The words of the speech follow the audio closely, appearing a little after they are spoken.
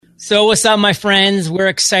So what's up, my friends? We're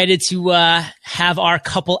excited to have our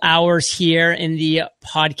couple hours here in the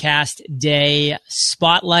podcast day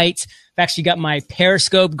spotlight. I've actually got my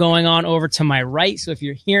Periscope going on over to my right. So if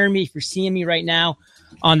you're hearing me, if you're seeing me right now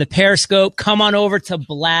on the Periscope, come on over to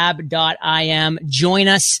blab.im. Join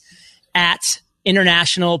us at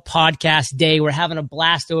International Podcast Day. We're having a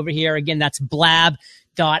blast over here. Again, that's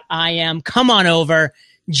blab.im. Come on over.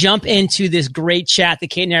 Jump into this great chat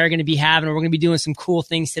that Kate and I are going to be having. We're going to be doing some cool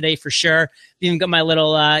things today for sure. I've even got my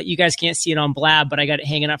little, you guys can't see it on Blab, but I got it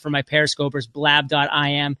hanging up for my Periscopers,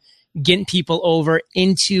 blab.im, getting people over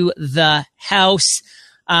into the house.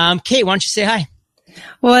 Kate, why don't you say hi?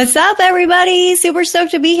 What's up, everybody? Super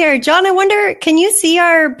stoked to be here. John, I wonder, can you see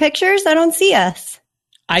our pictures? I don't see us.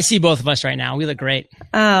 I see both of us right now. We look great.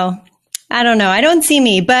 Oh, I don't know. I don't see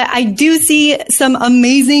me, but I do see some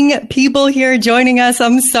amazing people here joining us.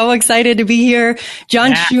 I'm so excited to be here.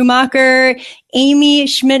 John Schumacher, Amy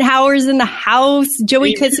Schmidhauer's in the house.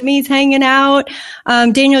 Joey Kissimmy's hanging out.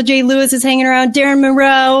 Daniel J. Lewis is hanging around. Darren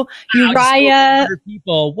Monroe, Uriah.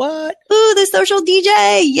 People, what? Ooh, the social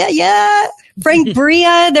DJ. Yeah. Frank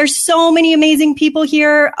Bria. There's so many amazing people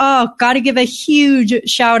here. Oh, got to give a huge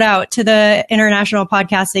shout out to the International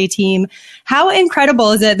Podcast Day team. How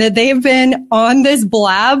incredible is it that they've been on this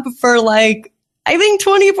Blab for I think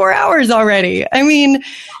 24 hours already. I mean,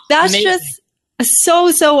 that's amazing. Just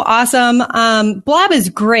so awesome. Blab is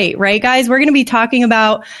great, right, guys? We're going to be talking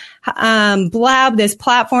about Blab, this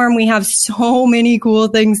platform. We have so many cool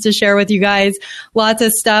things to share with you guys. Lots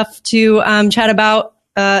of stuff to chat about.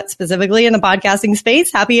 Specifically in the podcasting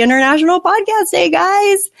space. Happy International Podcast Day,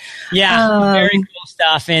 guys. Yeah, very cool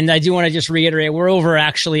stuff. And I do want to just reiterate, we're over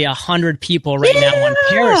actually 100 people right now on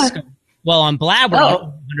Periscope. Well, on Blab, we're over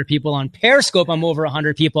 100 people. On Periscope, I'm over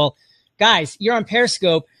 100 people. Guys, you're on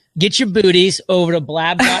Periscope. Get your booties over to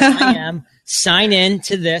blab.im. Sign in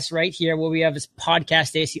to this right here where we have this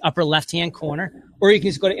podcast day. It's the upper left-hand corner. Or you can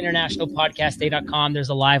just go to internationalpodcastday.com. There's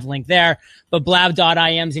a live link there. But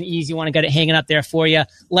blab.im is an easy one. I got it hanging up there for you.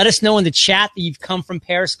 Let us know in the chat that you've come from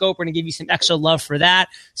Periscope. We're going to give you some extra love for that.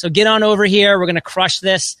 So get on over here. We're going to crush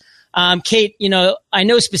this. Kate, I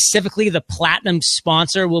know specifically the platinum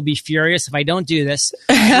sponsor will be furious if I don't do this.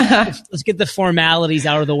 Let's get the formalities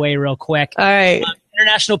out of the way real quick. All right.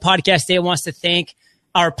 International Podcast Day wants to thank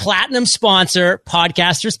our platinum sponsor,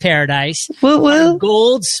 Podcasters Paradise. Our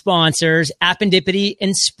gold sponsors, Appendipity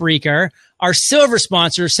and Spreaker. Our silver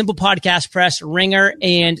sponsors, Simple Podcast Press, Ringer,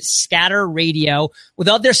 and Scatter Radio.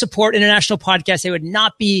 Without their support, International Podcast Day would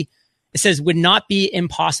not be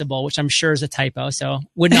impossible, which I'm sure is a typo. So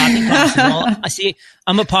would not be possible. I see.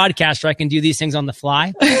 I'm a podcaster. I can do these things on the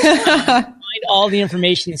fly. Find all the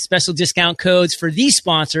information and special discount codes for these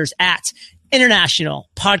sponsors at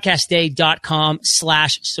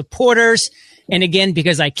internationalpodcastday.com/supporters. And again,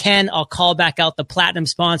 because I'll call back out the platinum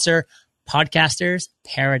sponsor, Podcasters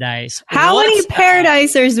Paradise. How many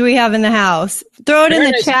Paradisers do we have in the house? Throw it in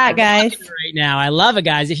the chat, guys. Right now. I love it,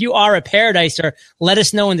 guys. If you are a Paradiser, let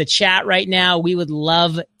us know in the chat right now. We would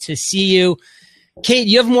love to see you. Kate,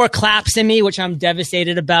 you have more claps than me, which I'm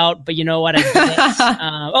devastated about, but you know what? I did it.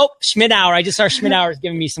 Schmidhauer. I just saw Schmidhauer's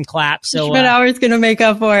giving me some claps. So Schmidhauer's going to make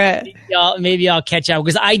up for it. Maybe I'll catch up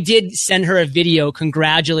because I did send her a video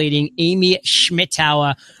congratulating Amy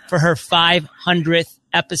Schmidhauer for her 500th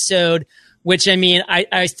episode, which I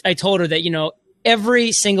told her that,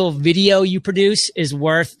 every single video you produce is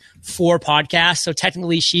worth 4 podcasts. So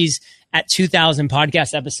technically she's at 2,000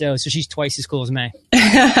 podcast episodes. So she's twice as cool as me.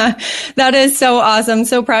 That is so awesome.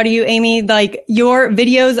 So proud of you, Amy. Your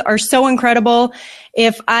videos are so incredible.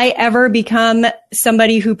 If I ever become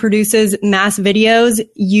somebody who produces mass videos,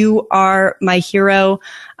 you are my hero.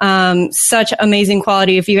 Such amazing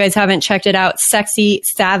quality. If you guys haven't checked it out, Sexy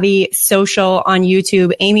Savvy Social on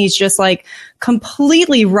YouTube. Amy's just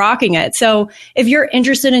completely rocking it. So if you're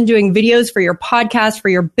interested in doing videos for your podcast, for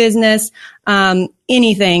your business,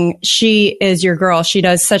 anything, she is your girl. She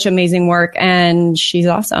does such amazing work and she's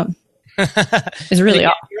awesome. It's really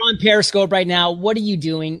awesome. You're on Periscope right now. What are you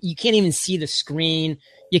doing? You can't even see the screen.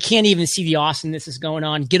 You can't even see the awesomeness that's going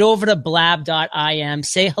on. Get over to blab.im.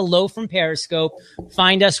 Say hello from Periscope.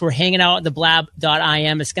 Find us. We're hanging out at the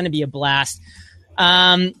blab.im. It's going to be a blast.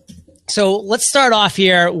 So let's start off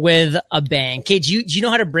here with a bang. Kate, do you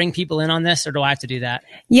know how to bring people in on this, or do I have to do that?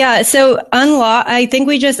 Yeah. So I think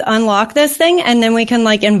we just unlock this thing and then we can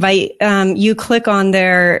invite, you click on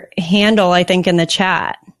their handle, I think, in the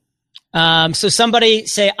chat. So somebody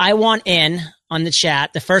say, I want in on the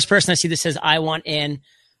chat. The first person I see that says, I want in,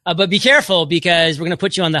 but be careful because we're going to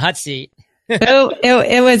put you on the hot seat.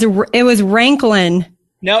 It was Ranklin.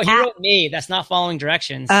 No, he wrote me. That's not following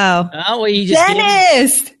directions. Oh, well, you just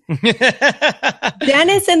Dennis.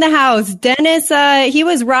 Dennis in the house. Dennis, he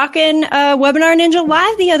was rocking Webinar Ninja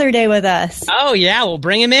Live the other day with us. Oh yeah, we'll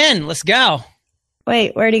bring him in. Let's go.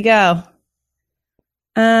 Wait, where'd he go?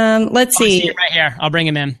 Let's see. I see him right here. I'll bring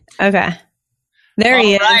him in. Okay. There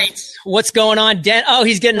he is. Right. What's going on,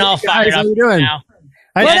 he's getting all fired up. How you doing? Now.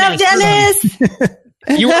 What up, Dennis?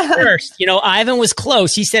 You were first. Ivan was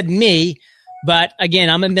close. He said me, but again,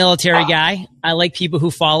 I'm a military guy. I like people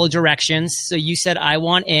who follow directions. So you said I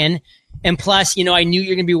want in, and plus, I knew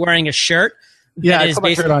you're going to be wearing a shirt. Yeah, that I is put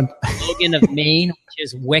my shirt on. the slogan of Maine, which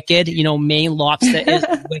is wicked. Maine lobster is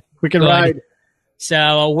Wicked ride. So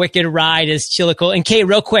a wicked ride is Chilico. And Kate,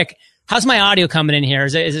 real quick, how's my audio coming in here?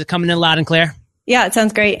 Is it coming in loud and clear? Yeah, it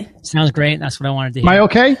sounds great. Sounds great. That's what I wanted to hear. Am I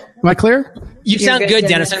okay? Am I clear? You sound good,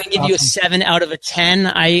 Dennis. I'm going to give you a 7 out of a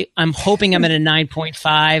 10. I'm hoping I'm at a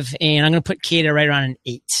 9.5, and I'm going to put Kate right around an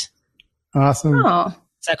 8. Awesome. Oh,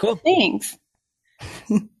 Is that cool? thanks.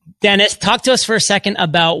 Dennis, talk to us for a second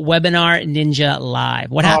about Webinar Ninja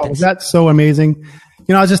Live. What happened? That's so amazing.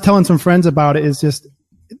 I was just telling some friends about it. It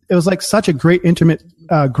was like such a great intimate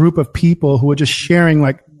group of people who were just sharing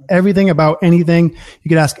like everything about anything. You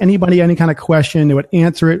could ask anybody any kind of question. They would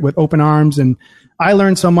answer it with open arms. And I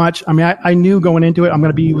learned so much. I mean, I knew going into it, I'm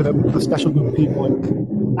going to be with a special group of people.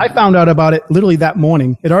 And I found out about it literally that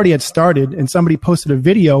morning. It already had started, and somebody posted a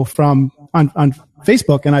video on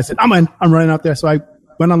Facebook, and I said, I'm running out there. So I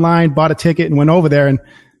went online, bought a ticket, and went over there, and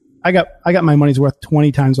I got my money's worth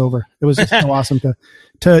 20 times over. It was just so awesome to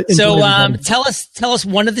So tell us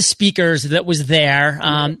one of the speakers that was there.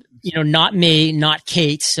 Not me, not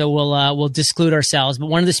Kate. So we'll disclude ourselves. But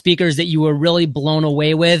one of the speakers that you were really blown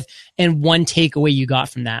away with, and one takeaway you got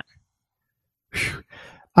from that.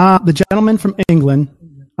 The gentleman from England.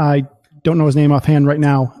 I don't know his name offhand right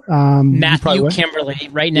now. Matthew Kimberly.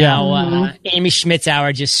 Right now, Amy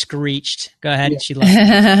Schmitzauer just screeched. Go ahead. She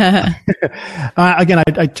left. Again,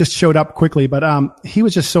 I just showed up quickly, but he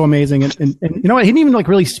was just so amazing. And you know what? He didn't even like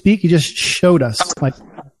really speak. He just showed us like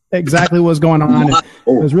exactly what was going on. It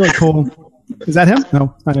was really cool. Is that him?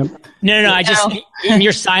 No, not him. No. I just in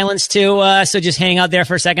your silence too. So just hang out there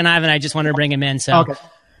for a second, Ivan. I just wanted to bring him in. So okay.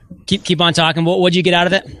 Keep on talking. What'd you get out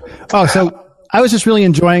of it? Oh, so I was just really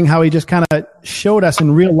enjoying how he just kind of showed us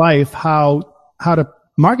in real life how to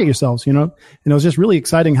market yourselves, and it was just really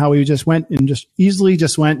exciting how he just went and just easily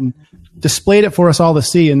just went and displayed it for us all to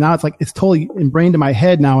see. And now it's totally ingrained in my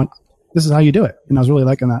head now. And this is how you do it. And I was really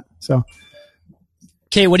liking that. So.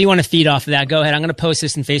 Okay. What do you want to feed off of that? Go ahead. I'm going to post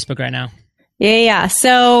this in Facebook right now. Yeah.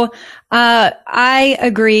 So, I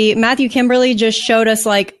agree. Matthew Kimberly just showed us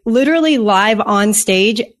like literally live on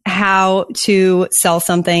stage how to sell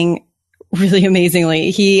something really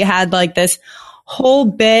amazingly. He had like this whole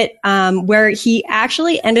bit, where he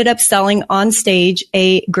actually ended up selling on stage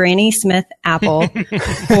a Granny Smith apple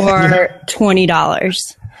for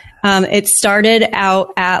 $20. It started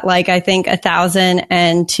out at like, I think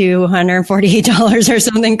 $1,248 or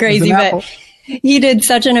something crazy, but he did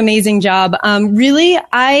such an amazing job. Really,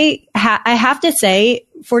 I have to say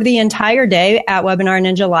for the entire day at Webinar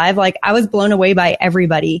Ninja Live, like I was blown away by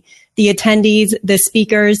everybody, the attendees, the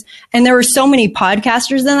speakers, and there were so many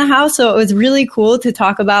podcasters in the house. So it was really cool to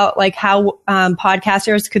talk about like how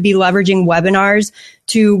podcasters could be leveraging webinars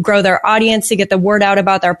to grow their audience, to get the word out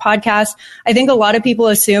about their podcast. I think a lot of people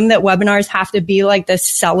assume that webinars have to be like this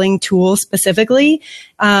selling tool specifically,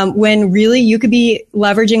 when really you could be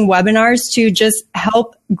leveraging webinars to just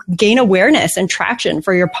help gain awareness and traction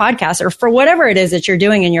for your podcast or for whatever it is that you're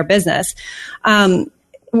doing in your business.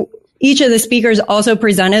 Each of the speakers also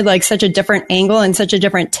presented like such a different angle and such a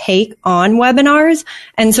different take on webinars.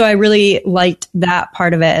 And so I really liked that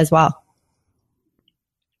part of it as well.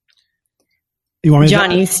 You want me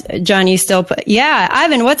Johnny still yeah.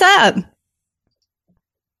 Ivan, what's up?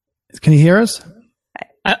 Can you hear us?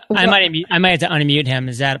 I might have to unmute him.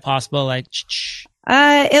 Is that possible? Like,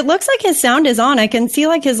 it looks like his sound is on. I can see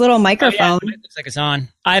like his little microphone. It looks like it's on.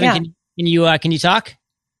 Ivan, can you talk?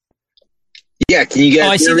 Yeah, can you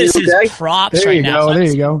guys? I see this is props right now. There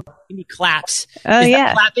you go. Give me claps. Oh, is yeah.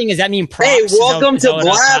 that clapping? Does that mean props? Hey, welcome to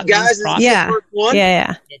Blab, guys. Yeah.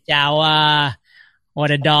 Yeah.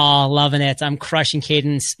 What a doll. Loving it. I'm crushing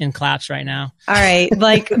cadence in claps right now. All right.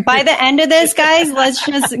 Like by the end of this, guys, let's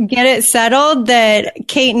just get it settled that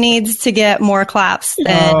Kate needs to get more claps.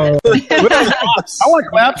 I want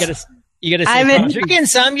claps. You gotta say props. You're getting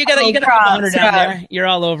some. You gotta put 100 down there. You're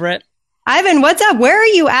all over it. Ivan, what's up? Where are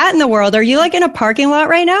you at in the world? Are you like in a parking lot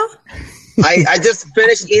right now? I just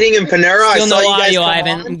finished eating in Panera. Still no audio,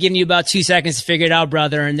 Ivan. I'm giving you about 2 seconds to figure it out,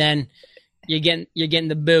 brother, and then you're getting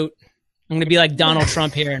the boot. I'm going to be like Donald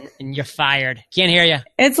Trump here, and you're fired. Can't hear you.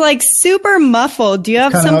 It's like super muffled. Do you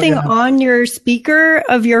have something on your speaker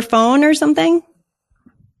of your phone or something?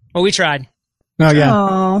 Well, we tried. Oh, yeah.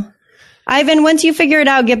 Oh, Ivan, once you figure it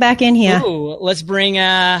out, get back in here. Ooh, let's bring,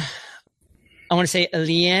 I want to say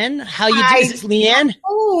Leanne. How you doing? Is this Leanne?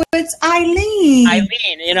 Oh, it's Eileen.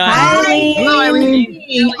 Eileen, you know.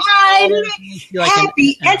 Eileen.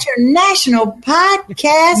 Happy International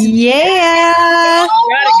Podcast. Yeah.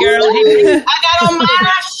 Got it, girl. Hey, I got on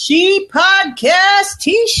my She Podcast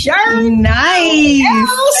t-shirt. Nice.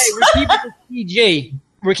 we're keeping this PG.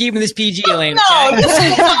 We're keeping this PG, Elaine. No, Okay?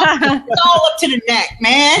 it's all up to the neck,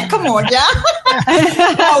 man. Come on, y'all.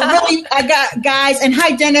 No, really, I got guys, and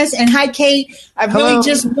hi, Dennis, and hi, Kate. I really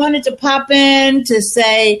just wanted to pop in to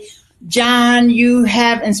say, John, you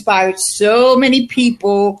have inspired so many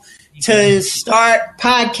people to start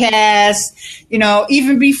podcasts, you know,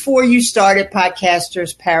 even before you started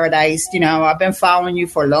Podcasters Paradise. You know, I've been following you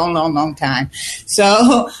for a long, long, long time.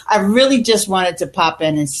 So I really just wanted to pop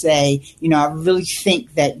in and say, you know, I really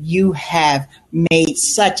think that you have made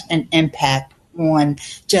such an impact on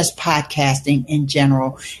just podcasting in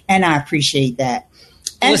general. And I appreciate that.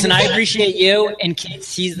 And listen, I appreciate you, and Kate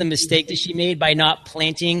sees the mistake that she made by not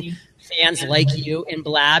planting fans like you in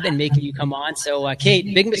Blab and making you come on. So,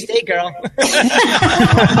 Kate, big mistake, girl.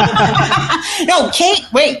 No, Kate,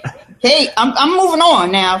 wait. Kate, I'm moving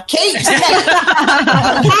on now. Kate, okay,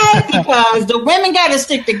 because the women got to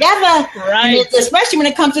stick together, right? Especially when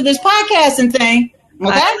it comes to this podcasting thing.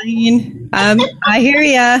 Okay, Eileen, I hear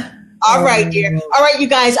ya. All right, dear. All right, you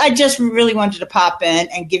guys. I just really wanted to pop in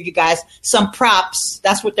and give you guys some props.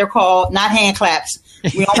 That's what they're called, not hand claps.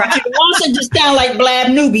 We don't want you to also just sound like Blab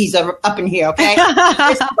newbies up in here, okay?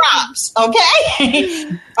 It's props,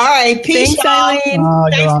 okay? All right, peace, Thanks, y'all. Eileen.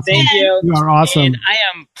 You're awesome. Thank you. You are awesome. And I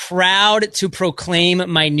am proud to proclaim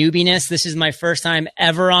my newbiness. This is my first time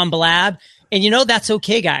ever on Blab. And you know, that's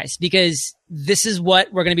okay, guys, because this is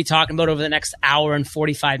what we're going to be talking about over the next hour and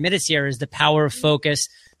 45 minutes here is the power of focus,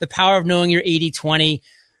 the power of knowing your 80-20.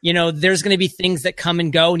 You know, there's going to be things that come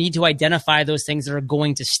and go. We need to identify those things that are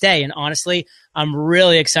going to stay. And honestly, I'm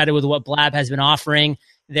really excited with what Blab has been offering.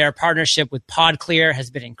 Their partnership with PodClear has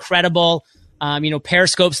been incredible. You know,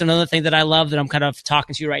 Periscope's another thing that I love that I'm kind of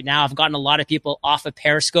talking to you right now. I've gotten a lot of people off of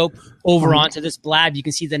Periscope over onto this Blab. You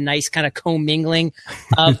can see the nice kind of commingling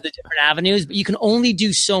of the different avenues, but you can only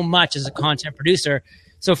do so much as a content producer.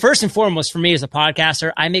 So first and foremost, for me as a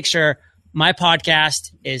podcaster, I make sure my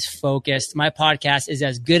podcast is focused. My podcast is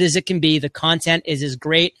as good as it can be. The content is as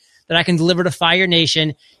great that I can deliver to Fire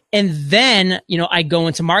Nation. And then, you know, I go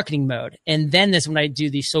into marketing mode. And then that's when I do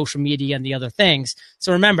the social media and the other things.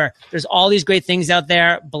 So remember, there's all these great things out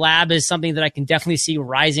there. Blab is something that I can definitely see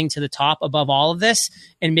rising to the top above all of this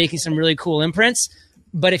and making some really cool imprints.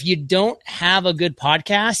 But if you don't have a good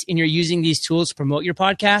podcast and you're using these tools to promote your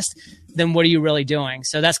podcast, then what are you really doing?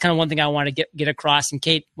 So that's kind of one thing I want to get across. And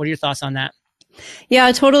Kate, what are your thoughts on that? Yeah,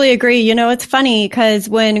 I totally agree. You know, it's funny because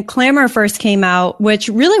when Clammr first came out, which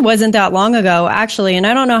really wasn't that long ago, actually, and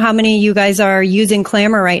I don't know how many of you guys are using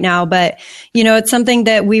Clammr right now, but, you know, it's something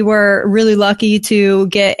that we were really lucky to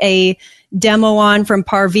get a demo on from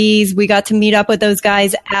Parviz. We got to meet up with those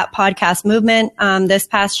guys at Podcast Movement this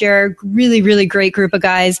past year. Really, really great group of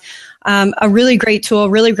guys. A really great tool,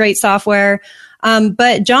 really great software.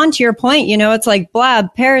 But John, to your point, you know, it's like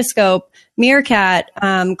Blab, Periscope, Meerkat,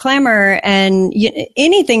 Clammr, and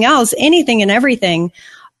anything else, anything and everything,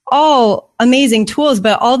 all amazing tools,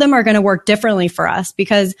 but all of them are going to work differently for us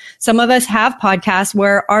because some of us have podcasts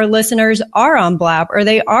where our listeners are on Blab or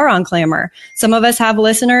they are on Clammr. Some of us have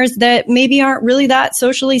listeners that maybe aren't really that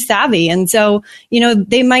socially savvy. And so, you know,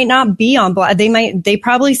 they might not be on Blab. They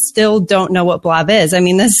probably still don't know what Blab is. I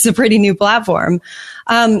mean, this is a pretty new platform.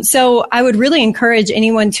 So I would really encourage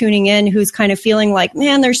anyone tuning in who's kind of feeling like,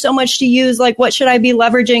 man, there's so much to use. Like, what should I be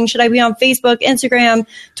leveraging? Should I be on Facebook, Instagram,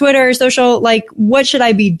 Twitter, social? Like, what should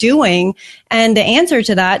I be doing? And the answer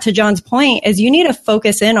to that, to John's point, is you need to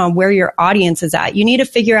focus in on where your audience is at. You need to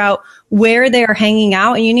figure out where they're hanging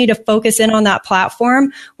out, and you need to focus in on that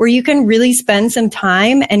platform where you can really spend some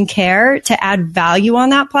time and care to add value on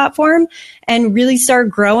that platform and really start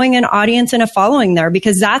growing an audience and a following there,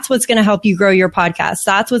 because that's what's going to help you grow your podcast.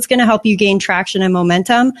 That's what's going to help you gain traction and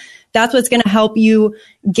momentum. That's what's going to help you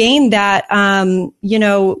gain that,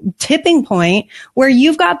 tipping point where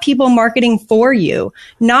you've got people marketing for you,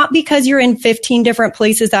 not because you're in 15 different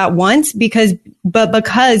places at once, but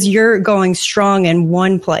because you're going strong in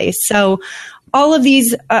one place. So all of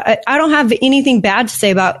these, I don't have anything bad to say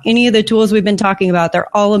about any of the tools we've been talking about.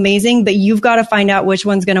 They're all amazing, but you've got to find out which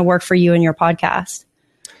one's going to work for you and your podcast.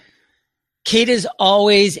 Kate is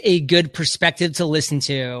always a good perspective to listen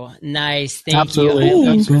to. Nice. Thank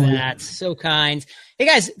you for that. So kind. Hey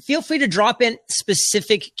guys, feel free to drop in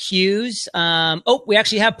specific cues. We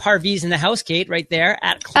actually have Parviz in the house, Kate, right there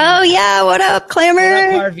at Clamor. Oh yeah, what up, Clamor?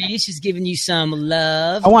 What up, Parviz? She's giving you some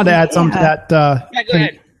love. I wanted to add something to that. Yeah, go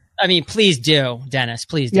ahead. I mean, please do, Dennis.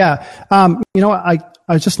 Please do. Yeah. You know, I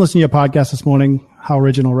was just listening to your podcast this morning. How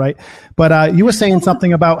original, right? But you were saying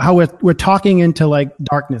something about how we're talking into like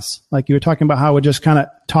darkness. Like you were talking about how we're just kind of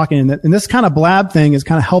talking. And this kind of blab thing is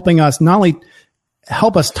kind of helping us not only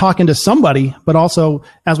help us talk into somebody, but also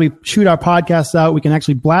as we shoot our podcasts out, we can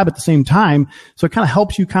actually blab at the same time. So it kind of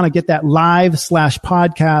helps you kind of get that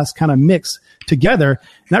live/podcast kind of mix together.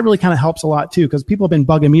 And that really kind of helps a lot too, because people have been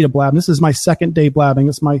bugging me to blab. This is my second day blabbing.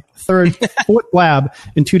 It's my fourth blab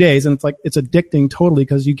in 2 days. And it's addicting totally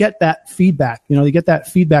because you get that feedback, you get that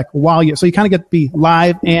feedback so you kind of get to be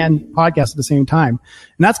live and podcast at the same time.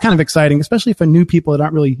 And that's kind of exciting, especially for new people that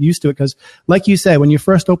aren't really used to it. Because like you said, when you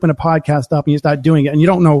first open a podcast up and you start doing it and you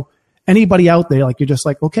don't know anybody out there, like you're just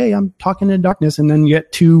like, okay, I'm talking in darkness. And then you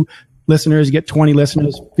get 2 listeners, you get 20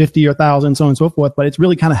 listeners, 50 or 1,000, so on and so forth. But it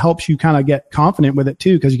really kind of helps you kind of get confident with it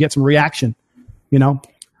too, because you get some reaction,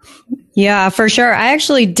 Yeah, for sure. I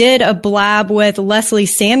actually did a blab with Leslie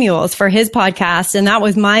Samuels for his podcast, and that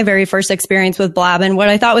was my very first experience with Blab. And what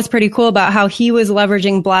I thought was pretty cool about how he was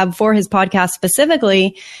leveraging Blab for his podcast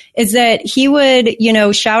specifically is that he would,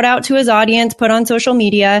 shout out to his audience, put on social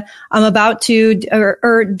media, I'm about to,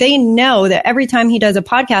 or they know that every time he does a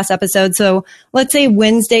podcast episode, so let's say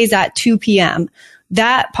Wednesdays at 2 p.m.,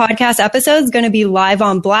 that podcast episode is going to be live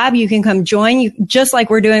on Blab. You can come join, just like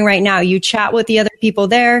we're doing right now. You chat with the other people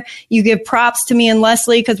there. You give props to me and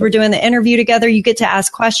Leslie because we're doing the interview together. You get to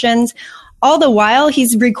ask questions. All the while,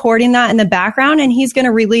 he's recording that in the background, and he's going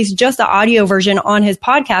to release just the audio version on his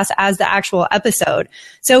podcast as the actual episode.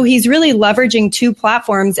 So he's really leveraging 2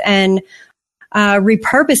 platforms and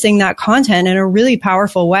repurposing that content in a really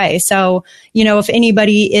powerful way. So, if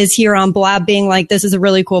anybody is here on Blab being like, this is a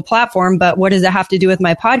really cool platform, but what does it have to do with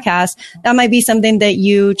my podcast? That might be something that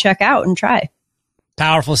you check out and try.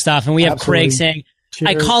 Powerful stuff. And we have Absolutely. Craig saying,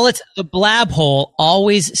 Cheers. I call it the blab hole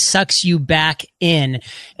always sucks you back in.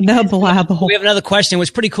 The blab hole. We have another question.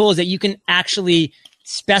 What's pretty cool is that you can actually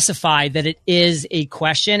specify that it is a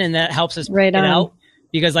question, and that helps us pick it out.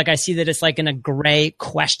 Because like I see that it's like in a gray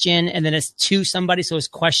question, and then it's to somebody. So it's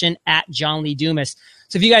question at John Lee Dumas.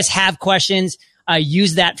 So if you guys have questions,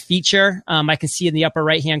 use that feature. I can see in the upper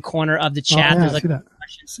right-hand corner of the chat, there's like a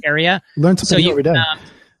questions area. Learn something every day.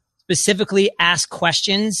 Specifically ask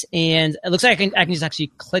questions, and it looks like I can just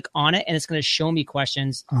actually click on it, and it's going to show me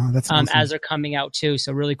questions awesome. As they're coming out too.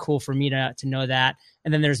 So really cool for me to know that.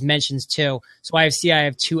 And then there's mentions too. So I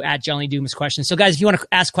have 2 at John Lee Dumas questions. So guys, if you want to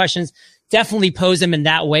ask questions, definitely pose them in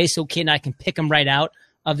that way so Kate and I can pick them right out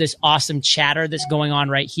of this awesome chatter that's going on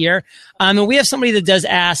right here. And we have somebody that does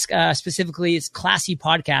ask specifically, it's Classy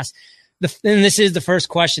Podcast. And this is the first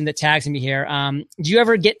question that tags me here. Do you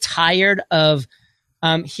ever get tired of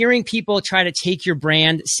hearing people try to take your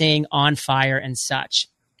brand saying on fire and such?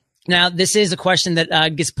 Now, this is a question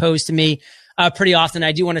that gets posed to me pretty often.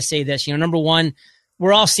 I do want to say this, number one,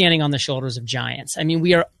 we're all standing on the shoulders of giants. I mean,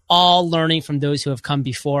 we are all learning from those who have come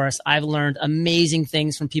before us. I've learned amazing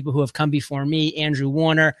things from people who have come before me, Andrew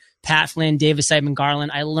Warner, Pat Flynn, David Siteman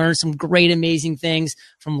Garland. I learned some great, amazing things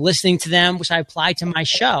from listening to them, which I applied to my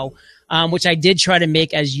show, which I did try to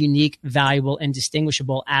make as unique, valuable, and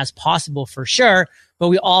distinguishable as possible for sure. But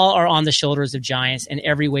we all are on the shoulders of giants in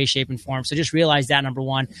every way, shape, and form. So just realize that, number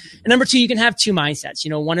one. And number 2, you can have 2 mindsets,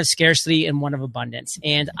 one of scarcity and one of abundance.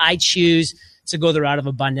 And I choose to go the route of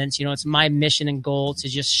abundance. It's my mission and goal to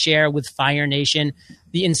just share with Fire Nation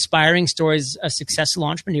the inspiring stories of successful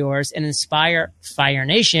entrepreneurs and inspire Fire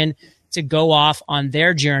Nation to go off on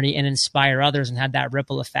their journey and inspire others and have that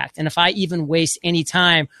ripple effect. And if I even waste any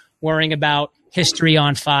time worrying about history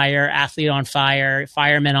on fire, athlete on fire,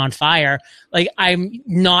 firemen on fire, like I'm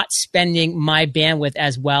not spending my bandwidth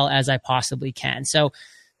as well as I possibly can. So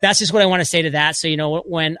that's just what I want to say to that. So,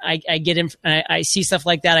 when I get in, I see stuff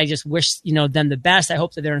like that, I just wish, them the best. I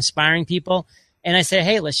hope that they're inspiring people. And I say,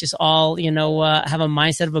 hey, let's just all, have a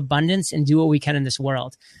mindset of abundance and do what we can in this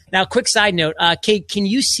world. Now, quick side note, Kate, can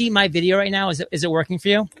you see my video right now? Is it working for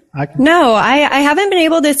you? No, I haven't been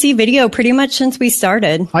able to see video pretty much since we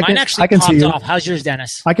started. Mine actually popped off. How's yours,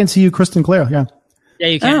 Dennis? I can see you crystal clear. Yeah. Yeah,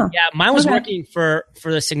 you can. Oh, yeah, mine was working for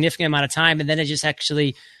a significant amount of time, and then it just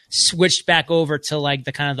actually switched back over to like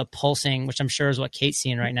the kind of the pulsing, which I'm sure is what Kate's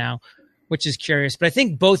seeing right now, which is curious. But I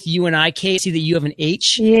think both you and I, Kate, see that you have an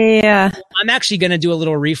H. Yeah. I'm actually going to do a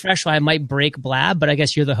little refresh, so I might break Blab, but I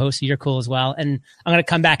guess you're the host, so you're cool as well. And I'm going to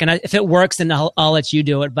come back, and if it works, then I'll let you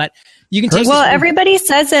do it. But you can take. Well, everybody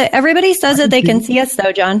says it. Everybody says that they can see us,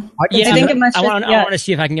 though, John. I want to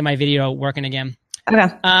see if I can get my video working again.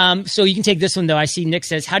 Okay. So you can take this one though. I see Nick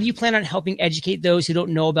says, "How do you plan on helping educate those who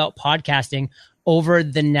don't know about podcasting over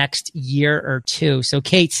the next year or two?" So,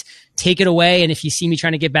 Kate, take it away. And if you see me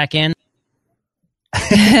trying to get back in.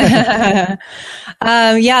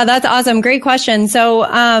 Yeah, that's awesome. Great question.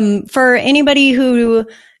 So, for anybody who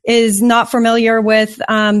is not familiar with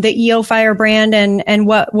the EO Fire brand and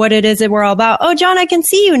what it is that we're all about. Oh, John, I can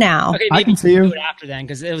see you now. Okay, I can see you. Do it after then,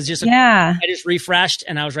 because it was just I just refreshed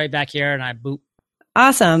and I was right back here and I boop.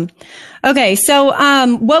 Awesome. Okay.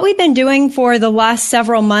 So, what we've been doing for the last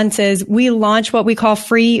several months is we launched what we call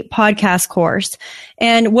free podcast course.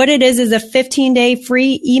 And what it is a 15-day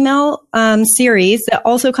free email series that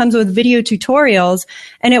also comes with video tutorials,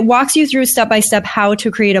 and it walks you through step-by-step how to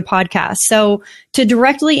create a podcast. So to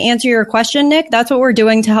directly answer your question, Nick, that's what we're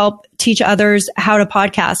doing to help teach others how to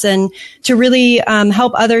podcast and to really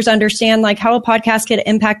help others understand like how a podcast could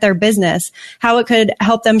impact their business, how it could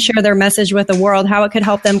help them share their message with the world, how it could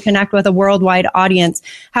help them connect with a worldwide audience,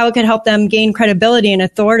 how it could help them gain credibility and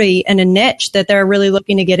authority in a niche that they're really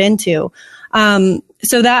looking to get into.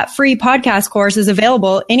 So that free podcast course is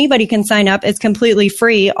available. Anybody can sign up. It's completely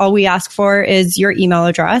free. All we ask for is your email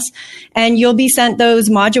address, and you'll be sent those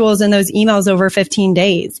modules and those emails over 15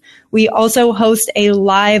 days. We also host a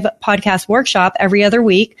live podcast workshop every other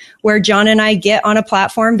week where John and I get on a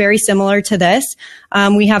platform very similar to this.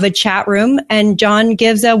 We have a chat room, and John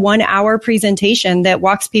gives a 1-hour presentation that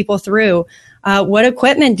walks people through what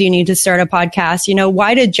equipment do you need to start a podcast?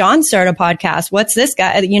 Why did John start a podcast? What's this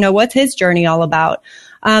guy? What's his journey all about?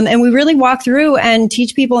 And we really walk through and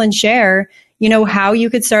teach people and share, how you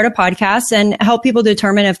could start a podcast and help people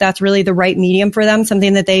determine if that's really the right medium for them,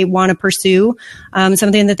 something that they want to pursue,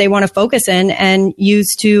 something that they want to focus in and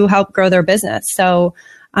use to help grow their business. So,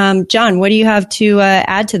 John, what do you have to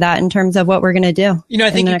add to that in terms of what we're going to do?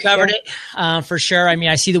 I think you covered it for sure. I mean,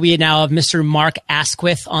 I see that we now have Mr. Mark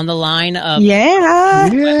Asquith on the line.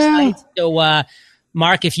 Yeah. So,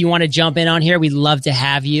 Mark, if you want to jump in on here, we'd love to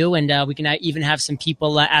have you. And we can even have some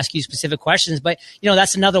people ask you specific questions. But,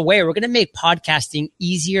 that's another way. We're going to make podcasting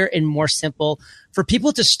easier and more simple for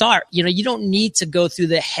people to start. You don't need to go through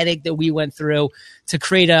the headache that we went through to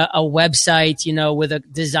create a website, with a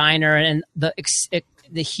designer and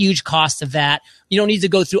the huge cost of that. You don't need to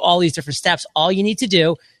go through all these different steps. All you need to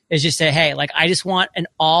do is just say, hey, I just want an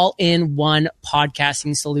all-in-one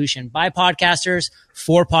podcasting solution by podcasters,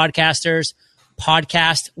 for podcasters,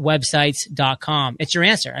 podcastwebsites.com. It's your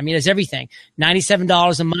answer. I mean, it's everything.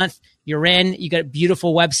 $97 a month. You're in. You got a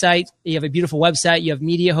beautiful website. You have a beautiful website. You have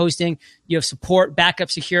media hosting. You have support, backup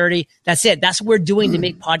security. That's it. That's what we're doing to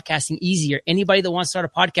make podcasting easier. Anybody that wants to start a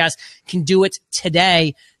podcast can do it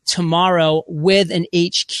today, tomorrow, with an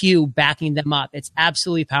HQ backing them up. It's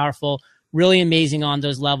absolutely powerful. Really amazing on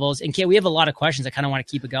those levels. And Kate, we have a lot of questions. I kind of want to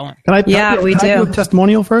keep it going. We do. I do a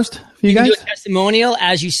testimonial first for you guys? Do a testimonial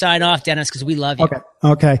as you sign off, Dennis, because we love you.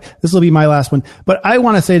 Okay. This will be my last one. But I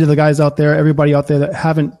want to say to the guys out there, everybody out there that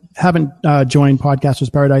haven't joined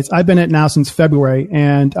Podcasters Paradise, I've been in it now since February,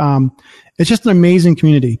 and it's just an amazing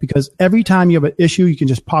community because every time you have an issue, you can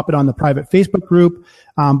just pop it on the private Facebook group.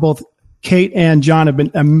 Both Kate and John have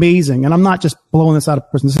been amazing. And I'm not just blowing this out of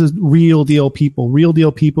person. This is real deal people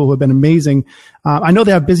who have been amazing. I know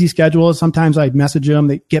they have busy schedules. Sometimes I message them.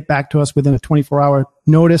 They get back to us within a 24-hour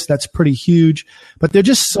notice. That's pretty huge, but they're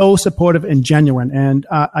just so supportive and genuine. And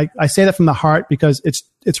I say that from the heart because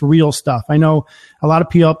it's real stuff. I know a lot of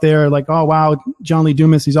people out there are like, oh, wow, John Lee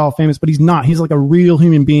Dumas, he's all famous, but he's not. He's like a real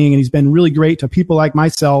human being, and he's been really great to people like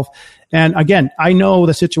myself. And again, I know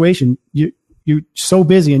the situation. You're so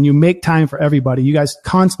busy and you make time for everybody. You guys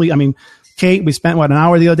constantly, Kate, we spent an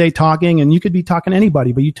hour the other day talking, and you could be talking to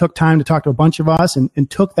anybody, but you took time to talk to a bunch of us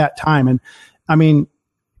and took that time. And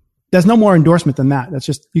there's no more endorsement than that. That's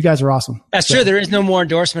just, you guys are awesome. That's true. There is no more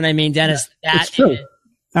endorsement. Dennis, it's true. And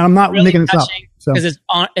I'm not really making this up. Because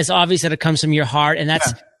it's obvious that it comes from your heart, and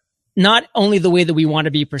that's not only the way that we want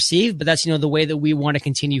to be perceived, but that's, the way that we want to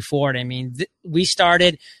continue forward. We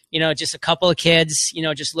started, just a couple of kids,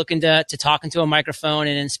 just looking to talk into a microphone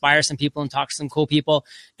and inspire some people and talk to some cool people.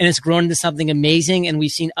 And it's grown into something amazing. And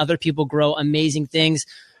we've seen other people grow amazing things,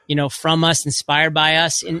 from us, inspired by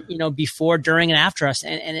us, and, before, during, and after us.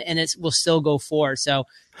 And it will still go forward. So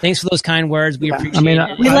thanks for those kind words. We appreciate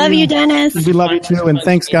it. We love you, Dennis. We love you too. And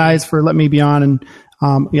thanks guys for letting me be on. And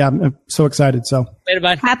I'm so excited. So later,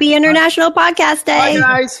 bud. Happy International Podcast Day. Bye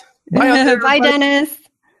guys. Bye, Dennis.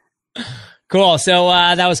 Cool. So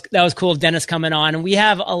that was cool. Dennis coming on, and we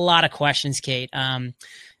have a lot of questions, Kate. One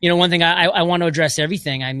thing I want to address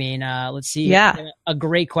everything. I mean, let's see. Yeah. A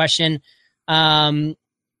great question from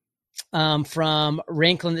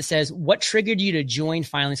Ranklin that says, "What triggered you to join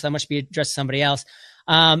finally?" So that must be addressed to somebody else.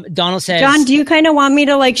 Donald says, John, do you kind of want me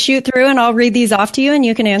to like shoot through and I'll read these off to you and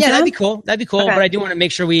you can answer? Yeah, that'd them? be cool. That'd be cool. Okay. But I do want to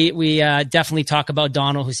make sure we definitely talk about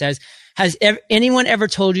Donald, who says, "Has anyone ever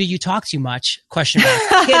told you talk too much?" Question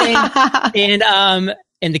mark. Kidding.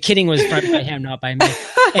 And the kidding was by him, not by me.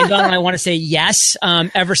 And Donald, I want to say yes.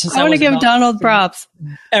 Ever since I want to give Donald props.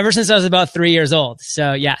 Ever since I was about 3 years old.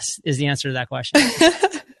 So yes, is the answer to that question.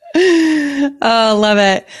 Oh, love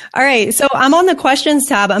it. All right. So I'm on the questions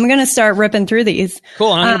tab. I'm going to start ripping through these.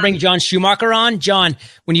 Cool. I'm going to bring John Schumacher on. John,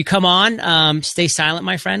 when you come on, stay silent,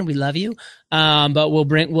 my friend. We love you. But we'll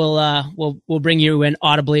bring you in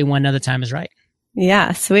audibly when another time is right.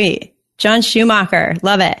 Yeah. Sweet. John Schumacher.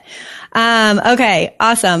 Love it. Okay.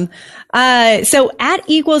 Awesome. So at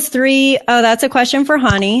 =3. Oh, that's a question for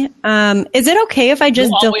Hani. Is it okay if I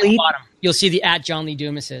just delete? You'll see the at John Lee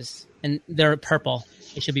Dumases, and they're purple.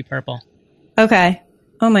 It should be purple. Okay.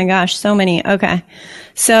 Oh my gosh. So many. Okay.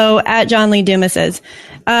 So at John Lee Dumas's,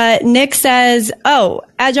 Nick says,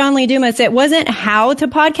 at John Lee Dumas, it wasn't how to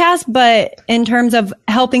podcast, but in terms of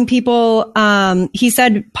helping people, he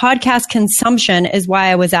said podcast consumption is why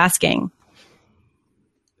I was asking.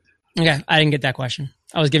 Okay. I didn't get that question.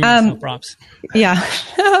 I was giving you props. Yeah.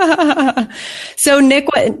 So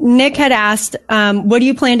Nick had asked, what do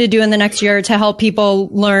you plan to do in the next year to help people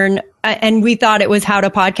learn? And we thought it was how to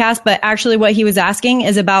podcast, but actually what he was asking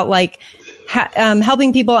is about like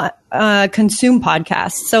helping people consume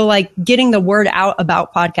podcasts. So like getting the word out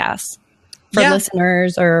about podcasts for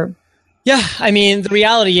listeners or. Yeah. I mean, the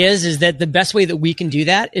reality is that the best way that we can do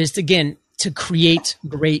that is to create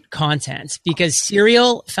great content, because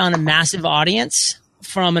Serial found a massive audience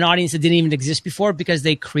from an audience that didn't even exist before because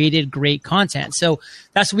they created great content. So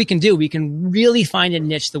that's what we can do. We can really find a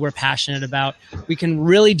niche that we're passionate about. We can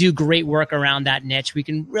really do great work around that niche. We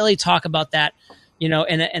can really talk about that, in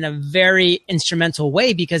a very instrumental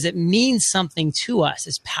way, because it means something to us.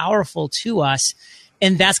 It's powerful to us.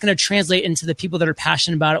 And that's going to translate into the people that are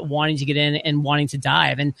passionate about it, wanting to get in and wanting to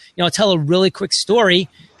dive. And, I'll tell a really quick story.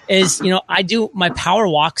 I do my power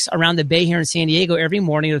walks around the bay here in San Diego every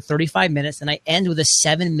morning at 35 minutes, and I end with a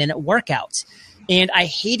 7-minute workout. And I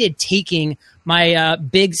hated taking my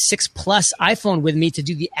big 6 Plus iPhone with me to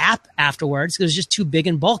do the app afterwards because it was just too big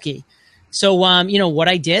and bulky. So, what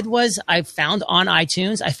I did was I found on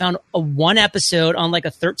iTunes, I found a 1 episode on like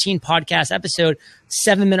a 13 podcast episode,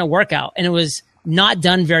 7-minute workout. And it was not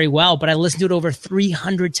done very well, but I listened to it over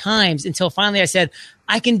 300 times until finally I said,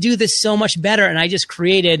 I can do this so much better. And I just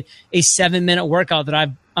created a 7-minute workout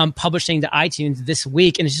that I'm publishing to iTunes this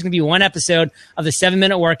week. And it's just going to be 1 episode of the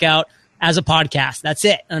 7-minute workout as a podcast. That's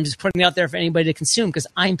it. And I'm just putting it out there for anybody to consume because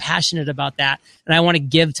I'm passionate about that and I want to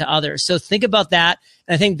give to others. So think about that.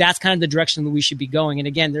 And I think that's kind of the direction that we should be going. And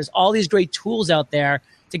again, there's all these great tools out there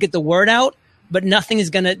to get the word out, but nothing is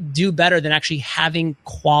going to do better than actually having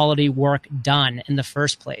quality work done in the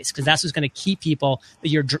first place, because that's what's going to keep people that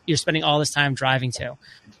you're spending all this time driving to.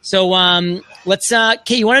 So let's, Kate,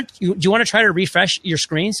 do you want to try to refresh your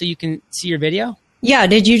screen so you can see your video? Yeah.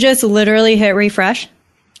 Did you just literally hit refresh?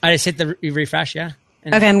 I just hit the refresh, yeah.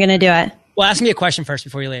 Okay, I'm going to do it. Well, ask me a question first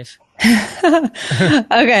before you leave.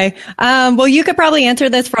 Okay. Well, you could probably answer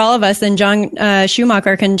this for all of us, and John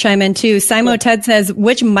Schumacher can chime in too. Simo Ted says,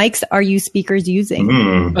 which mics are you speakers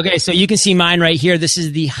using? Okay, so you can see mine right here. This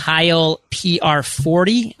is the Heil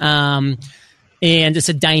PR40. And it's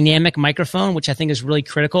a dynamic microphone, which I think is really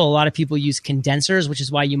critical. A lot of people use condensers, which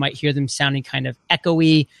is why you might hear them sounding kind of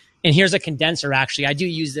echoey. And here's a condenser, actually. I do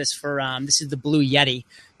use this for, this is the Blue Yeti.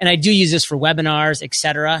 And I do use this for webinars,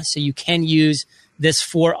 etc. So you can use this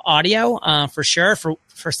for audio, for sure,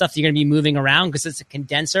 for stuff that you're going to be moving around, because it's a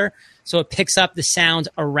condenser. So it picks up the sound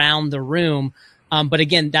around the room. But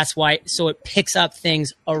again, that's why, so it picks up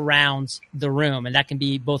things around the room. And that can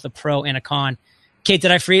be both a pro and a con. Kate,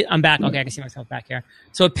 did I free? I'm back. Okay, I can see myself back here.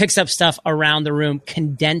 So it picks up stuff around the room.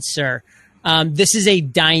 Condenser. This is a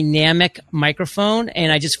dynamic microphone,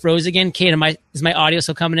 and I just froze again. Kate, is my audio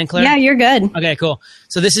still coming in clear? Yeah, you're good. Okay, cool.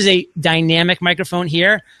 So this is a dynamic microphone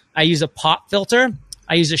here. I use a pop filter.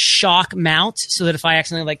 I use a shock mount so that if I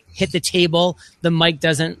accidentally hit the table, the mic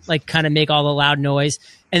doesn't kind of make all the loud noise.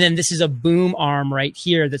 And then this is a boom arm right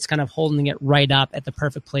here that's kind of holding it right up at the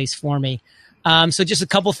perfect place for me. So just a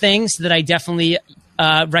couple things that I definitely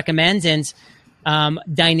recommend. And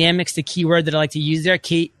dynamics, the keyword that I like to use there.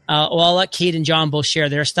 Kate, I'll let Kate and John both share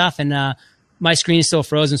their stuff. And my screen is still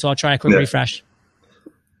frozen, so I'll try a quick refresh.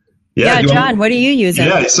 Yeah, John, what are you using?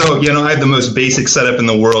 Yeah, so, I have the most basic setup in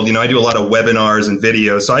the world. I do a lot of webinars and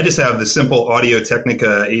videos. So I just have the simple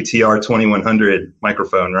Audio-Technica ATR 2100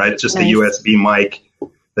 microphone, right? It's just a USB mic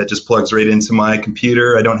that just plugs right into my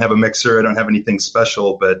computer. I don't have a mixer. I don't have anything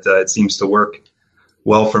special, but it seems to work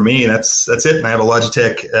well for me. And that's it. And I have a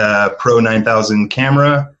Logitech Pro 9000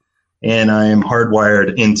 camera, and I am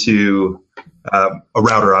hardwired into a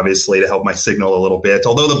router, obviously, to help my signal a little bit.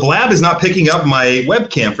 Although the Blab is not picking up my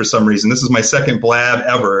webcam for some reason. This is my second Blab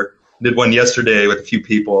ever. Did one yesterday with a few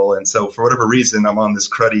people. And so for whatever reason, I'm on this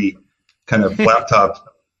cruddy kind of laptop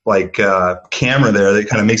camera there that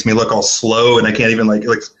kind of makes me look all slow, and I can't even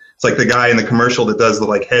it's like the guy in the commercial that does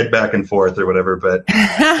the head back and forth or whatever. But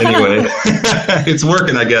anyway, it's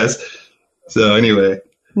working, I guess. So anyway.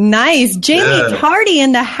 Nice. Jamie Tardy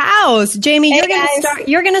in the house. Jamie,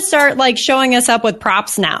 you're gonna start showing us up with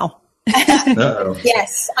props now. Uh-oh.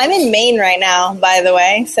 Yes, I'm in Maine right now, by the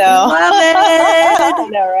way. So love it. I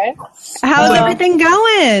know, right? How's everything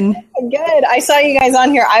going? Good. I saw you guys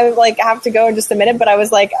on here. I would have to go in just a minute, but I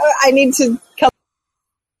was like, I need to come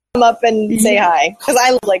up and say hi because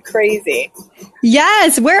I look like crazy.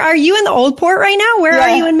 Yes. Where are you in the Old Port right now? Where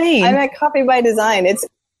are you in Maine? I'm at Coffee by Design. It's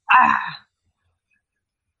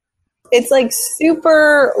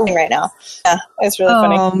super right now. Yeah, it's really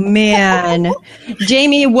funny. Oh, man.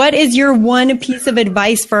 Jamie, what is your one piece of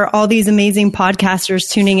advice for all these amazing podcasters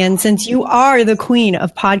tuning in, since you are the queen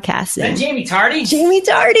of podcasting? Jamie Tardy? Jamie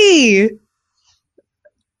Tardy.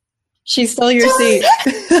 She stole your seat.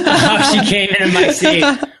 Oh, she came in my seat.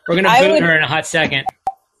 We're going to boot her in a hot second.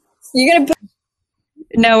 You're going to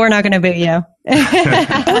No, we're not going to boot you.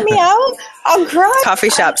 Put me out? I'll cry. Coffee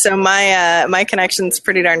shop. So my connection's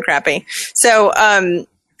pretty darn crappy. So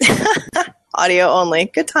audio only.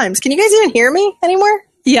 Good times. Can you guys even hear me anymore?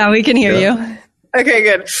 Yeah, we can hear you. Okay,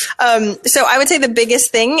 good. So I would say the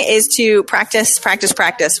biggest thing is to practice.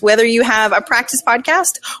 Whether you have a practice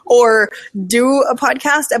podcast or do a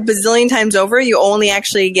podcast a bazillion times over, you only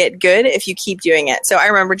actually get good if you keep doing it. So I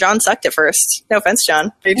remember John sucked at first. No offense,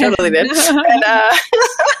 John. He totally did. And,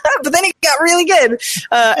 but then he got really good.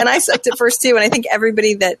 And I sucked at first too. And I think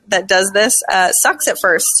everybody that does this sucks at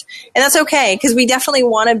first. And that's okay, because we definitely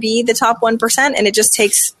want to be the top 1%. And it just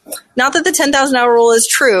takes, not that the 10,000 hour rule is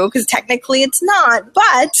true, because technically it's not.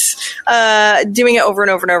 But doing it over and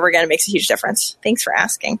over and over again makes a huge difference. Thanks for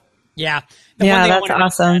asking. Yeah. That's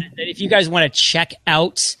awesome. If you guys want to check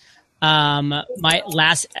out my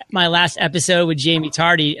last episode with Jamie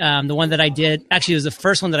Tardy, the one that I did, actually it was the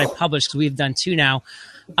first one that I published, because we've done 2 now.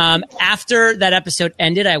 After that episode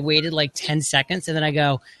ended, I waited 10 seconds, and then I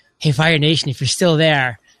go, hey, Fire Nation, if you're still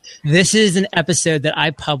there, this is an episode that I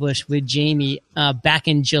published with Jamie back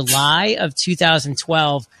in July of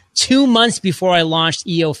 2012, 2 months before I launched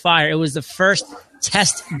EO Fire. It was the first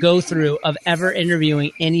test go-through of ever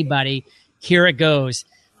interviewing anybody. Here it goes.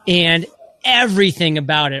 And everything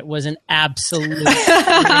about it was an absolute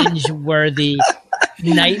cringe-worthy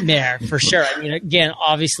nightmare, for sure. I mean, again,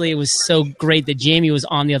 obviously it was so great that Jamie was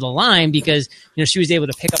on the other line, because she was able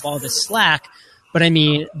to pick up all this slack. But I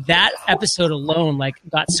mean, that episode alone,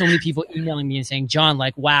 got so many people emailing me and saying, John,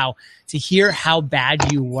 wow, to hear how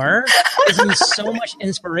bad you were gives me so much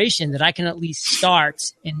inspiration that I can at least start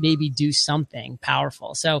and maybe do something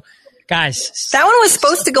powerful. So, guys. That one was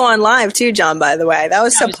supposed to go on live too, John, by the way. That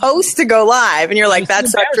was supposed to go live. And you're like, that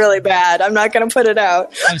sucked really bad. I'm not going to put it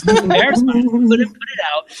out. I was embarrassed. I couldn't put it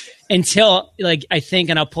out until, I think,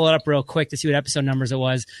 and I'll pull it up real quick to see what episode numbers it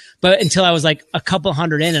was, but until I was a couple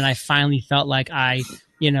hundred in, and I finally felt like I,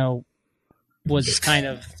 was kind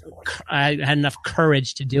of, I had enough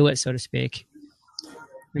courage to do it, so to speak.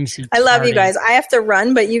 Let me see. I love you guys. I have to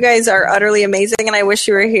run, but you guys are utterly amazing, and I wish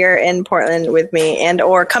you were here in Portland with me,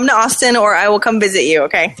 or come to Austin, or I will come visit you.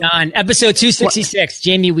 Okay. Done. Episode 266.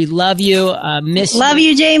 Jamie, we love you. Miss love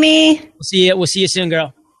you, Jamie. We'll see you soon,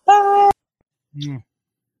 girl. Bye.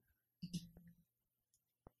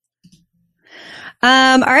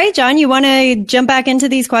 All right, John, you want to jump back into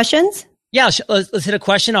these questions? Yeah, let's hit a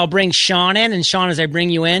question. I'll bring Sean in, and Sean, as I bring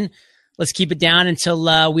you in, let's keep it down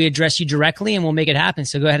until we address you directly, and we'll make it happen.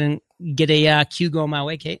 So go ahead and get a cue going my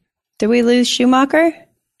way, Kate. Did we lose Schumacher?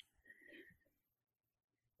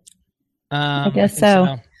 I guess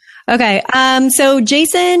so. Okay. So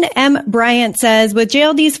Jason M. Bryant says, with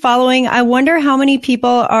JLD's following, I wonder how many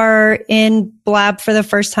people are in Blab for the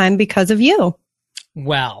first time because of you.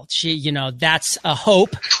 Well, that's a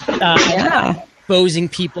hope. Exposing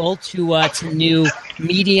people to new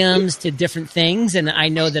mediums, to different things. And I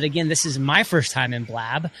know that, again, this is my first time in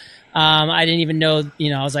Blab. I didn't even know,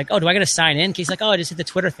 I was like, oh, do I got to sign in? He's like, oh, I just hit the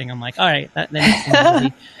Twitter thing. I'm like, all right.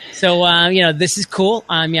 So, this is cool.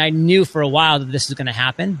 I mean, I knew for a while that this was going to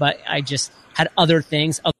happen, but I just had other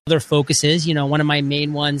things, other focuses, one of my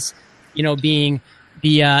main ones, being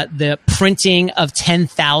the printing of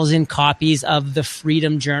 10,000 copies of the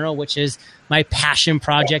Freedom Journal, which is my passion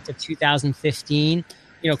project of 2015.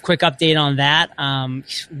 Quick update on that.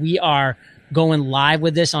 We are going live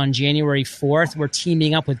with this on January 4th. We're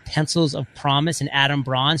teaming up with Pencils of Promise and Adam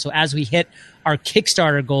Braun. So as we hit our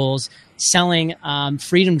Kickstarter goals, selling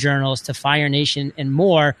Freedom Journals to Fire Nation and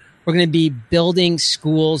more, we're going to be building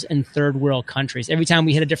schools in third world countries. Every time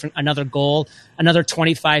we hit another goal, another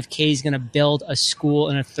 25K is going to build a school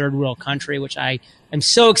in a third world country, which I am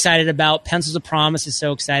so excited about. Pencils of Promise is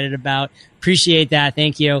so excited about. Appreciate that.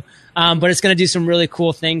 Thank you. But it's going to do some really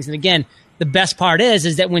cool things. And again, the best part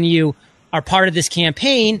is that when you are part of this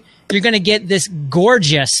campaign, you're going to get this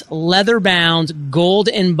gorgeous leather-bound, gold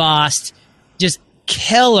embossed, just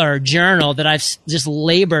killer journal that I've just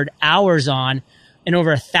labored hours on and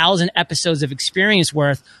over 1,000 episodes of experience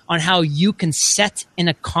worth on how you can set and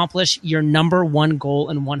accomplish your number one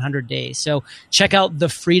goal in 100 days. So check out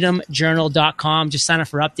thefreedomjournal.com. Just sign up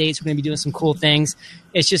for updates. We're going to be doing some cool things.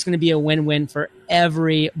 It's just going to be a win-win for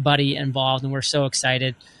everybody involved, and we're so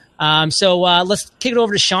excited. So let's kick it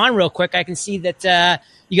over to Sean real quick. I can see that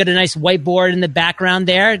you got a nice whiteboard in the background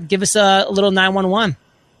there. Give us a little 911.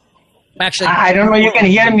 Actually, I don't know if you can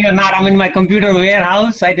hear me or not. I'm in my computer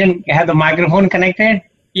warehouse. I didn't have the microphone connected.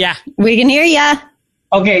 Yeah. We can hear ya.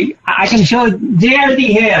 Okay, I can show JLD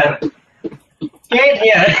here. Kate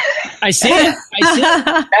here. I see it.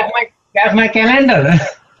 That's my calendar.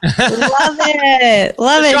 Love it.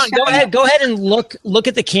 Love it. Sean, go ahead and look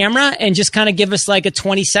at the camera and just kind of give us like a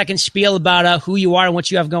 20-second spiel about who you are and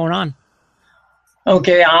what you have going on.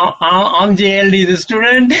 Okay, I'm JLD, the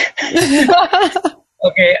student.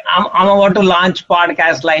 Okay, I'm about to launch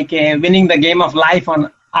podcast like Winning the Game of Life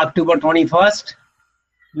on October 21st.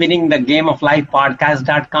 Winning the Game of Life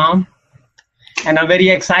podcast.com. And I'm very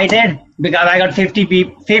excited because I got 50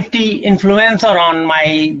 influencer on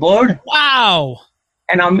my board. Wow.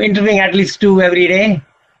 And I'm interviewing at least 2 every day.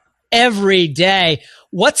 Every day.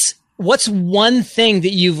 What's one thing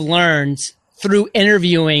that you've learned through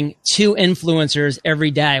interviewing 2 influencers every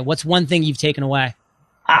day? What's one thing you've taken away?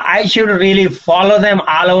 I should really follow them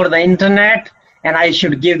all over the internet, and I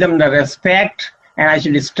should give them the respect, and I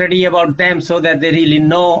should study about them so that they really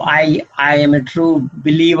know I am a true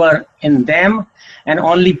believer in them. And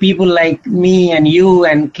only people like me and you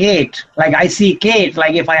and Kate, like I see Kate,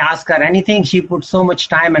 like if I ask her anything, she puts so much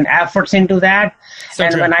time and efforts into that. So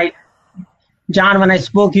and true. When I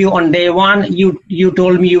spoke to you on day 1, you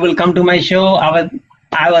told me you will come to my show.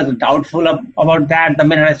 I was doubtful about that. The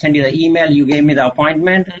minute I sent you the email, you gave me the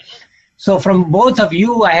appointment. So from both of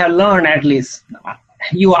you, I have learned, at least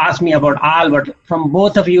you asked me about all, but from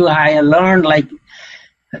both of you, I have learned like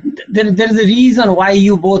there's a reason why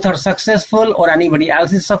you both are successful or anybody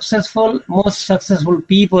else is successful. Most successful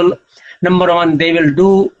people, number 1, they will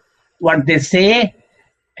do what they say.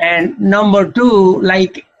 And number 2,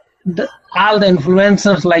 like all the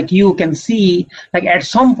influencers like you can see, like at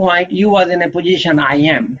some point you was in a position I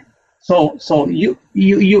am. So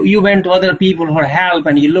you went to other people for help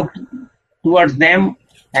and you looked towards them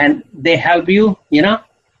and they help you,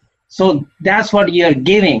 So that's what you're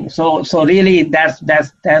giving. So really that's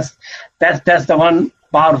the one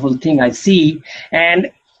powerful thing I see. And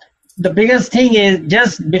the biggest thing is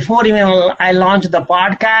just before even I launched the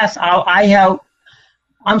podcast,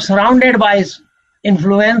 I'm surrounded by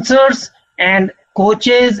influencers and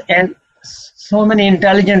coaches and so many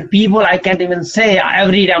intelligent people. I can't even say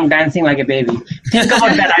every day I'm dancing like a baby. Think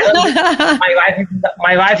about that.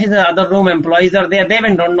 My wife is in the other room. Employees are there. They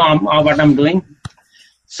even don't know what I'm doing.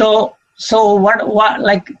 So what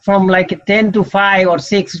like from like 10 to 5 or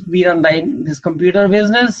 6 we run this computer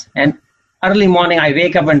business, and early morning I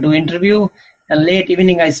wake up and do interview, and late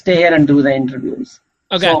evening I stay here and do the interviews.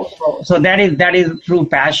 Okay. So that is true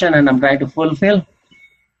passion, and I'm trying to fulfill.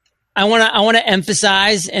 I want to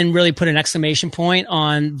emphasize and really put an exclamation point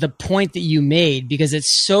on the point that you made, because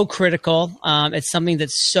it's so critical. It's something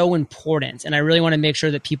that's so important, and I really want to make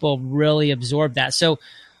sure that people really absorb that. So,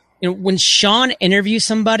 when Sean interviews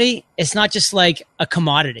somebody, it's not just like a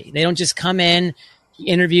commodity. They don't just come in, he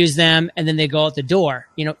interviews them, and then they go out the door.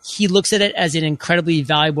 He looks at it as an incredibly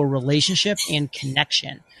valuable relationship and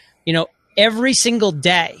connection. Every single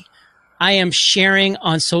day, I am sharing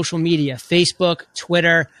on social media, Facebook,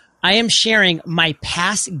 Twitter. I am sharing my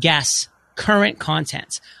past guests' current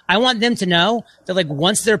content. I want them to know that like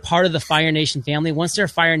once they're part of the Fire Nation family, once they're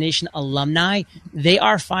Fire Nation alumni, they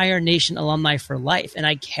are Fire Nation alumni for life. And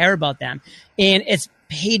I care about them. And it's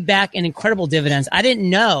paid back in incredible dividends. I didn't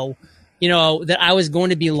know, that I was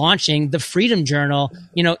going to be launching the Freedom Journal,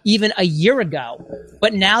 even a year ago.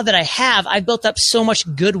 But now that I have, I've built up so much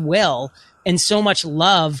goodwill and so much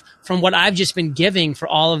love from what I've just been giving for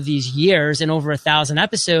all of these years and over 1,000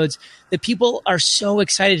 episodes that people are so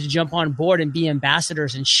excited to jump on board and be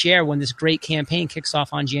ambassadors and share when this great campaign kicks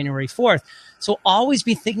off on January 4th. So always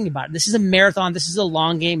be thinking about it. This is a marathon. This is a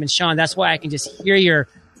long game. And Sean, that's why I can just hear your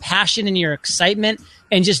passion and your excitement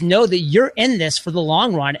and just know that you're in this for the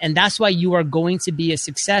long run. And that's why you are going to be a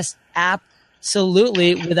success.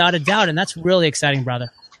 Absolutely, without a doubt. And that's really exciting,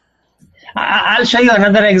 brother. I'll show you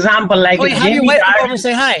another example. Like, wait, have your wife come over and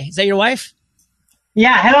say hi. Is that your wife?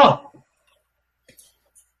 Yeah, hello.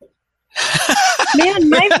 Man,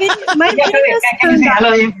 my video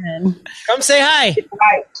Come say hi.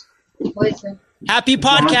 Hi. Happy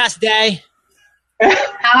podcast day.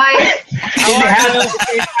 Hi.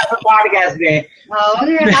 Happy podcast day. Oh,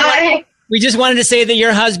 hi. We just wanted to say that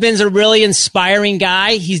your husband's a really inspiring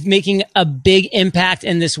guy. He's making a big impact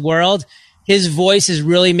in this world. His voice is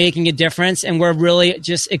really making a difference, and we're really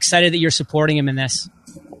just excited that you're supporting him in this.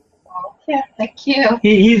 Okay, thank you.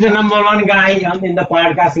 He's the number one guy in the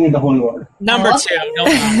podcasting in the whole world. Number two. No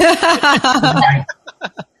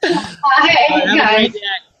Hi, guys.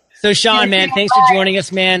 So, Sean, man, thanks for joining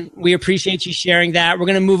us, man. We appreciate you sharing that. We're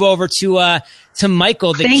going to move over to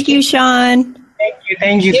Michael. Thank you, Sean.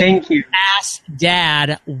 Thank you. Kick-Ass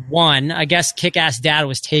Dad won. I guess Kick-Ass Dad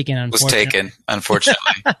was taken,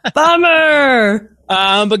 unfortunately. Bummer.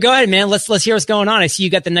 But go ahead, man. Let's hear what's going on. I see you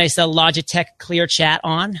got the nice Logitech Clear Chat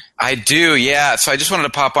on. I do, yeah. So I just wanted to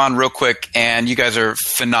pop on real quick, and you guys are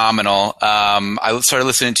phenomenal. I started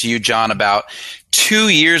listening to you, John, about 2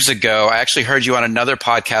 years ago. I actually heard you on another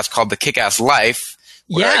podcast called The Kick-Ass Life.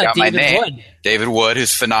 Where I got David my name. Wood. David Wood,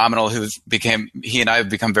 who's phenomenal, he and I have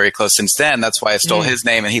become very close since then. That's why I stole his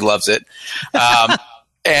name, and he loves it.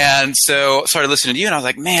 And so started listening to you, and I was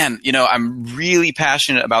like, man, I'm really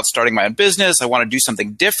passionate about starting my own business. I want to do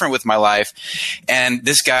something different with my life. And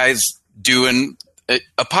this guy's doing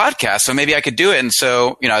a podcast, so maybe I could do it. And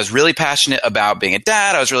so, I was really passionate about being a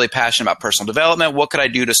dad. I was really passionate about personal development. What could I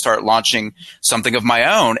do to start launching something of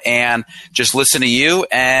my own? And just listen to you,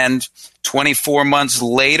 and 24 months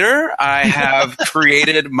later, I have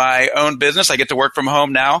created my own business. I get to work from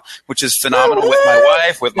home now, which is phenomenal with my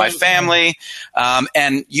wife, with my family.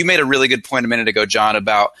 And you made a really good point a minute ago, John,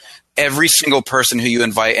 about every single person who you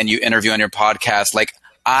invite and you interview on your podcast. Like,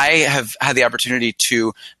 I have had the opportunity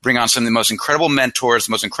to bring on some of the most incredible mentors,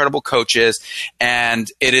 the most incredible coaches,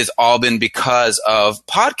 and it has all been because of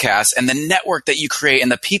podcasts and the network that you create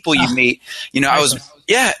and the people you meet.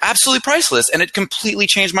 Absolutely priceless. And it completely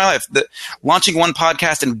changed my life. Launching one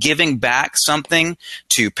podcast and giving back something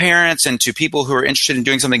to parents and to people who are interested in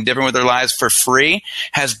doing something different with their lives for free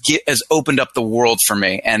has opened up the world for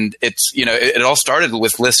me. And it's, it all started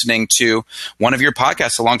with listening to one of your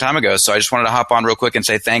podcasts a long time ago. So I just wanted to hop on real quick and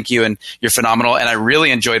say thank you. And you're phenomenal. And I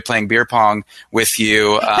really enjoyed playing beer pong with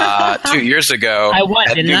you 2 years ago. I won,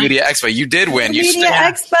 at New Media Expo. You did win.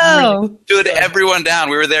 Expo. Stood everyone down.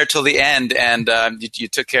 We were there till the end, and you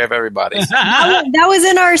took care of everybody. That was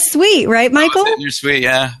in our suite, right, Michael? In your suite,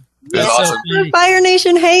 yeah. It was awesome. Fire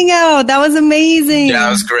Nation Hangout. That was amazing. Yeah,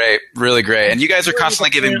 it was great. Really great. And you guys are constantly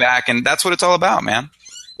giving back, and that's what it's all about, man.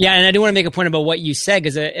 Yeah, and I do want to make a point about what you said,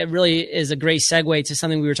 because it really is a great segue to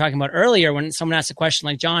something we were talking about earlier when someone asked a question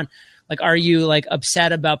like, John, like, are you like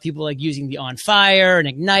upset about people like using the On Fire and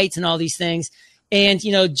Ignite and all these things? And,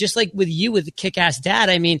 just like with you, with the Kick-Ass Dad,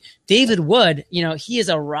 I mean, David Wood, he is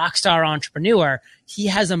a rock star entrepreneur. He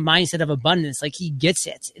has a mindset of abundance. Like, he gets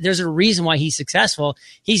it. There's a reason why he's successful.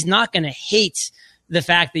 He's not going to hate the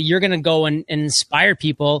fact that you're going to go and inspire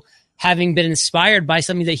people having been inspired by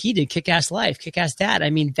something that he did, Kick-Ass Life, Kick-Ass Dad. I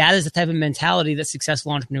mean, that is the type of mentality that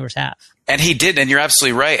successful entrepreneurs have. And he did, and you're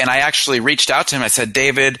absolutely right. And I actually reached out to him. I said,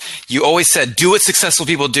 David, you always said, do what successful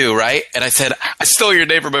people do, right? And I said, I stole your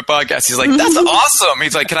name for my podcast. He's like, that's awesome.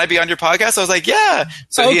 He's like, can I be on your podcast? I was like, yeah.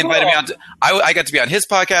 So he invited me on. I got to be on his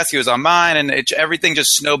podcast. He was on mine, and everything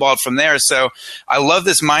just snowballed from there. So I love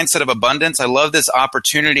this mindset of abundance. I love this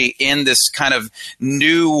opportunity in this kind of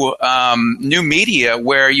new media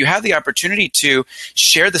where you have the opportunity to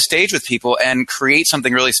share the stage with people and create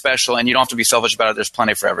something really special, and you don't have to be selfish about it. There's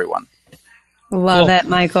plenty for everyone. Love it,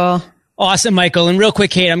 Michael. Awesome, Michael. And real quick,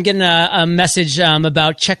 Kate, I'm getting a message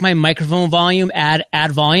about check my microphone volume,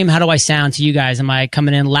 add volume. How do I sound to you guys? Am I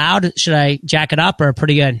coming in loud? Should I jack it up or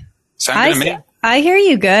pretty good? Sound good to me. I hear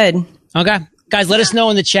you good. Okay. Guys, let us know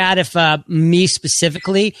in the chat if me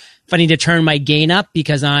specifically, if I need to turn my gain up,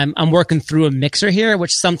 because I'm working through a mixer here,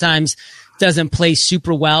 which sometimes doesn't play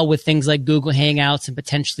super well with things like Google Hangouts and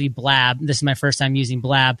potentially Blab. This is my first time using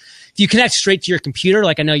Blab. If you connect straight to your computer,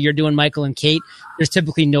 like I know you're doing, Michael and Kate, there's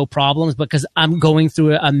typically no problems, because I'm going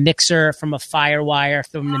through a mixer from a FireWire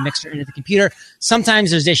from the mixer into the computer. Sometimes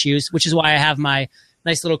there's issues, which is why I have my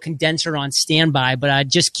nice little condenser on standby, but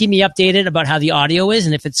just keep me updated about how the audio is.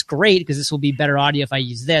 And if it's great, because this will be better audio if I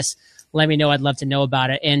use this, let me know. I'd love to know about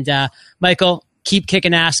it. And Michael, keep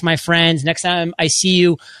kicking ass, my friends. Next time I see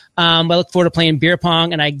you, I look forward to playing beer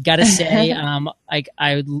pong. And I got to say,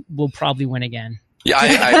 I will probably win again.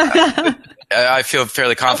 Yeah, I feel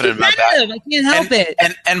fairly confident about that. I can't help it.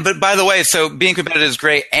 But by the way, so being competitive is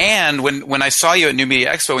great. And when I saw you at New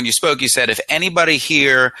Media Expo, when you spoke, you said, if anybody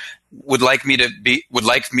here would like me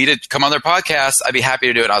to come on their podcast, I'd be happy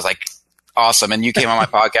to do it. I was like, awesome. And you came on my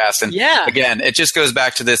podcast. And again, it just goes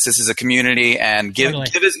back to this. This is a community, and give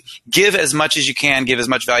as much as you can, give as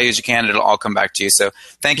much value as you can, and it'll all come back to you. So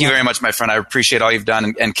thank you very much, my friend. I appreciate all you've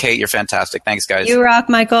done. And Kate, you're fantastic. Thanks, guys. You rock,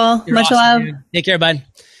 Michael. You're much awesome, love. Dude. Take care, bud.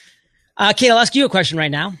 Kate, I'll ask you a question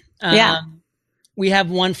right now. We have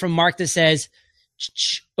one from Mark that says,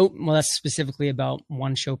 that's specifically about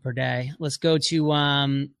one show per day. Let's go to,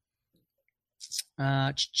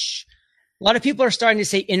 a lot of people are starting to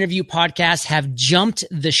say interview podcasts have jumped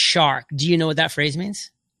the shark. Do you know what that phrase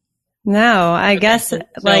means? No, I guess so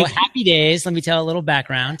Happy Days. Let me tell a little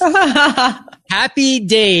background. Happy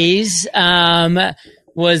Days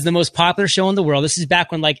was the most popular show in the world. This is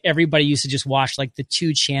back when like everybody used to just watch like the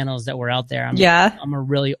 2 channels that were out there. I'm a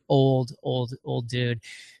really old dude.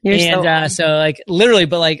 So like literally,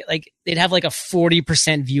 but like they'd have like a 40%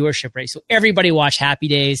 viewership rate. So everybody watched Happy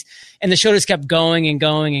Days, and the show just kept going and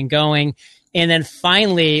going and going. And then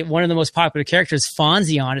finally, one of the most popular characters,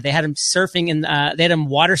 Fonzie, on it. They had him surfing they had him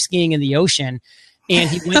water skiing in the ocean, and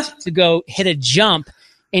he went to go hit a jump,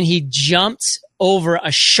 and he jumped over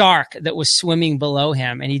a shark that was swimming below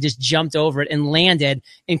him, and he just jumped over it and landed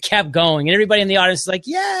and kept going. And everybody in the audience was like,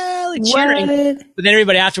 yeah, like cheering. But then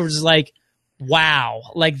everybody afterwards was like, wow,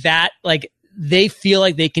 like that, like they feel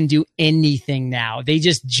like they can do anything now. They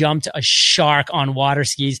just jumped a shark on water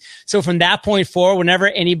skis. So from that point forward, whenever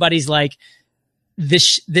anybody's like,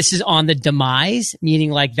 this is on the demise,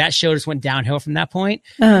 meaning like that show just went downhill from that point,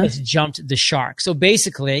 it's jumped the shark. So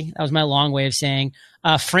basically, that was my long way of saying,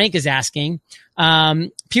 Frank is asking,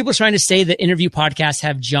 people are trying to say that interview podcasts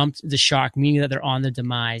have jumped the shark, meaning that they're on the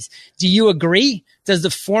demise. Do you agree? Does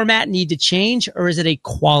the format need to change, or is it a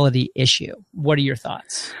quality issue? What are your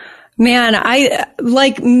thoughts? Man,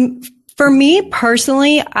 for me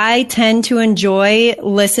personally, I tend to enjoy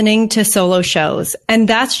listening to solo shows, and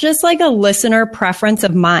that's just like a listener preference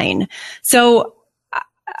of mine. So,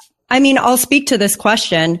 I mean, I'll speak to this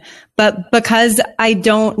question, but because I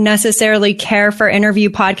don't necessarily care for interview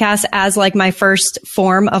podcasts as like my first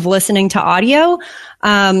form of listening to audio,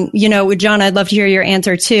 John, I'd love to hear your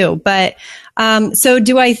answer too. But so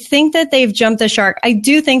do I think that they've jumped the shark? I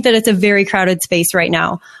do think that it's a very crowded space right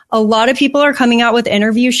now. A lot of people are coming out with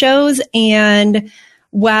interview shows, and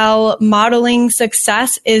while modeling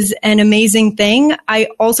success is an amazing thing, I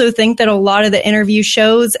also think that a lot of the interview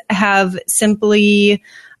shows have simply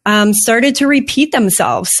started to repeat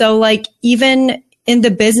themselves. So like even in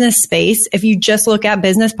the business space, if you just look at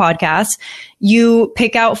business podcasts, you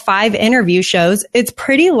pick out 5 interview shows, it's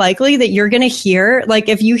pretty likely that you're going to hear, like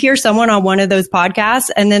if you hear someone on one of those podcasts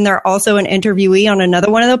and then they're also an interviewee on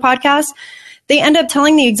another one of the podcasts, they end up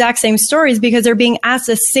telling the exact same stories because they're being asked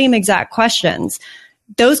the same exact questions.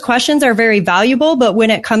 Those questions are very valuable, but when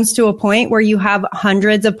it comes to a point where you have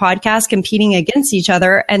hundreds of podcasts competing against each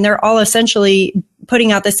other and they're all essentially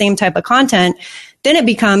putting out the same type of content, then it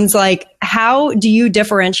becomes like, how do you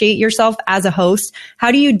differentiate yourself as a host?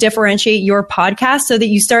 How do you differentiate your podcast so that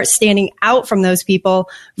you start standing out from those people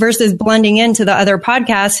versus blending into the other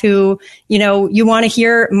podcasts who, you want to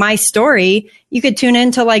hear my story? You could tune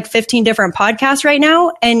into like 15 different podcasts right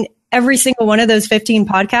now, and every single one of those 15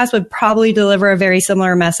 podcasts would probably deliver a very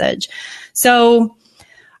similar message. So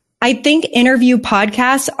I think interview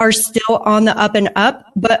podcasts are still on the up and up,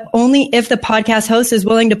 but only if the podcast host is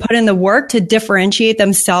willing to put in the work to differentiate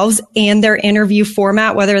themselves and their interview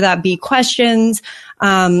format, whether that be questions,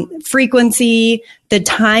 frequency, the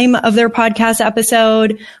time of their podcast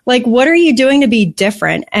episode. Like, what are you doing to be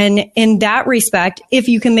different? And in that respect, if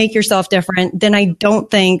you can make yourself different, then I don't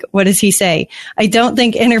think, what does he say? I don't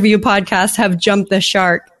think interview podcasts have jumped the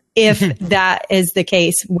shark if that is the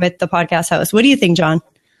case with the podcast host. What do you think, John?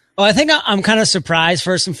 Well, I think I'm kind of surprised,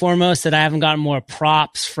 first and foremost, that I haven't gotten more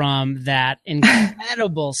props from that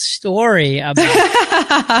incredible story about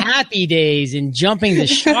Happy Days and jumping the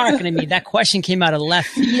shark. And I mean, that question came out of left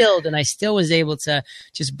field, and I still was able to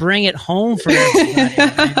just bring it home for everybody.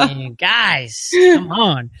 I mean, guys, come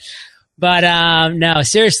on. But no,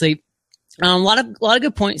 seriously. A lot of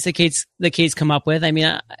good points that Kate's come up with. I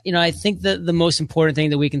mean, I think that the most important thing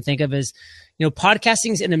that we can think of is,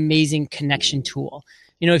 podcasting is an amazing connection tool.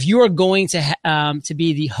 If you are going to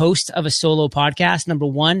be the host of a solo podcast, number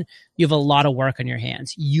one, you have a lot of work on your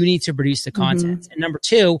hands. You need to produce the content. And number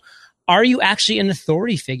two, are you actually an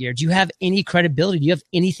authority figure? Do you have any credibility? Do you have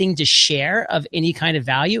anything to share of any kind of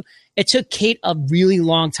value? It took Kate a really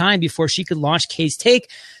long time before she could launch Kate's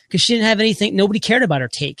Take, because she didn't have anything. Nobody cared about her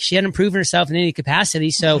take. She hadn't proven herself in any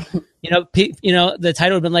capacity. So, the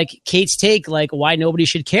title would have been like Kate's Take, like why nobody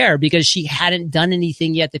should care, because she hadn't done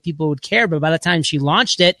anything yet that people would care. But by the time she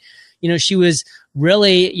launched it, she was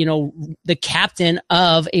really, the captain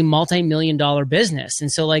of a multi-million-dollar business.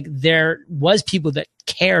 And so like there was people that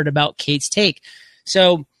cared about Kate's Take.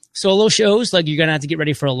 So solo shows, like you're going to have to get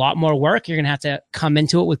ready for a lot more work. You're going to have to come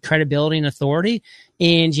into it with credibility and authority.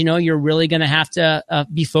 And, you're really going to have to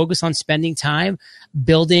be focused on spending time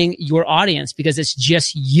building your audience, because it's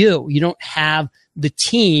just you. You don't have the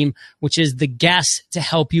team, which is the guests, to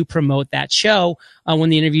help you promote that show when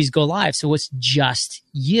the interviews go live. So it's just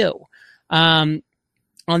you. On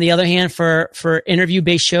the other hand, for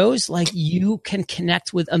interview-based shows, like you can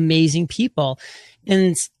connect with amazing people.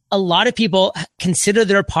 And a lot of people consider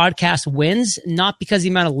their podcast wins, not because of the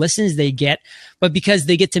amount of listens they get, but because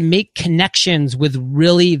they get to make connections with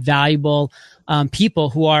really valuable people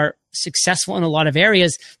who are successful in a lot of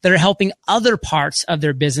areas that are helping other parts of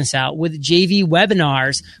their business out with JV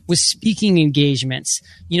webinars, with speaking engagements,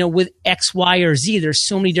 with X, Y, or Z. There's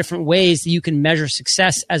so many different ways that you can measure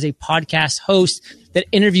success as a podcast host that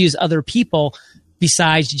interviews other people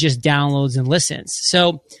besides just downloads and listens.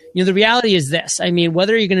 So, the reality is this. I mean,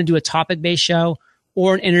 whether you're going to do a topic-based show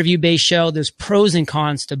or an interview-based show, there's pros and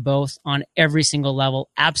cons to both on every single level.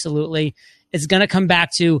 Absolutely. It's going to come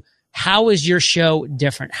back to, how is your show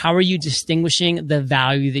different? How are you distinguishing the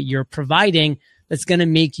value that you're providing that's going to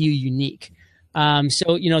make you unique?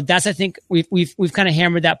 So, that's, I think we've kind of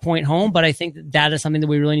hammered that point home, but I think that is something that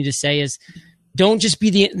we really need to say is, don't just be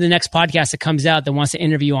the next podcast that comes out that wants to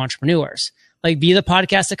interview entrepreneurs. Like, be the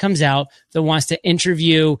podcast that comes out that wants to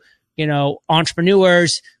interview,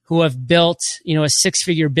 entrepreneurs who have built, a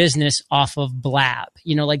 6-figure business off of Blab.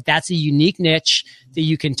 Like that's a unique niche that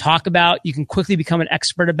you can talk about, you can quickly become an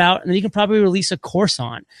expert about, and then you can probably release a course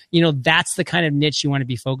on. That's the kind of niche you want to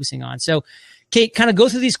be focusing on. So, Kate, kind of go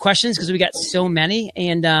through these questions because we got so many.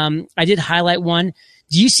 And I did highlight one.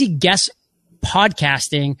 Do you see guest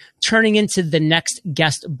podcasting turning into the next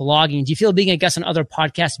guest blogging? Do you feel being a guest on other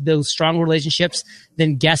podcasts builds stronger relationships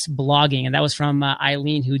than guest blogging? And that was from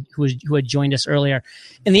Eileen, who had joined us earlier.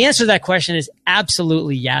 And the answer to that question is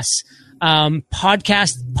absolutely yes. Guest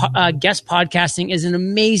podcasting is an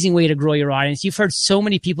amazing way to grow your audience. You've heard so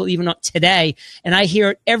many people even today, and I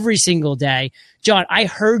hear it every single day. John, I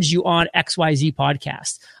heard you on XYZ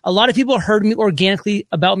podcast. A lot of people heard me organically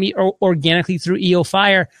through EO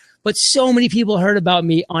Fire, but so many people heard about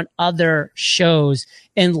me on other shows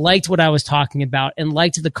and liked what I was talking about and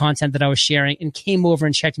liked the content that I was sharing and came over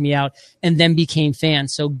and checked me out and then became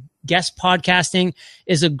fans. So guest podcasting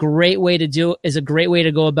is a great way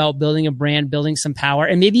to go about building a brand, building some power,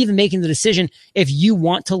 and maybe even making the decision if you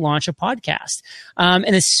want to launch a podcast.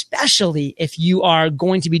 And especially if you are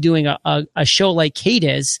going to be doing a show like Kate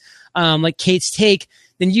is, like Kate's Take,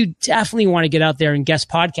 then you definitely want to get out there and guest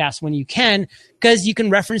podcast when you can, because you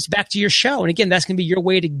can reference back to your show. And again, that's going to be your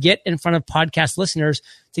way to get in front of podcast listeners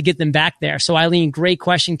to get them back there. So Eileen, great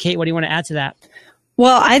question. Kate, what do you want to add to that?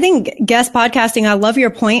 Well, I think guest podcasting, I love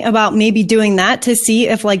your point about maybe doing that to see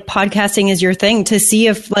if like podcasting is your thing, to see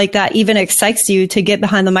if like that even excites you to get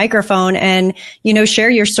behind the microphone and,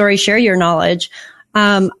 share your story, share your knowledge.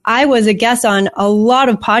 I was a guest on a lot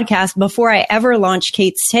of podcasts before I ever launched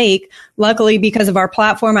Kate's Take. Luckily, because of our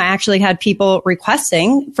platform, I actually had people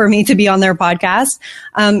requesting for me to be on their podcast.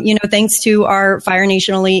 Thanks to our Fire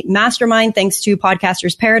Nation Elite Mastermind, thanks to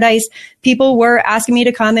Podcasters Paradise, people were asking me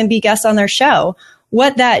to come and be guests on their show.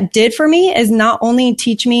 What that did for me is not only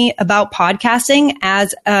teach me about podcasting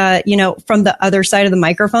as, from the other side of the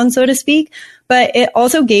microphone, so to speak, but it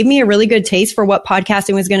also gave me a really good taste for what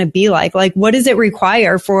podcasting was going to be like. Like, what does it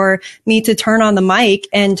require for me to turn on the mic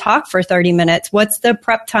and talk for 30 minutes? What's the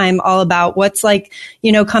prep time all about? What's like,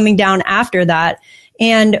 coming down after that?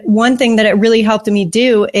 And one thing that it really helped me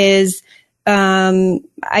do is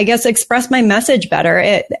I guess, express my message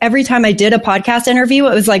better. Every time I did a podcast interview,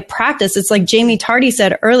 it was like practice. It's like Jamie Tardy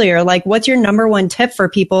said earlier, like, what's your number one tip for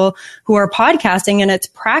people who are podcasting? And it's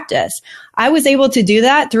practice. I was able to do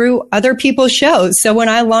that through other people's shows. So when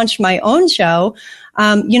I launched my own show,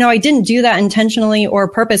 I didn't do that intentionally or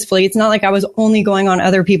purposefully. It's not like I was only going on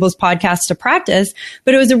other people's podcasts to practice,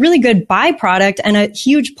 but it was a really good byproduct and a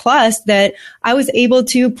huge plus that I was able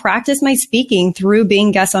to practice my speaking through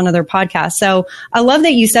being guests on other podcasts. So I love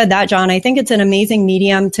that you said that, John. I think it's an amazing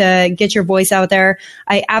medium to get your voice out there.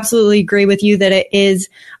 I absolutely agree with you that it is.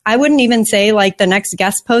 I wouldn't even say like the next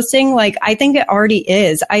guest posting. Like, I think it already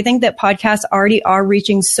is. I think that podcasts already are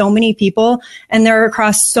reaching so many people and they're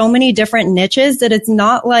across so many different niches that it's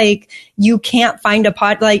not like you can't find a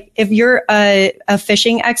pod. Like, if you're a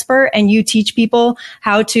fishing expert and you teach people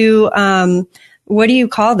how to, what do you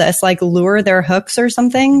call this? Like, lure their hooks or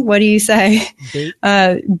something? What do you say?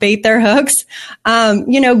 Bait their hooks.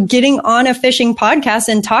 Getting on a fishing podcast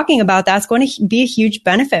and talking about that's going to be a huge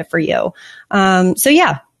benefit for you. So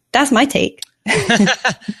yeah, that's my take.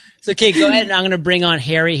 So, Kate, go ahead, and I'm going to bring on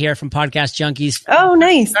Harry here from Podcast Junkies. Oh,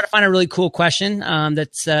 nice. Try to find a really cool question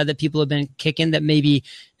that people have been kicking that maybe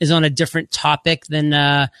is on a different topic than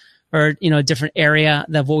or a different area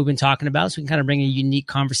of what we've been talking about, so we can kind of bring a unique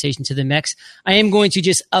conversation to the mix. I am going to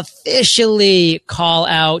just officially call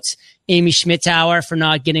out Amy Schmittauer for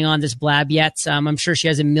not getting on this blab yet. I'm sure she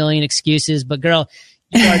has a million excuses, but girl,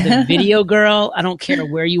 you are the video girl. I don't care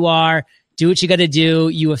where you are. Do what you got to do.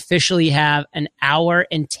 You officially have an hour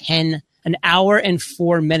and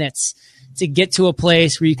 4 minutes to get to a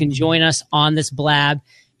place where you can join us on this blab.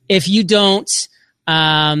 If you don't,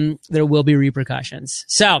 there will be repercussions.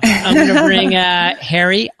 So I'm going to bring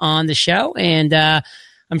Harry on the show, and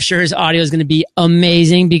I'm sure his audio is going to be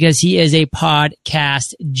amazing because he is a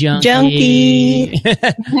podcast junkie.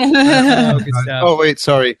 Oh, wait,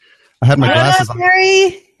 sorry. I had my glasses on.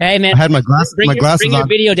 Harry? Hey, man. I had my glasses Bring your on.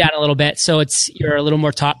 video down a little bit so you're a little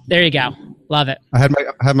more top. There you go. Love it. I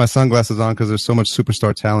had my sunglasses on because there's so much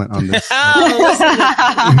superstar talent on this.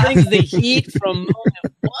 He brings the heat from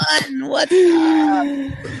moment one. What's up?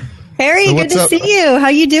 Harry, So good to see you. How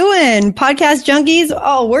you doing? Podcast Junkies.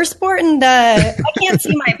 Oh, we're sporting I can't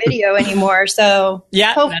see my video anymore, so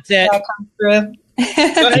yeah, that's it. Come through.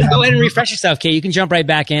 Go ahead and refresh yourself, Kate. You can jump right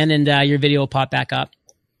back in, and your video will pop back up.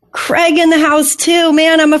 Craig in the house too,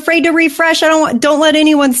 man. I'm afraid to refresh. Don't let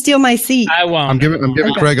anyone steal my seat. I won't. I'm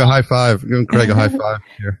giving Craig a high five. I'm giving Craig a high five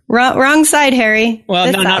here. Wrong side, Harry. Well,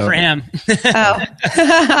 This no, not side. for him. Oh.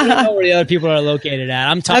 I don't know where the other people are located at.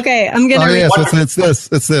 I'm talking. Okay, I'm gonna. Oh yes, it's this.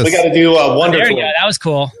 It's this. We got to do Wonder There you Twin. go. That was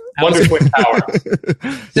cool. Wonder Twin Power.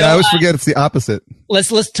 Yeah, I always forget it's the opposite.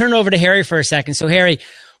 Let's turn over to Harry for a second. So, Harry,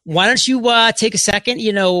 why don't you take a second?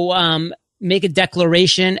 Make a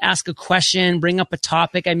declaration, ask a question, bring up a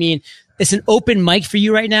topic. I mean, it's an open mic for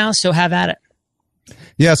you right now, so have at it.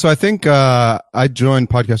 Yeah, so I think I joined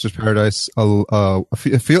Podcasters Paradise.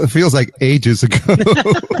 It feels like ages ago.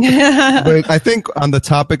 But I think on the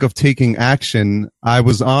topic of taking action, I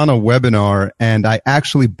was on a webinar and I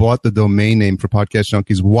actually bought the domain name for Podcast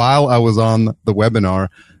Junkies while I was on the webinar.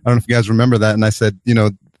 I don't know if you guys remember that. And I said,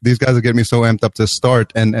 these guys are getting me so amped up to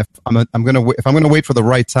start, and if I'm gonna wait for the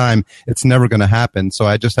right time, it's never gonna happen. So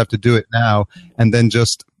I just have to do it now, and then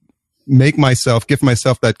just give myself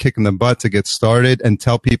that kick in the butt to get started and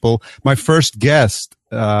tell people. My first guest,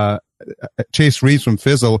 Chase Reeves from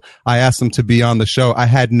Fizzle, I asked him to be on the show. I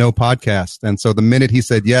had no podcast, and so the minute he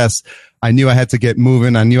said yes, I knew I had to get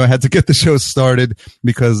moving. I knew I had to get the show started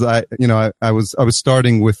because I was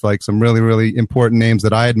starting with like some really, really important names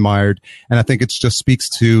that I admired. And I think it just speaks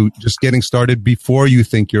to just getting started before you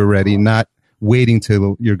think you're ready, not waiting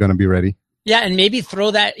till you're going to be ready. Yeah, and maybe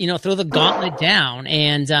throw the gauntlet down.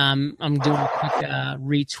 And I'm doing a quick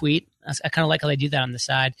retweet. I kind of like how they do that on the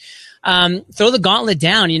side. Throw the gauntlet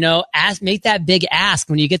down, make that big ask.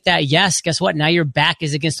 When you get that yes, guess what? Now your back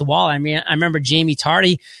is against the wall. I mean, I remember Jamie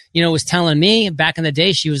Tardy, was telling me back in the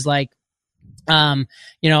day, she was like, I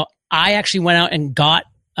actually went out and got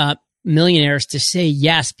millionaires to say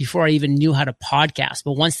yes before I even knew how to podcast.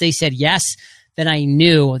 But once they said yes, then I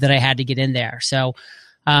knew that I had to get in there. So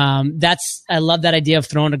I love that idea of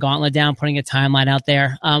throwing a gauntlet down, putting a timeline out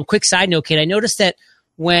there. Quick side note, Kate, I noticed that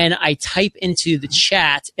when I type into the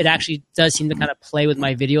chat, it actually does seem to kind of play with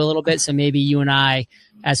my video a little bit. So maybe you and I,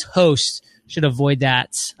 as hosts, should avoid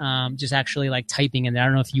that. Just actually like typing in there. I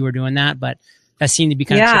don't know if you were doing that, but that seemed to be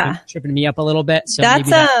kind of tripping me up a little bit. So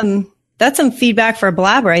That's some feedback for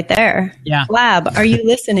Blab right there. Yeah. Blab, are you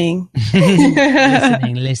listening?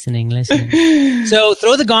 listening. So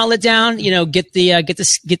throw the gauntlet down, get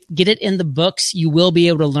it in the books. You will be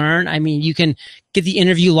able to learn. I mean, you can get the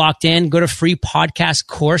interview locked in, go to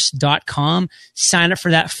freepodcastcourse.com, sign up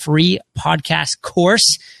for that free podcast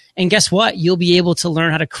course. And guess what? You'll be able to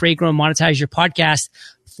learn how to create, grow, and monetize your podcast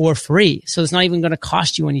for free. So it's not even going to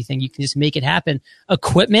cost you anything. You can just make it happen.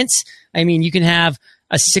 Equipment. I mean, you can have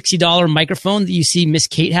a $60 microphone that you see Miss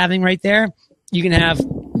Kate having right there. You can have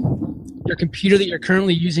your computer that you're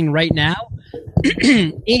currently using right now.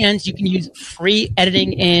 And you can use free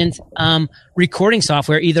editing and recording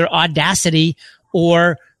software, either Audacity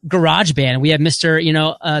or GarageBand. We have Mr.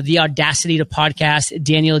 The Audacity to Podcast,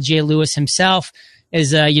 Daniel J. Lewis himself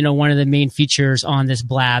is, one of the main features on this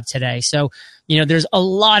Blab today. So, there's a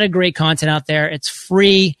lot of great content out there. It's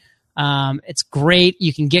free. It's great.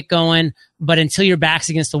 You can get going, but until your back's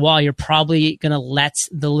against the wall, you're probably going to let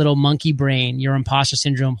the little monkey brain, your imposter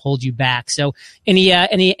syndrome, hold you back. So any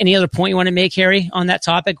other point you want to make, Harry, on that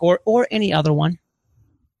topic or any other one?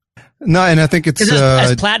 No, and I think it's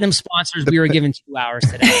as platinum sponsors, we were given 2 hours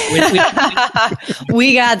today.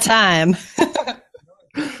 We got time.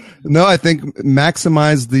 No, I think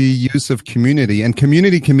maximize the use of community, and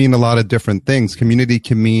community can mean a lot of different things. Community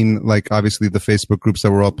can mean, like, obviously the Facebook groups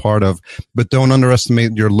that we're all part of, but don't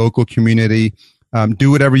underestimate your local community.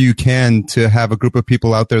 Do whatever you can to have a group of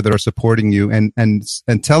people out there that are supporting you, and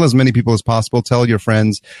tell as many people as possible. Tell your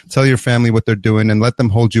friends, tell your family what they're doing, and let them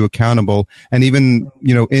hold you accountable. And even,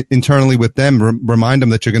 internally with them, remind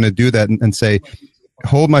them that you're going to do that, and say,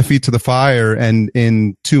 hold my feet to the fire, and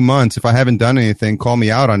in 2 months, if I haven't done anything, call me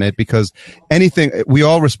out on it, because we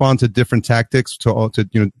all respond to different tactics to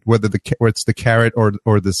whether it's the carrot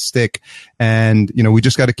or the stick. And, we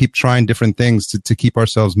just got to keep trying different things to keep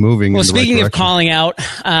ourselves moving. Well, speaking of calling out,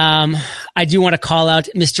 I do want to call out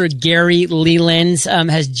Mr. Gary Leland,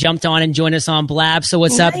 has jumped on and joined us on Blab. So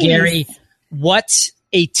what's up, Gary? What's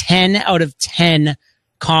a 10 out of 10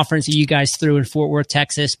 conference that you guys threw in Fort Worth,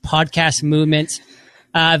 Texas? Podcast movement.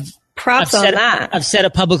 Props on that. I've said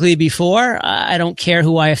it publicly before. I don't care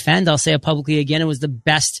who I offend. I'll say it publicly again. It was the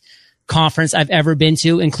best conference I've ever been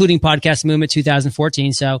to, including Podcast Movement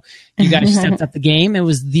 2014. So you guys stepped up the game. It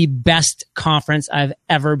was the best conference I've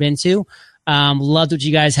ever been to. Loved what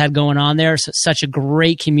you guys had going on there. Such a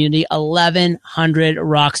great community. 1,100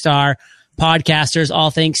 rock star podcasters,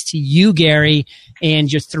 all thanks to you, Gary,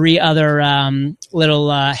 and your 3 other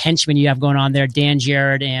little henchmen you have going on there, Dan,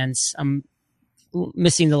 Jared, and I'm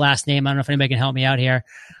missing the last name. I don't know if anybody can help me out here,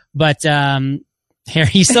 but Harry,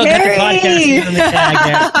 you still got the podcast on the tag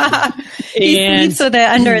there. He sleeps with it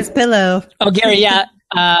under his pillow. Oh, Gary, yeah.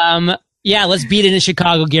 Let's beat it in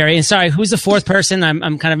Chicago, Gary. And sorry, who's the 4th person?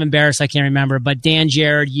 I'm kind of embarrassed. I can't remember, but Dan,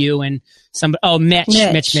 Jared, you, and somebody. Oh, Mitch.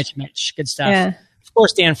 Good stuff. Yeah. Of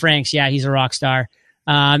course, Dan Franks. Yeah, he's a rock star.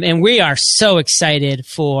 And we are so excited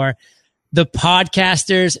for the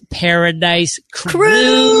Podcasters Paradise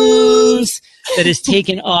Cruise that is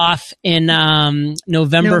taken off in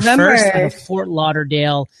November 1st out of Fort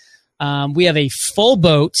Lauderdale. We have a full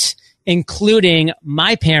boat, including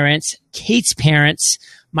my parents, Kate's parents,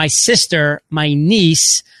 my sister, my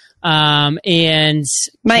niece, and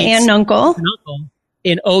my aunt and uncle.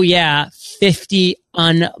 And 50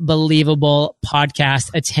 unbelievable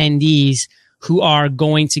podcast attendees who are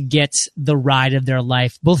going to get the ride of their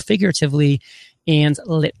life, both figuratively and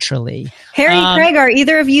literally. Harry, Craig, are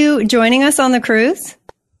either of you joining us on the cruise?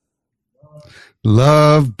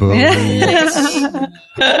 Love boats.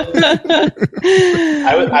 I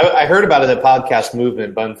heard about it at Podcast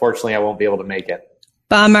Movement, but unfortunately I won't be able to make it.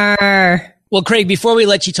 Bummer. Well, Craig, before we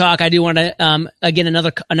let you talk, I do want to, again,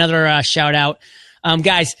 another shout out.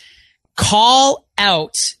 Guys, call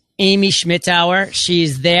out Amy Schmittauer.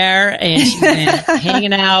 She's there and she's been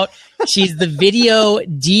hanging out. She's the video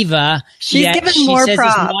diva. She's given more props.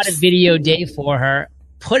 It's not a video day for her.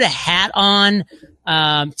 Put a hat on,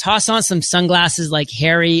 toss on some sunglasses like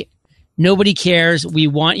Harry. Nobody cares. We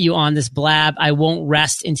want you on this Blab. I won't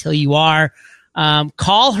rest until you are.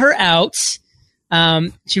 Call her out.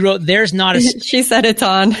 She wrote, "There's not a." She said it's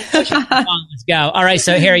on. Let's go. All right.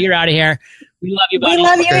 So Harry, you're out of here. We love you, buddy. We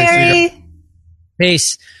love you, Harry.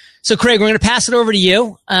 Peace. So, Craig, we're going to pass it over to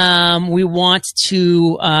you. We want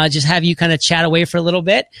to just have you kind of chat away for a little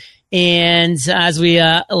bit. And as we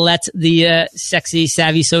let the sexy,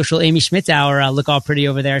 savvy, social Amy Schmittauer look all pretty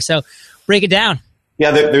over there. So, break it down.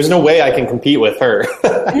 Yeah, there's no way I can compete with her.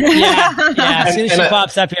 Yeah. As soon as she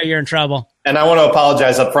pops up here, you're in trouble. And I want to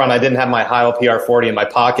apologize up front. I didn't have my Heil PR40 in my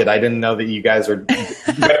pocket. I didn't know that you guys are going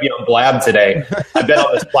to be on Blab today. I've been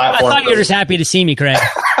on this platform. I thought you were just happy to see me, Craig.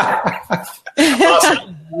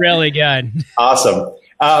 Awesome. Really good. Awesome.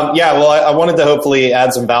 Well, I wanted to hopefully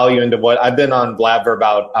add some value into what I've been on Blab for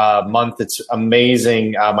about a month. It's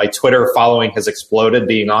amazing. My Twitter following has exploded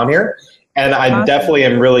being on here. And I definitely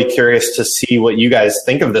am really curious to see what you guys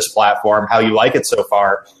think of this platform, how you like it so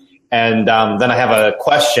far. And then I have a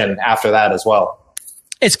question after that as well.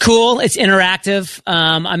 It's cool. It's interactive.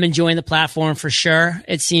 I'm enjoying the platform for sure.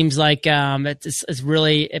 It seems like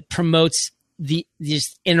it promotes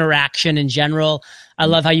just interaction in general. I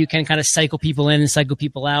love how you can kind of cycle people in and cycle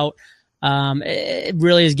people out. It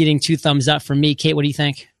really is getting 2 thumbs up from me. Kate, what do you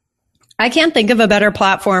think? I can't think of a better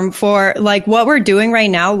platform for like what we're doing right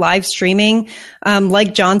now, live streaming.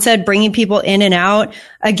 Like John said, bringing people in and out.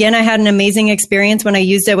 Again, I had an amazing experience when I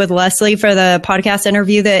used it with Leslie for the podcast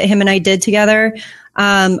interview that him and I did together.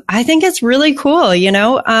 I think it's really cool. You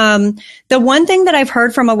know, the one thing that I've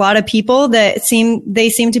heard from a lot of people that seem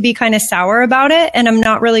to be kind of sour about it. And I'm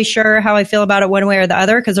not really sure how I feel about it one way or the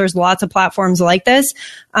other, because there's lots of platforms like this.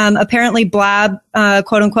 Apparently Blab,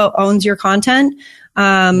 quote unquote, owns your content.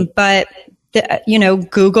 But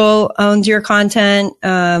Google owns your content. There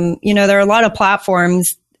are a lot of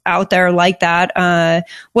platforms out there like that.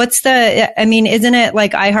 Isn't it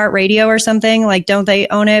like iHeartRadio or something? Like, don't they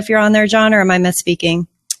own it if you're on there, John, or am I misspeaking?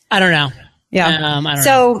 I don't know. Yeah. I don't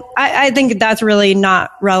know. I think that's really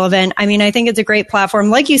not relevant. I mean, I think it's a great platform.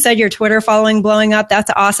 Like you said, your Twitter following blowing up. That's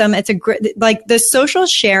awesome. It's a great, like the social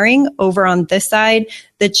sharing over on this side,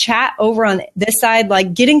 the chat over on this side,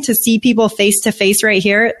 like getting to see people face to face right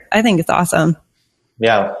here. I think it's awesome.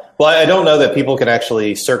 Yeah. Well, I don't know that people can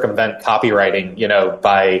actually circumvent copywriting,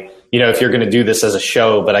 if you're going to do this as a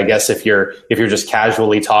show, but I guess if you're just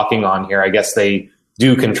casually talking on here, I guess they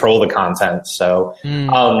do control the content. So,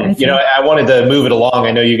 I wanted to move it along.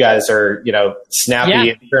 I know you guys are,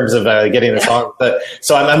 snappy in terms of getting this on,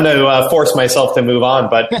 so I'm going to force myself to move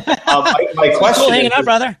on. But my question cool hanging out,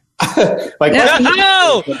 brother. My question.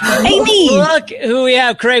 No, Amy. Look who we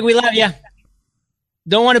have. Craig, we love you.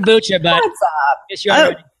 Don't want to boot you, but what's up? Yes, you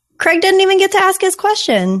are. Craig didn't even get to ask his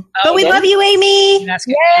question. But we love you, Amy.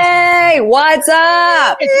 Yay! What's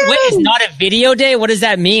up? It's not a video day? What does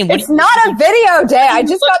that mean? It's not a video day. I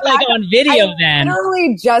just got back on video then. I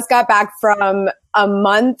literally just got back from a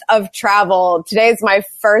month of travel. Today's my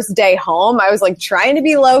first day home. I was like trying to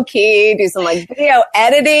be low key, do some like video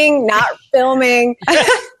editing, not filming.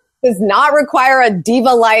 Does not require a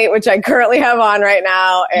Diva light, which I currently have on right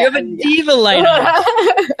now. You have a Diva light on.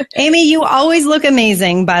 Amy, you always look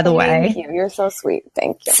amazing, by the way. Thank you. You're so sweet.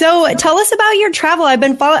 Thank you. So tell us about your travel.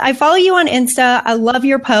 I follow you on Insta. I love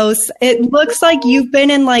your posts. It looks like you've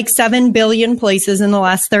been in like 7 billion places in the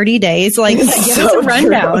last 30 days. Like, give us a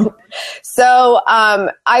rundown. True. So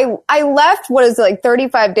I left,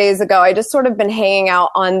 35 days ago. I just sort of been hanging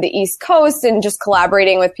out on the East Coast and just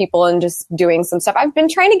collaborating with people and just doing some stuff. I've been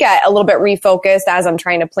trying to get a little bit refocused as I'm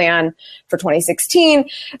trying to plan for 2016.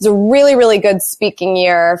 It's a really, really good speaking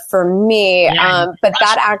year for me. But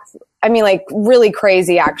really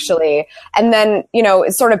crazy actually. And then,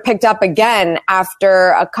 it sort of picked up again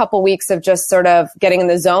after a couple weeks of just sort of getting in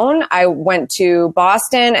the zone. I went to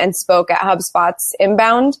Boston and spoke at HubSpot's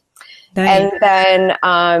Inbound. Nice. And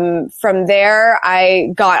then from there,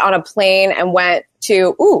 I got on a plane and went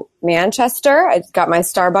to Manchester. I got my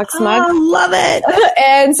Starbucks mug. I love it.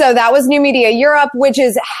 And so that was New Media Europe, which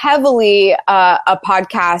is heavily a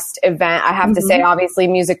podcast event. I have to say, obviously,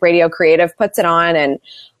 Music Radio Creative puts it on, and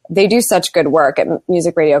they do such good work at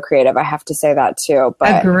Music Radio Creative. I have to say that too.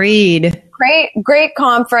 But agreed. Great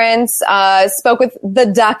conference. Spoke with the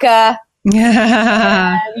Ducka.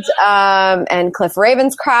 And Cliff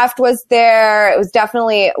Ravenscraft was there. It was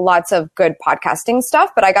definitely lots of good podcasting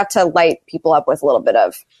stuff, but I got to light people up with a little bit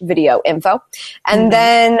of video info. And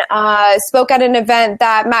then spoke at an event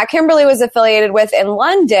that Matt Kimberly was affiliated with in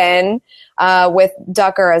London with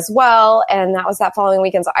Ducker as well. And that was that following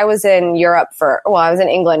weekend. So I was in I was in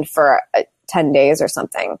England for 10 days or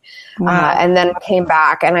something. Wow. And then came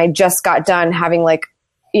back and I just got done having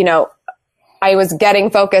I was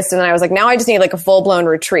getting focused and then I was like, now I just need like a full blown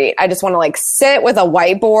retreat. I just want to sit with a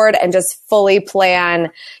whiteboard and just fully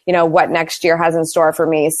plan, what next year has in store for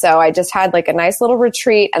me. So I just had a nice little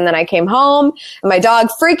retreat and then I came home and my dog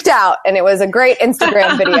freaked out and it was a great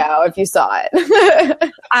Instagram video if you saw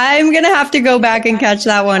it. I'm going to have to go back and catch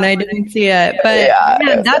that one. I didn't see it,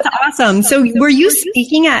 but that's awesome. So were you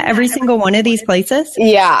speaking at every single one of these places?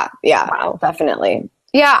 Yeah. Wow. Definitely.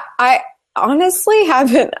 Yeah. I honestly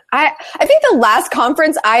haven't. I think the last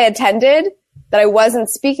conference I attended that I wasn't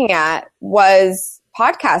speaking at was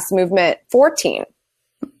Podcast Movement 14.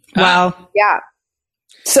 Wow. Yeah.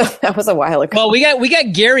 So that was a while ago. Well, we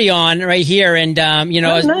got Gary on right here, and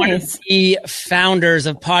as one of the founders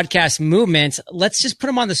of Podcast Movement, let's just put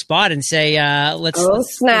him on the spot and say, let's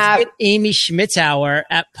get Amy Schmitzauer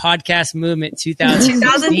at Podcast Movement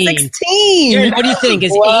 2016. Gary, what do you think?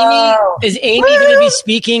 Is Amy going to be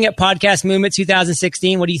speaking at Podcast Movement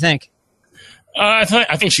 2016? What do you think?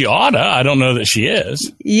 I think she oughta. I don't know that she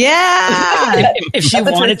is. Yeah. if she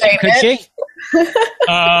wanted to, could she?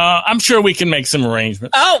 I'm sure we can make some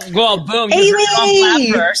arrangements. Oh, well, boom. You heard it on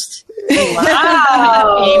Blab first.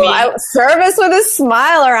 Wow. Amy. Service with a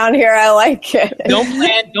smile around here. I like it.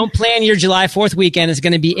 Don't plan your July 4th weekend. It's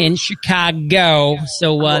going to be in Chicago.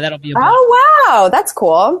 So that'll be wow. That's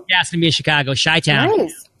cool. Yeah, it's going to be in Chicago, Chi-Town.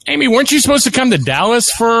 Nice. Amy, weren't you supposed to come to Dallas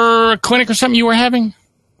for a clinic or something you were having?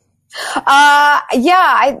 What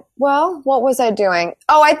was I doing?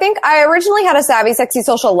 Oh, I think I originally had a Savvy Sexy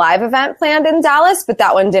Social Live event planned in Dallas, but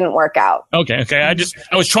that one didn't work out. Okay. I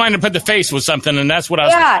was trying to put the face with something, and that's what I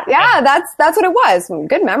was. Yeah, that's what it was.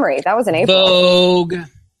 Good memory. That was in April. Vogue.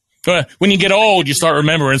 When you get old, you start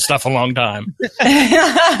remembering stuff a long time.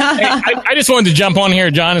 I just wanted to jump on here,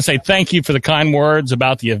 John, and say thank you for the kind words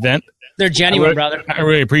about the event. They're genuine, brother. I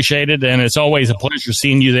really appreciate it, and it's always a pleasure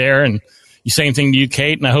seeing you there, and same thing to you,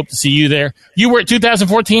 Kate, and I hope to see you there. You were at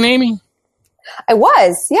 2014, Amy? I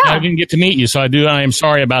was, yeah. I didn't get to meet you, so I am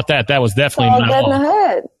sorry about that. That was definitely my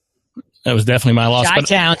loss. That was definitely my loss.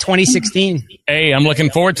 Chi-Town 2016. Hey, I'm looking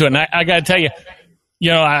forward to it. And I got to tell you,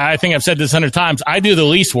 I think I've said this 100 times. I do the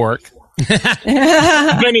least work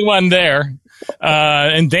of anyone there.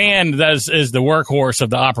 And Dan is the workhorse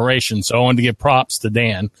of the operation. So I wanted to give props to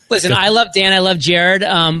Dan. Listen, I love Dan. I love Jared.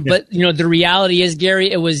 But the reality is,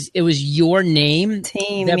 Gary, it was your name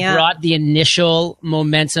that brought the initial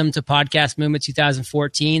momentum to Podcast Movement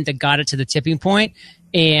 2014 that got it to the tipping point.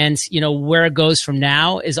 And, where it goes from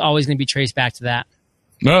now is always going to be traced back to that.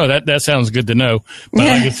 No, that sounds good to know. But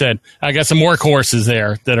like I said, I got some workhorses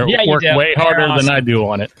there that work way harder than I do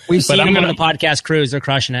on it. We've seen them on the podcast cruise. They're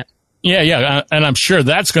crushing it. Yeah, and I'm sure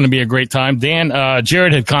that's going to be a great time. Dan,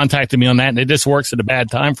 Jared had contacted me on that, and it just works at a bad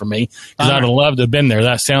time for me because I'd have loved to have been there.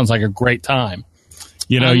 That sounds like a great time.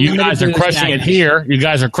 You guys are crushing it here. You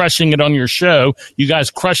guys are crushing it on your show. You guys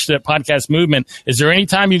crushed it at Podcast Movement. Is there any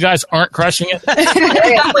time you guys aren't crushing it?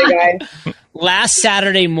 Last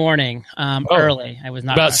Saturday morning, early. I was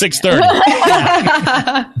not about 6:30.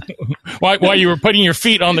 While you were putting your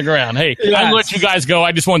feet on the ground. Hey, I'll let you guys go.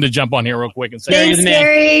 I just wanted to jump on here real quick and say, thanks,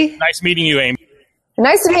 Gary. Nice meeting you, Amy.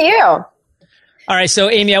 Nice to meet you. All right, so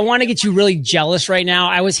Amy, I want to get you really jealous right now.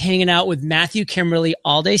 I was hanging out with Matthew Kimberly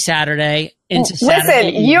all day Saturday into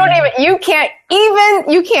Saturday. Listen, you can't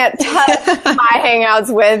touch my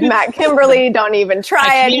hangouts with Matt Kimberly. Don't even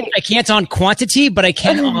try it. I can't on quantity, but I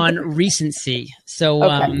can on recency. So,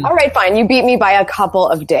 okay. All right, fine. You beat me by a couple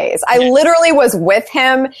of days. I literally was with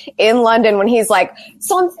him in London when he's like,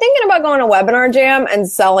 so I'm thinking about going to Webinar Jam and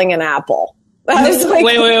selling an Apple. I was like,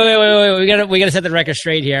 wait. We gotta set the record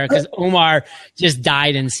straight here because Omar just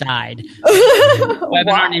died inside.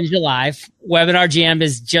 Webinar Ninja Live. Webinar Jam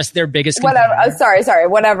is just their biggest whatever. Sorry.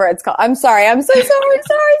 Whatever it's called. I'm sorry. I'm so sorry.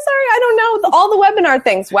 I don't know all the webinar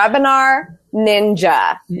things. Webinar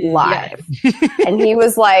Ninja Live. And he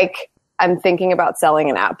was like, I'm thinking about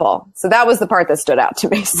selling an Apple. So that was the part that stood out to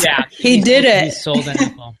me. So. Yeah, he did it. He sold an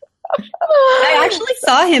Apple. I actually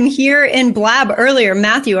saw him here in Blab earlier.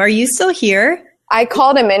 Matthew, are you still here? I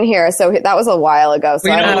called him in here, so that was a while ago. So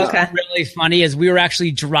what's really funny is we were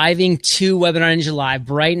actually driving to Webinar Ninja Live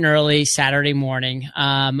bright and early Saturday morning.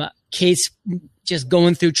 Kate's just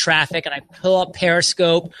going through traffic, and I pull up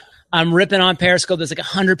Periscope. I'm ripping on Periscope. There's like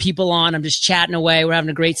 100 people on. I'm just chatting away. We're having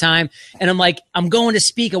a great time. And I'm like, I'm going to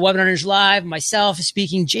speak at Webinar Ninja Live. Myself is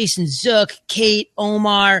speaking, Jason Zook, Kate,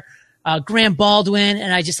 Omar, Grant Baldwin,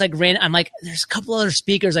 and I just like ran. I'm like, there's a couple other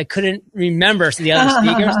speakers I couldn't remember the other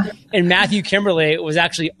speakers, and Matthew Kimberly was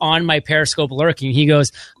actually on my Periscope lurking. He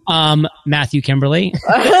goes, Matthew Kimberly.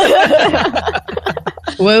 I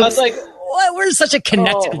was like, what? We're in such a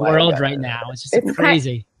connected world right now. It's just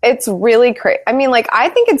crazy. It's really crazy. I mean, like, I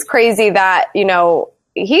think it's crazy that,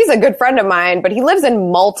 he's a good friend of mine, but he lives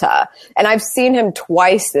in Malta, and I've seen him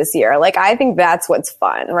twice this year. Like, I think that's what's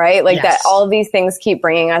fun, right? Like that all of these things keep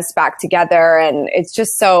bringing us back together, and it's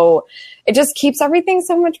just it just keeps everything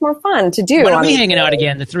so much more fun to do. When are we hanging out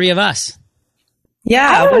again, the three of us?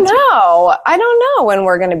 Yeah. I don't know when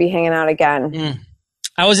we're going to be hanging out again.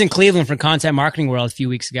 I was in Cleveland for Content Marketing World a few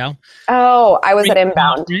weeks ago. Oh, I was at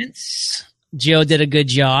Inbound. Joe did a good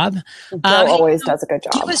job. Joe always does a good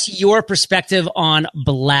job. Give us your perspective on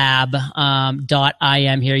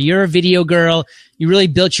Blab.im here. You're a video girl. You really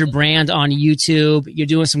built your brand on YouTube. You're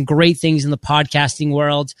doing some great things in the podcasting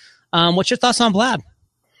world. What's your thoughts on Blab?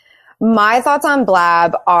 My thoughts on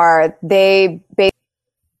Blab are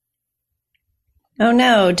Oh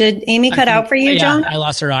no! Did Amy cut out for you, John? I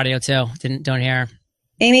lost her audio too. Don't hear her.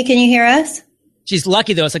 Amy, can you hear us? She's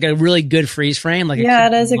lucky though. It's like a really good freeze frame. Like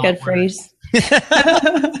it is a good freeze.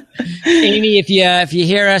 Amy, if you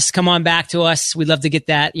hear us, come on back to us. We'd love to get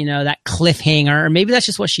that that cliffhanger, or maybe that's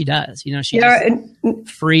just what she does. She just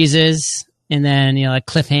freezes and then like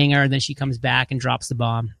cliffhanger, and then she comes back and drops the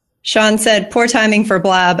bomb. Sean said, "Poor timing for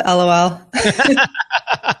Blab." LOL.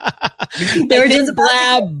 They were just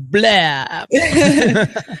blab.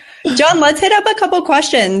 John, let's hit up a couple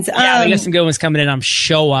questions. Yeah, we got some good ones coming in, I'm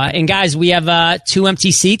sure. And guys, we have 2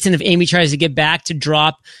 empty seats. And if Amy tries to get back to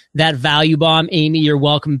drop that value bomb, Amy, you're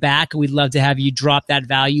welcome back. We'd love to have you drop that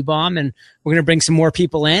value bomb. And we're going to bring some more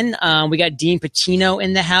people in. We got Dean Pacino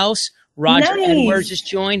in the house. Roger Edwards just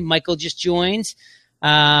joined. Michael just joined.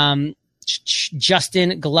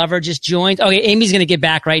 Justin Glover just joined. Okay, Amy's going to get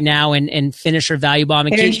back right now and finish her value bomb.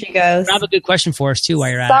 And here she goes. I have a good question for us too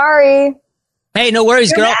while you're at it. Sorry. Hey, no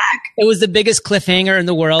worries, You're girl. back. It was the biggest cliffhanger in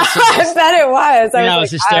the world. So I bet it was. it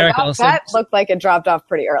was hysterical. That looked like it dropped off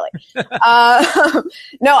pretty early.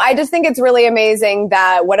 No, I just think it's really amazing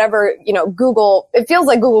that whatever, Google, it feels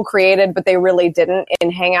like Google created, but they really didn't in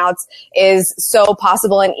Hangouts, is so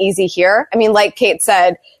possible and easy here. I mean, like Kate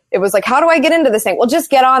said, it was like, how do I get into this thing? Well, just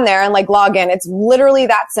get on there and log in. It's literally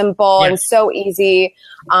that simple and so easy.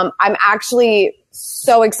 I'm actually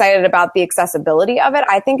so excited about the accessibility of it.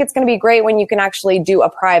 I think it's going to be great when you can actually do a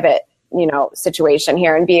private, situation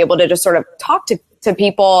here and be able to just sort of talk to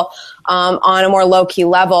people on a more low key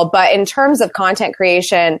level. But in terms of content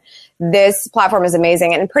creation, this platform is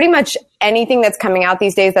amazing. And pretty much anything that's coming out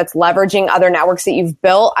these days that's leveraging other networks that you've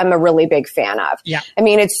built, I'm a really big fan of. Yeah. I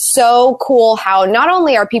mean, it's so cool how not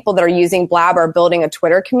only are people that are using Blab are building a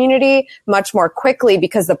Twitter community much more quickly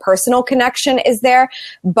because the personal connection is there,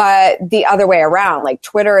 but the other way around, like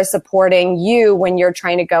Twitter is supporting you when you're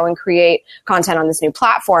trying to go and create content on this new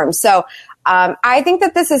platform. So I think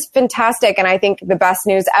that this is fantastic. And I think the best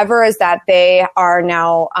news ever is that they are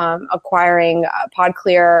now acquiring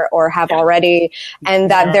PodClear or have already, and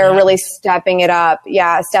that they're really stepping it up.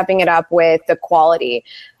 Yeah, stepping it up with the quality.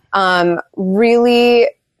 Really,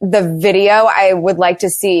 the video I would like to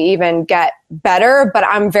see even get better, but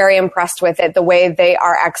I'm very impressed with it, the way they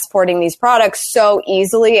are exporting these products so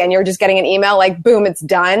easily, and you're just getting an email like, boom, it's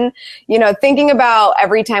done. Thinking about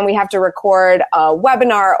every time we have to record a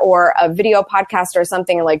webinar or a video podcast or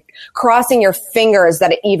something, and like crossing your fingers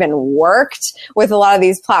that it even worked with a lot of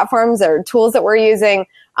these platforms or tools that we're using.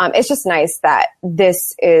 It's just nice that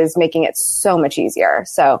this is making it so much easier.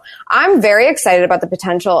 So I'm very excited about the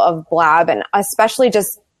potential of Blab, and especially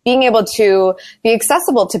just being able to be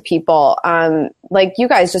accessible to people, like you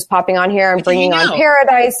guys just popping on here and bringing on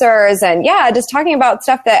Paradisers and just talking about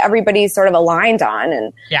stuff that everybody's sort of aligned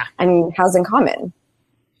on and has in common.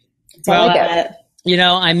 So I like it.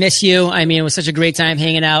 I miss you. I mean, it was such a great time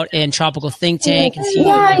hanging out in Tropical Think Tank. And seeing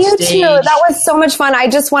you too. That was so much fun. I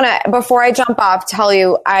just want to, before I jump off, tell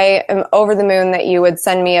you I am over the moon that you would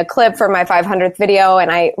send me a clip for my 500th video,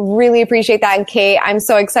 and I really appreciate that. And Kate, I'm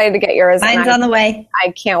so excited to get yours. Mine's on the way.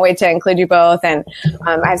 I can't wait to include you both. And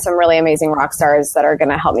I have some really amazing rock stars that are going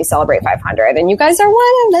to help me celebrate 500, and you guys are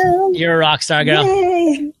one of them. You're a rock star, girl.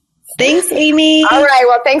 Yay. Thanks, Amy. All right.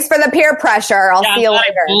 Well, thanks for the peer pressure. I'll see you later.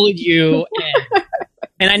 I bullied you.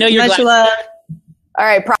 And I know you're much love. All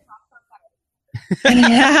right.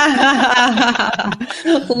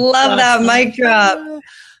 Love that mic drop.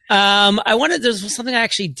 There's something I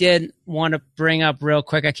actually did want to bring up real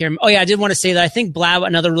quick. I did want to say that I think Blab,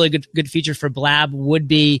 another really good feature for Blab would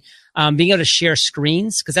be being able to share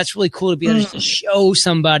screens, because that's really cool to be able to show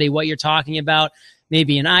somebody what you're talking about,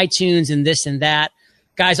 maybe in iTunes and this and that.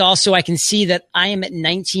 Guys, also, I can see that I am at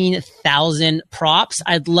 19,000 props.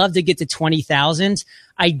 I'd love to get to 20,000.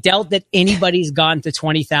 I doubt that anybody's gotten to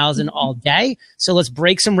 20,000 all day. So let's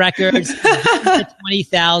break some records.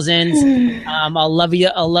 20,000. I'll love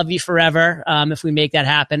you forever. If we make that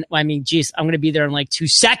happen. I mean, geez, I'm going to be there in like 2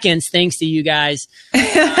 seconds. Thanks to you guys.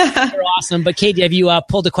 You're awesome. But Katie, have you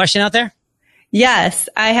pulled a question out there? Yes,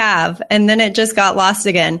 I have. And then it just got lost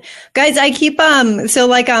again. Guys, I keep,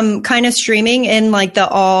 I'm kind of streaming in like the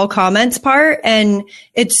all comments part, and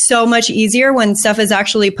it's so much easier when stuff is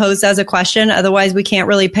actually posed as a question. Otherwise we can't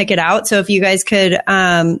really pick it out. So if you guys could,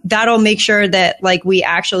 that'll make sure that like we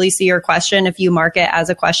actually see your question if you mark it as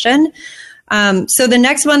a question. So the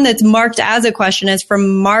next one that's marked as a question is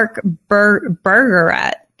from Mark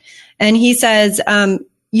Bergeret. And he says,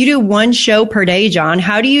 you do one show per day, John.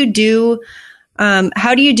 How do you do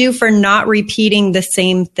for not repeating the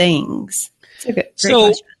same things? It's a great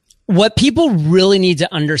question. What people really need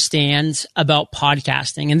to understand about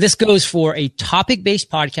podcasting, and this goes for a topic-based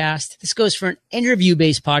podcast, this goes for an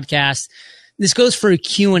interview-based podcast, this goes for a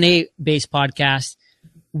Q&A-based podcast.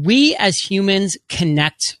 We as humans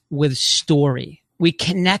connect with story. We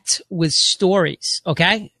connect with stories,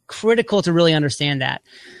 okay? Critical to really understand that.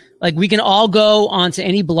 Like, we can all go onto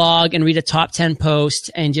any blog and read a top 10 post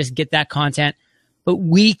and just get that content, but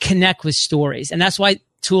we connect with stories. And that's why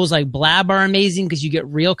tools like Blab are amazing, because you get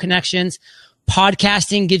real connections.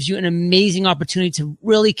 Podcasting gives you an amazing opportunity to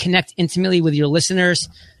really connect intimately with your listeners.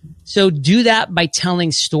 So do that by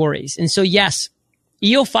telling stories. And so, yes,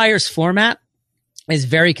 EO Fire's format is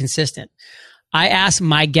very consistent. I ask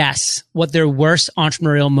my guests what their worst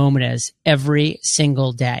entrepreneurial moment is every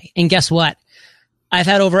single day. And guess what? I've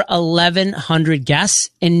had over 1,100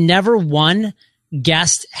 guests, and never one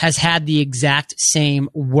guest has had the exact same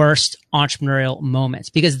worst entrepreneurial moments,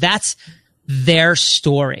 because that's their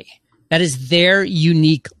story. That is their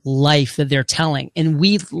unique life that they're telling. And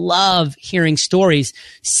we love hearing stories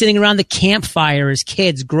sitting around the campfire as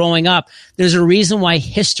kids growing up. There's a reason why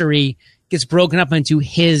history gets broken up into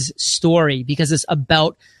his story, because it's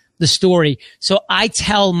about the story. So I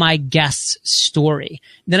tell my guests' story.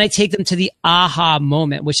 Then I take them to the aha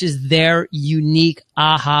moment, which is their unique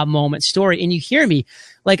aha moment story. And you hear me,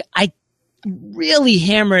 like, I really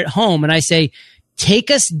hammer it home and I say,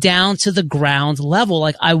 take us down to the ground level.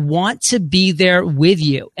 Like, I want to be there with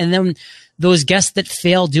you. And then those guests that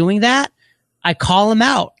fail doing that, I call them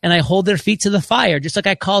out and I hold their feet to the fire. Just like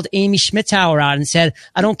I called Amy Schmittauer out and said,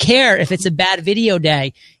 I don't care if it's a bad video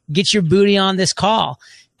day, get your booty on this call.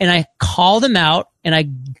 And I call them out and I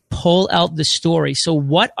pull out the story. So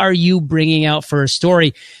what are you bringing out for a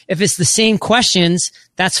story? If it's the same questions,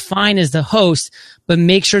 that's fine as the host, but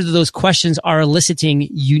make sure that those questions are eliciting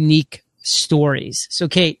unique stories. So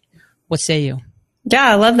Kate, what say you? Yeah,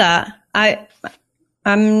 I love that. I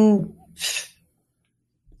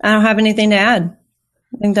don't have anything to add.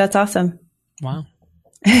 I think that's awesome. Wow.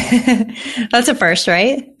 That's a first,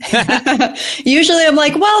 right? Usually I'm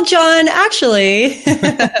like, well, John, actually,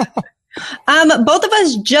 both of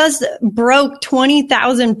us just broke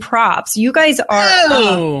 20,000 props. You guys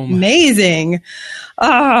are amazing. You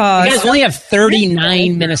guys only have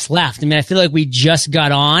 39 minutes left. I mean, I feel like we just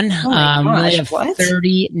got on. We only have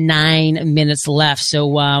 39 minutes left.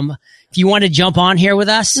 So, if you want to jump on here with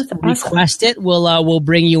us, request it. We'll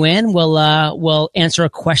bring you in. We'll answer a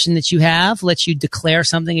question that you have, let you declare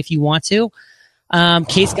something if you want to.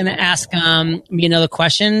 Kate's going to ask me another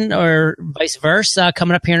question, or vice versa,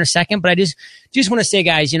 coming up here in a second. But I just want to say,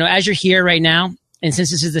 guys, as you're here right now, and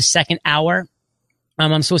since this is the second hour,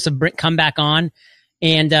 I'm supposed to come back on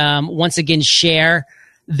and once again share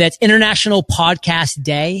that International Podcast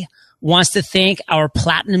Day wants to thank our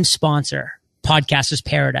platinum sponsor, Podcasters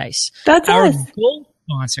Paradise. That's our us. Gold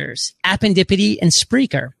sponsors, Appendipity and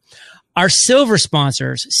Spreaker. Our silver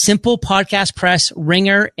sponsors, Simple Podcast Press,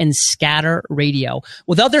 Ringer, and Scatter Radio.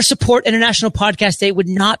 Without their support, International Podcast Day would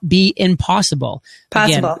not be impossible.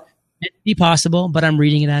 Possible. Again, it'd be possible, but I'm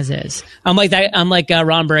reading it as is. I'm like that. I'm like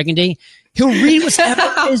Ron Burgundy. He'll read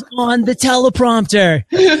whatever is on the teleprompter.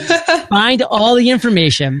 Find all the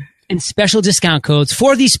information and special discount codes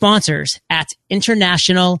for these sponsors at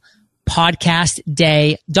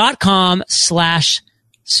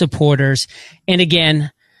internationalpodcastday.com/supporters. And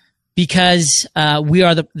again, because we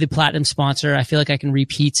are the platinum sponsor, I feel like I can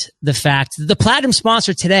repeat the fact. The platinum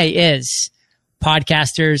sponsor today is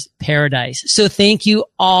Podcasters Paradise. So thank you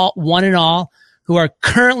all, one and all, who are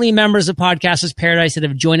currently members of Podcasters Paradise that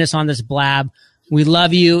have joined us on this blab. We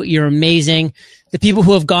love you. You're amazing. The people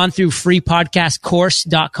who have gone through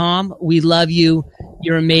freepodcastcourse.com, we love you.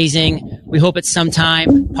 You're amazing. We hope at some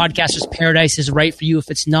time Podcasters Paradise is right for you. If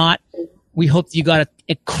it's not, we hope that you got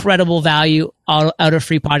incredible value out of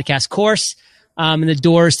Free Podcast Course. And the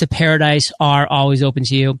doors to paradise are always open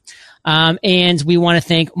to you. And we want to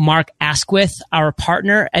thank Mark Asquith, our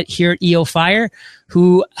partner here at EO Fire,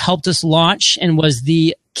 who helped us launch and was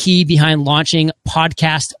the key behind launching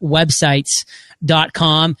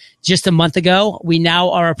podcastwebsites.com just a month ago. We now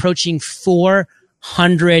are approaching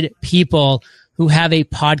 400 people who have a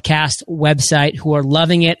podcast website, who are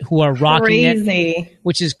loving it, who are rocking it,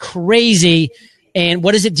 which is crazy. And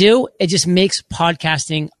what does it do? It just makes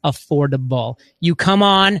podcasting affordable. You come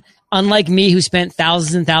on, unlike me, who spent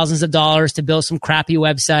thousands and thousands of dollars to build some crappy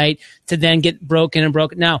website to then get broken.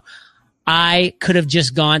 Now, I could have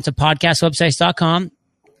just gone to podcastwebsites.com,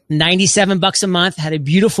 $97 a month, had a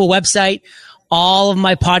beautiful website, all of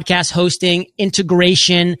my podcast hosting,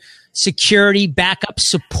 integration, security, backup,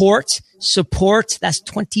 support, that's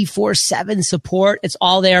 24/7 support. It's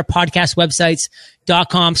all there,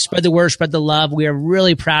 podcastwebsites.com. Spread the word, spread the love. We are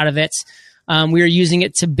really proud of it. We are using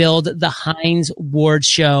it to build the Hines Ward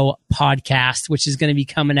Show podcast, which is going to be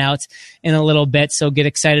coming out in a little bit. So get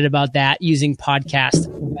excited about that, using podcast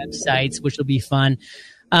websites, which will be fun.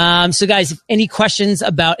 So guys, if any questions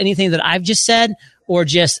about anything that I've just said, or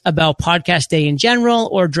just about Podcast Day in general,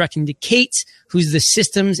 or directing to Kate, who's the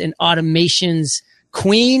systems and automations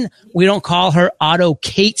queen. We don't call her Auto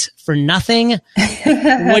Kate for nothing.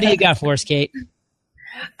 What do you got for us, Kate?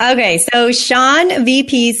 Okay, so Sean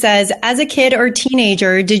VP says, as a kid or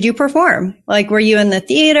teenager, did you perform? Like, were you in the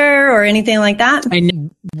theater or anything like that? I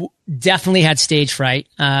definitely had stage fright.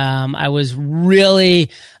 I was really...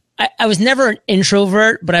 I was never an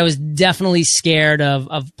introvert, but I was definitely scared of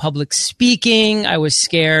public speaking. I was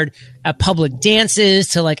scared at public dances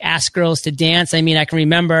to like ask girls to dance. I mean, I can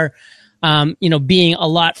remember, being a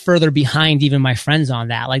lot further behind even my friends on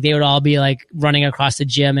that. Like they would all be like running across the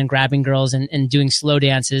gym and grabbing girls and doing slow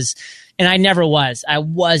dances. And I never was. I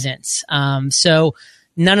wasn't. So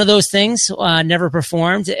none of those things, never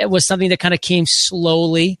performed. It was something that kind of came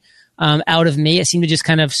slowly out of me. It seemed to just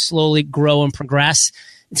kind of slowly grow and progress.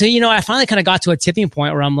 So, I finally kind of got to a tipping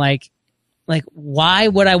point where I'm like, why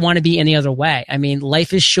would I want to be any other way? I mean,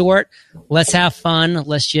 life is short. Let's have fun.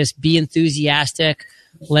 Let's just be enthusiastic.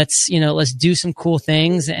 Let's do some cool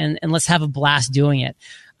things and let's have a blast doing it.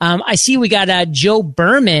 I see we got Joe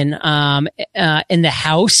Berman in the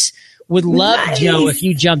house. Would love, nice. Joe, if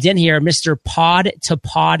you jumped in here, Mr. Pod to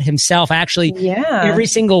Pod himself. Actually, every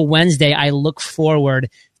single Wednesday, I look forward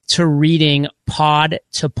to reading Pod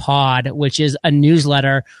to Pod, which is a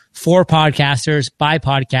newsletter for podcasters by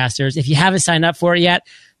podcasters. If you haven't signed up for it yet,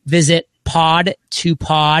 visit Pod to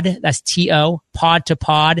Pod. That's T-O,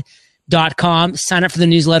 podtopod.com. Sign up for the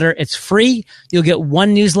newsletter. It's free. You'll get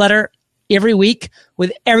one newsletter every week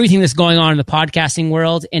with everything that's going on in the podcasting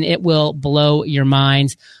world, and it will blow your mind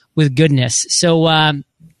with goodness. So,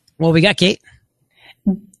 what we got, Kate?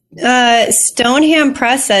 Stoneham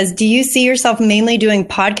Press says, do you see yourself mainly doing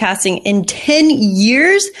podcasting in 10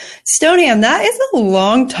 years? Stoneham, that is a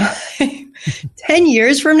long time. 10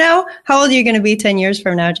 years from now? How old are you going to be 10 years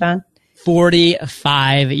from now, John?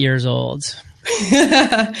 45 years old.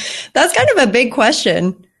 That's kind of a big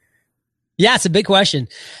question. Yeah, it's a big question.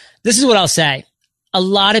 This is what I'll say. A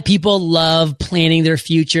lot of people love planning their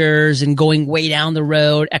futures and going way down the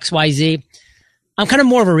road, XYZ. I'm kind of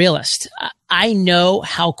more of a realist. I know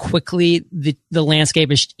how quickly the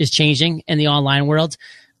landscape is changing in the online world.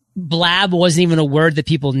 Blab wasn't even a word that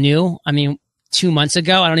people knew. I mean, 2 months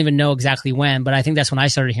ago, I don't even know exactly when, but I think that's when I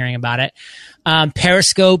started hearing about it.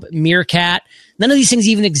 Periscope, Meerkat, none of these things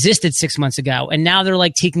even existed 6 months ago. And now they're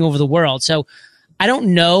like taking over the world. So I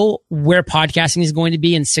don't know where podcasting is going to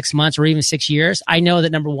be in 6 months or even 6 years. I know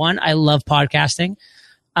that number one, I love podcasting.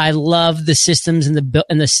 I love the systems in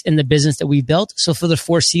the business that we've built. So for the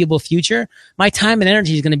foreseeable future, my time and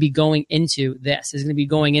energy is going to be going into this. Is going to be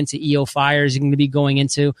going into EO Fire. Is going to be going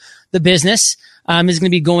into the business. Is going to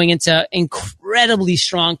be going into incredibly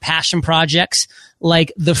strong passion projects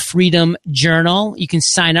like the Freedom Journal. You can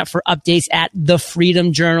sign up for updates at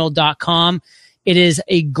thefreedomjournal.com. It is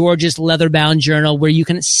a gorgeous leather-bound journal where you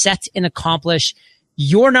can set and accomplish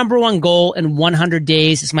your number one goal in 100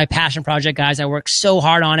 days. It's my passion project, guys. I worked so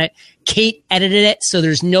hard on it. Kate edited it, so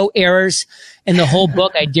there's no errors in the whole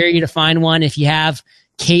book. I dare you to find one if you have,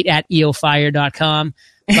 Kate at eofire.com.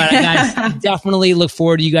 But guys, definitely look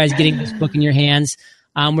forward to you guys getting this book in your hands.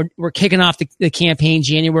 We're kicking off the campaign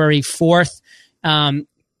January 4th.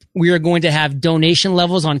 We are going to have donation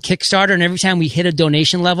levels on Kickstarter, and every time we hit a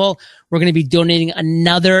donation level, we're going to be donating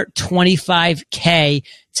another $25K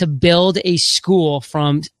to build a school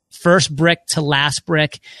from first brick to last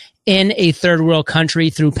brick in a third world country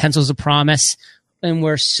through Pencils of Promise. And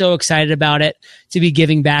we're so excited about it to be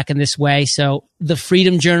giving back in this way. So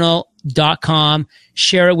thefreedomjournal.com,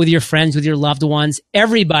 share it with your friends, with your loved ones.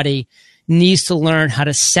 Everybody needs to learn how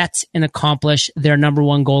to set and accomplish their number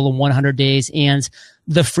one goal in 100 days. And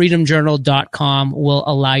thefreedomjournal.com will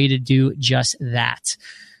allow you to do just that.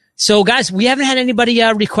 So guys, we haven't had anybody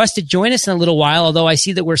request to join us in a little while, although I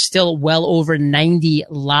see that we're still well over 90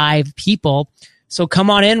 live people. So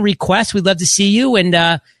come on in, request. We'd love to see you. And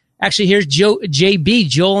actually, here's JB,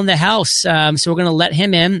 Joel in the house. So we're going to let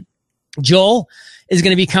him in. Joel is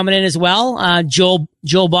going to be coming in as well. Joel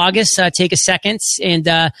Bogus, take a second and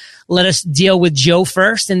let us deal with Joe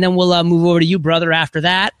first, and then we'll move over to you, brother, after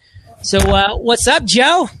that. So what's up,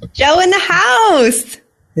 Joe? Joe in the house.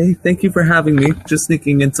 Hey, thank you for having me. Just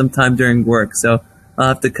sneaking in some time during work, so I'll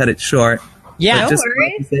have to cut it short. Yeah, just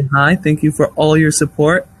wanted to say hi. Thank you for all your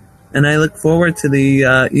support, and I look forward to the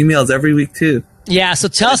emails every week too. Yeah, so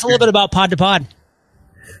tell us a little bit about Pod to Pod.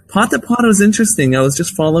 Pod to Pod was interesting. I was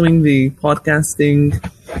just following the podcasting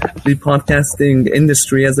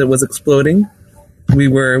industry as it was exploding. We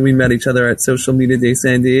met each other at Social Media Day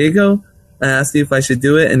San Diego. I asked you if I should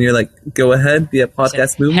do it, and you're like, "Go ahead, be a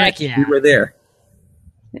podcast movement." Heck yeah. We were there.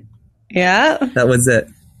 Yeah, that was it.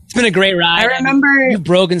 It's been a great ride. I remember you've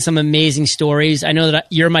broken some amazing stories. I know that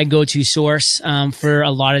you're my go-to source for a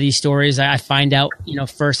lot of these stories. I find out,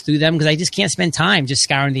 first through them because I just can't spend time just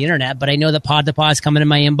scouring the internet. But I know that Pod to Pod is coming in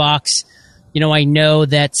my inbox. I know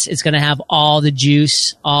that it's going to have all the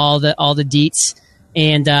juice, all the deets,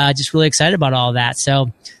 and just really excited about all that.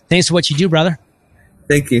 So thanks for what you do, brother.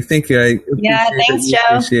 Thank you. Thanks, Joe.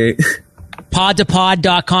 Appreciate.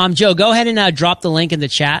 Podtopod.com. Joe, go ahead and drop the link in the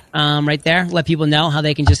chat right there. Let people know how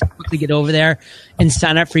they can just quickly get over there and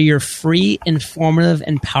sign up for your free, informative,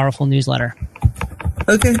 and powerful newsletter.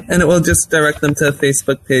 Okay, and it will just direct them to a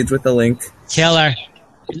Facebook page with a link. Killer.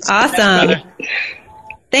 Awesome.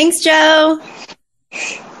 Thanks, Joe.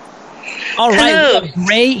 All right, Hello. we have a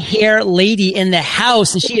gray hair lady in the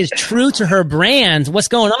house, and she is true to her brand. What's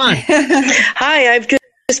going on? Hi, I've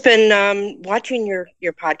just been watching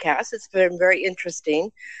your podcast. It's been very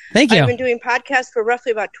interesting. Thank you. I've been doing podcasts for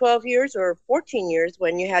roughly about 12 years or 14 years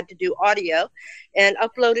when you had to do audio and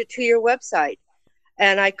upload it to your website.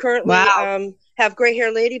 And I currently have Gray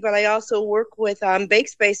Hair Lady, but I also work with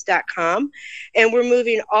Bakespace.com, and we're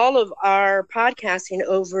moving all of our podcasting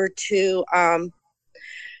over to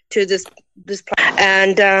this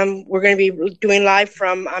and we're going to be doing live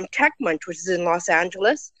from Tech Munch, which is in Los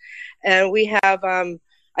Angeles, and we have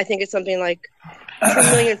I think it's something like 2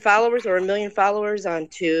 million followers or 1 million followers on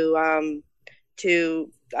to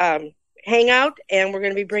Hangout, and we're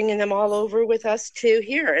going to be bringing them all over with us to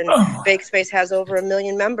here. And Bakespace has over 1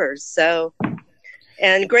 million members. So,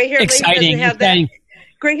 and Gray Hair Lady doesn't have that.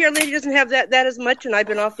 Gray Hair Lady doesn't have that as much, and I've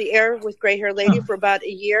been off the air with Gray Hair Lady for about a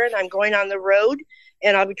year, and I'm going on the road,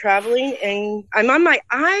 and I'll be traveling, and I'm on my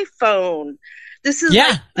iPhone. This is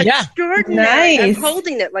extraordinary. Nice. I'm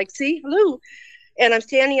holding it see, hello. And I'm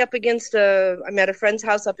standing up against I'm at a friend's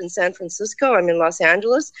house up in San Francisco. I'm in Los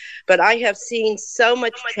Angeles, but I have seen so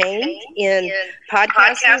much change in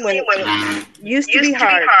podcasting when it used to be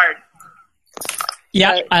hard.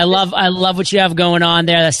 Yeah, I love what you have going on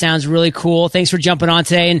there. That sounds really cool. Thanks for jumping on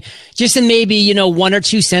today. And just in maybe, 1 or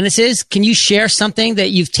 2 sentences, can you share something that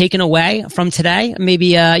you've taken away from today?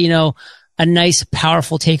 Maybe, a nice,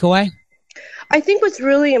 powerful takeaway? I think what's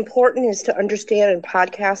really important is to understand in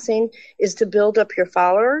podcasting is to build up your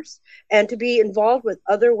followers and to be involved with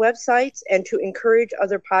other websites and to encourage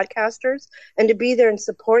other podcasters and to be there and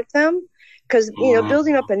support them. Because,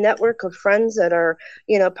 building up a network of friends that are,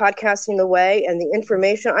 podcasting away and the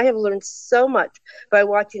information, I have learned so much by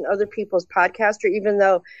watching other people's podcasts, even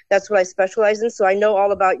though that's what I specialize in. So I know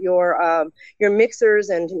all about your mixers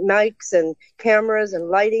and mics and cameras and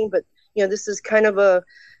lighting. But, this is kind of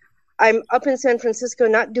I'm up in San Francisco,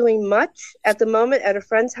 not doing much at the moment at a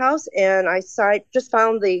friend's house. And I just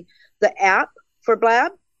found the app for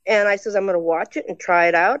Blab. And I says, I'm going to watch it and try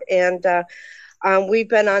it out. And, we've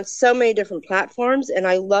been on so many different platforms, and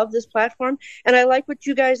I love this platform. And I like what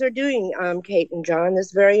you guys are doing, Kate and John.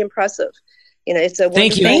 It's very impressive. It's a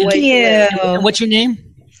Thank you. What's your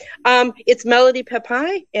name? It's Melody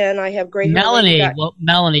Pepai, and I have great Melanie. Well,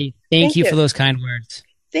 Melanie, thank you for those kind words.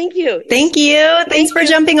 Thank you. Thank you. Thanks for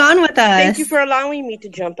jumping on with us. Thank you for allowing me to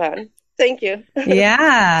jump on. Thank you.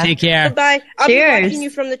 Yeah. Take care. Bye. I'll Cheers. be watching you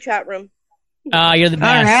from the chat room. You're the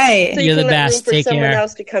best. All right. So You're the let best. room for Take someone care.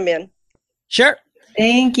 else to come in. Sure.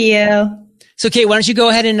 Thank you. So, Kate, why don't you go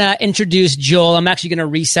ahead and introduce Joel? I'm actually going to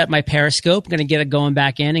reset my Periscope. I'm going to get it going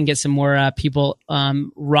back in and get some more people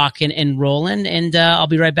rocking and rolling. And I'll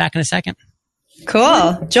be right back in a second.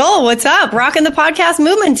 Cool. Joel, what's up? Rocking the podcast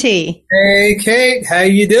movement tee. Hey, Kate. How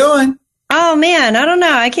you doing? Oh, man. I don't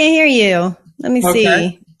know. I can't hear you. Let me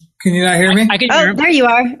see. Can you not hear me? I can hear him. There you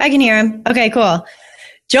are. I can hear him. Okay, cool.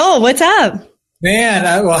 Joel, what's up?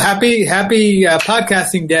 Man, well, happy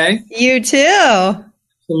podcasting day. You too.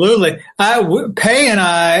 Absolutely. Pay and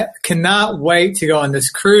I cannot wait to go on this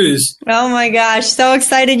cruise. Oh my gosh. So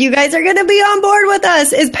excited. You guys are going to be on board with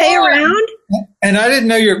us. Is Pay around? And I didn't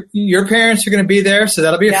know your parents are going to be there. So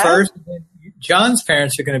that'll be a first. John's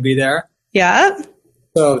parents are going to be there. Yeah.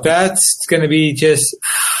 So that's going to be just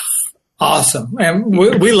awesome. And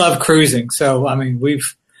we love cruising. So, I mean,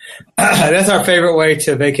 that's our favorite way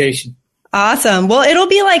to vacation. Awesome. Well, it'll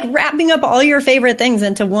be like wrapping up all your favorite things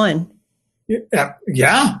into one.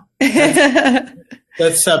 Yeah.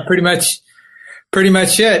 That's pretty much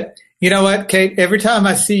it. You know what, Kate? Every time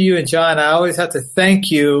I see you and John, I always have to thank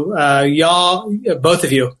you. Y'all, both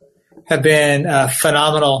of you, have been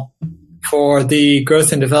phenomenal for the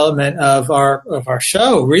growth and development of our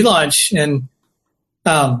show relaunch, and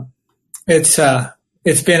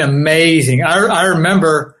it's been amazing. I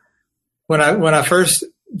remember when I first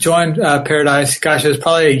joined Paradise. Gosh, it was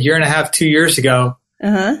probably a year and a half, 2 years ago.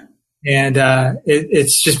 And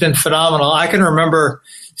it's just been phenomenal. I can remember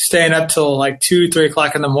staying up till like 2-3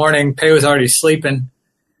 o'clock in the morning. Pei was already sleeping,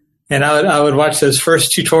 and I would watch those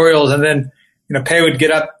first tutorials, and then Pei would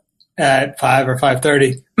get up at 5 or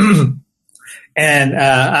 5:30, and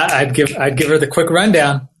I'd give her the quick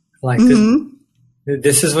rundown, like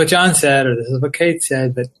this is what John said, or this is what Kate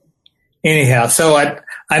said. But anyhow, so I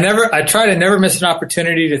try to never miss an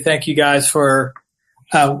opportunity to thank you guys for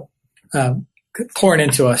pouring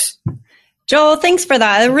into us. Joel, thanks for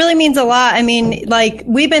that. It really means a lot. I mean, like,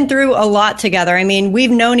 we've been through a lot together. I mean,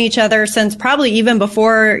 we've known each other since probably even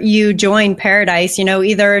before you joined Paradise,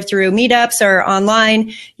 either through meetups or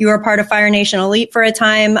online. You were part of Fire Nation Elite for a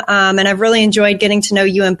time. And I've really enjoyed getting to know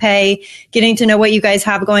you and Pei, getting to know what you guys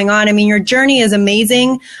have going on. I mean, your journey is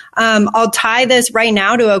amazing. I'll tie this right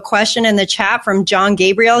now to a question in the chat from John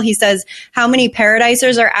Gabriel. He says, how many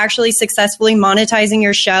Paradisers are actually successfully monetizing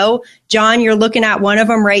your show? John, you're looking at one of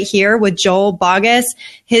them right here with Joel Bogus.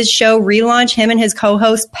 His show Relaunch, him and his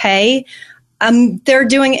co-host Pei. They're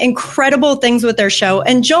doing incredible things with their show.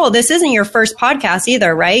 And Joel, this isn't your first podcast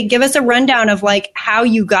either, right? Give us a rundown of like how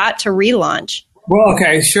you got to Relaunch. Well,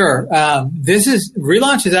 okay, sure.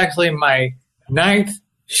 Relaunch is actually my 9th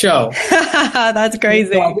show. That's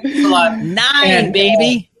crazy. 9,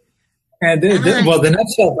 baby. And the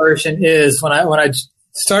nutshell version is when I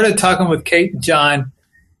started talking with Kate and John,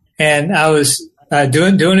 and I was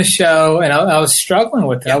doing a show, and I was struggling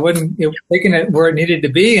with it. I wasn't taking it where it needed to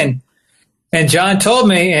be, and John told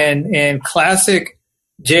me in classic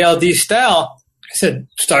JLD style, I said,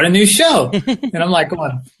 start a new show. And I'm like,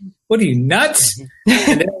 going, what are you, nuts?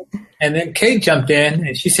 And then Kate jumped in,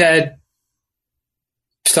 and she said,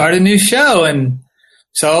 start a new show. And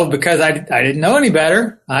so because I didn't know any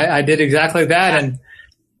better, I did exactly that, and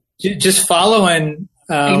just following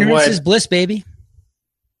ignorance is bliss, baby.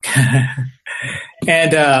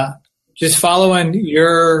 And just following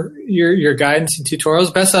your guidance and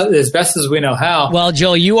tutorials as best as we know how. Well,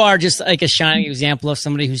 Joel, you are just like a shining example of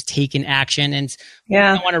somebody who's taken action. And what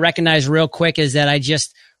I want to recognize real quick is that I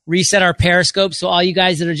just reset our Periscope. So all you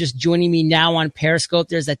guys that are just joining me now on Periscope,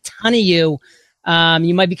 there's a ton of you.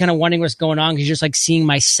 You might be kind of wondering what's going on because you're just like seeing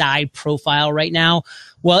my side profile right now.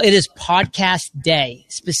 Well, it is Podcast Day,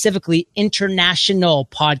 specifically International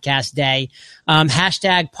Podcast Day.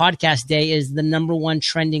 Hashtag Podcast Day is the #1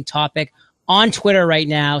 trending topic on Twitter right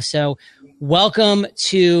now. So welcome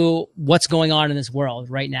to what's going on in this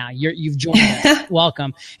world right now. You've joined us.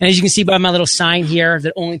 Welcome. And as you can see by my little sign here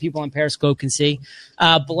that only people on Periscope can see,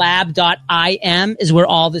 blab.im is where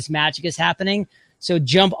all this magic is happening. So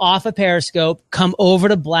jump off of Periscope, come over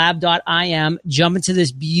to blab.im, jump into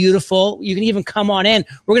this beautiful, you can even come on in.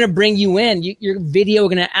 We're going to bring you in. Your video, we're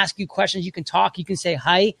going to ask you questions. You can talk. You can say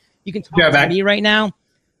hi. You can talk to me right now.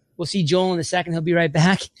 We'll see Joel in a second. He'll be right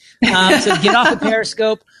back. So get off of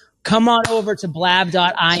Periscope. Come on over to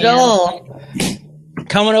blab.im. Joel.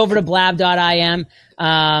 Come on over to blab.im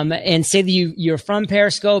and say that you're from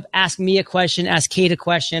Periscope. Ask me a question. Ask Kate a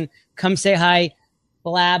question. Come say hi.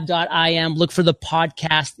 Blab.im. Look for the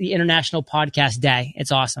podcast, the International Podcast Day.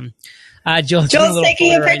 It's awesome. Joel's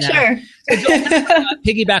taking a picture. Right so Joel,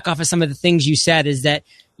 piggyback off of some of the things you said is that,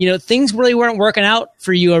 things really weren't working out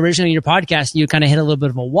for you originally in your podcast. You kind of hit a little bit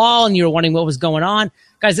of a wall and you were wondering what was going on.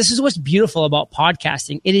 Guys, this is what's beautiful about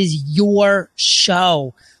podcasting. It is your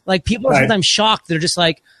show. Like, people are sometimes shocked. They're just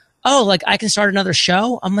like, oh, like, I can start another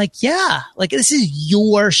show? I'm like, yeah, like, this is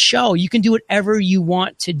your show. You can do whatever you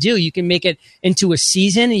want to do. You can make it into a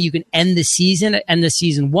season, and you can end the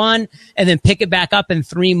season 1, and then pick it back up in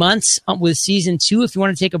 3 months with season 2 if you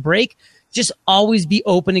want to take a break. Just always be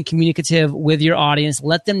open and communicative with your audience.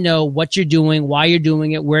 Let them know what you're doing, why you're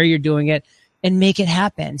doing it, where you're doing it, and make it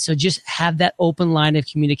happen. So just have that open line of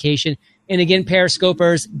communication. And again,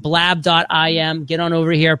 Periscopers, blab.im, get on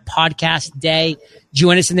over here, Podcast Day.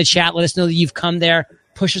 Join us in the chat. Let us know that you've come there.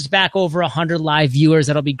 Push us back over 100 live viewers.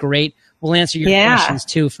 That'll be great. We'll answer your questions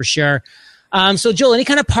too, for sure. So Joel, any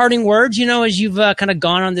kind of parting words, as you've kind of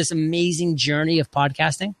gone on this amazing journey of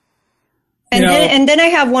podcasting? And then I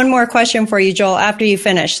have one more question for you, Joel, after you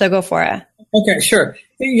finish. So go for it. Okay, sure.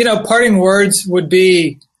 Parting words would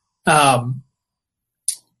be,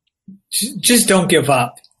 just don't give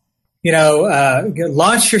up.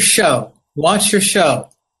 Launch your show.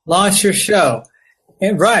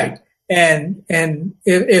 And right. And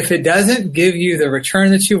if it doesn't give you the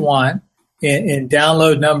return that you want in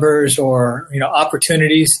download numbers or,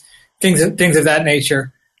 opportunities, things of that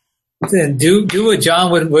nature, then do what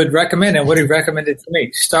John would recommend and what he recommended to me.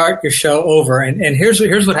 Start your show over. And here's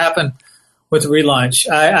what happened with the relaunch.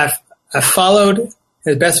 I followed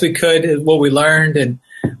as best we could what we learned, and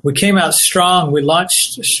we came out strong. We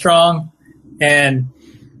launched strong, and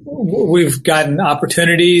we've gotten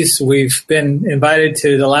opportunities. We've been invited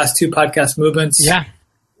to the last 2 podcast movements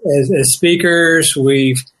as speakers.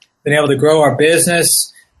 We've been able to grow our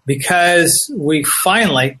business because we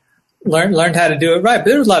finally learned how to do it right. But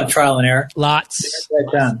there was a lot of trial and error. Lots.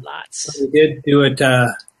 So we did do it.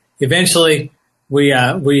 Eventually,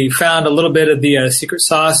 we found a little bit of the secret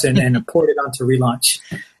sauce and poured it onto relaunch.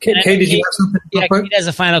 Kate, did you have something? Yeah, Kate has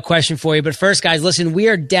a final question for you. But first, guys, listen, we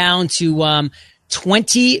are down to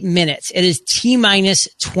 20 minutes. It is T-minus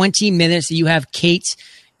 20 minutes that you have Kate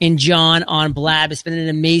and John on Blab. It's been an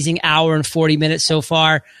amazing hour and 40 minutes so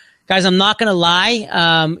far. Guys, I'm not going to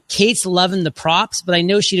lie. Kate's loving the props, but I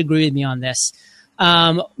know she'd agree with me on this. You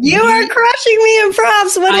are crushing me in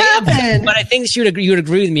props. What happened? But I think you would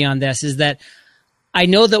agree with me on this, is that I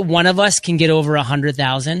know that one of us can get over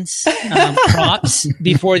 100,000 props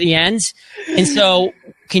before the end. And so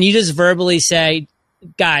can you just verbally say,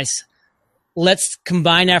 guys, let's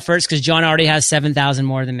combine efforts, because John already has 7,000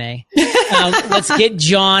 more than me. Let's get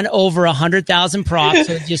John over 100,000 props.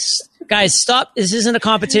 So just, guys, stop. This isn't a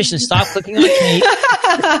competition. Stop clicking on Kate.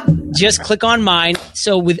 Just click on mine.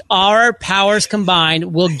 So with our powers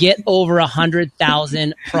combined, we'll get over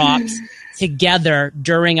 100,000 props together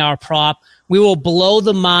during our prop. We will blow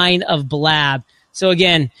the mind of Blab. So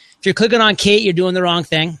again, if you're clicking on Kate, you're doing the wrong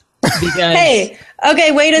thing. Hey,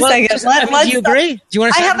 okay, wait a second. Do you agree? Do you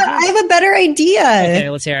want to? I have a better idea. Okay,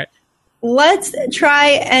 let's hear it. Let's try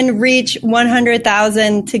and reach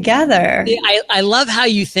 100,000 together. I love how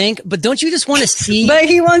you think, but don't you just want to see? But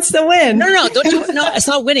he wants to win. No, don't you? No, it's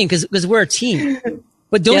not winning because we're a team.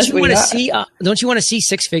 But don't you want to see? Don't you want to see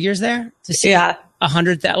 6 figures there? To see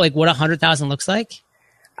 100, like what 100,000 looks like.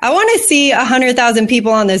 I want to see 100,000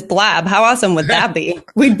 people on this Blab. How awesome would that be?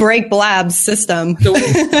 We'd break Blab's system. So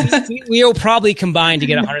we will probably combine to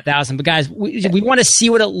get 100,000. But guys, we want to see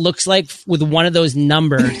what it looks like with one of those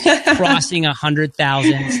numbers crossing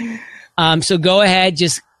 100,000. So go ahead,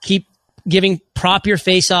 just keep prop your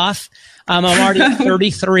face off. I'm already at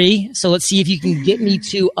 33. So let's see if you can get me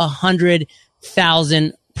to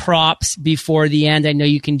 100,000 props before the end. I know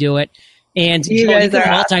you can do it. And you Joel, guys are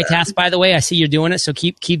multitask, by the way. I see you're doing it, so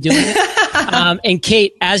keep doing it. And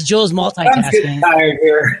Kate, as Joel's multitasking, I'm getting tired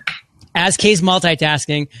here. As Kate's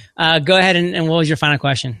multitasking, go ahead and what was your final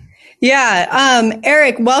question? Yeah,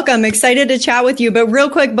 Eric, welcome. Excited to chat with you. But real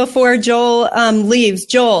quick before Joel leaves,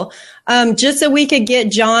 Joel, just so we could get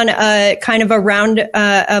John kind of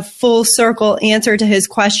a full circle answer to his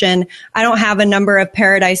question. I don't have a number of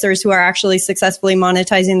Paradisers who are actually successfully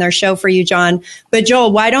monetizing their show for you, John. But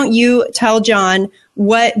Joel, why don't you tell John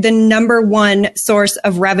what the number one source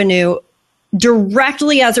of revenue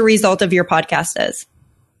directly as a result of your podcast is?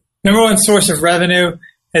 Number one source of revenue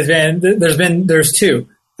has been, there's 2.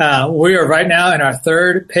 We are right now in our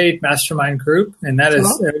 3rd paid mastermind group, and that is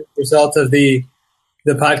a result of the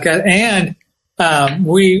podcast. And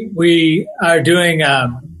we are doing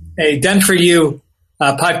a done for you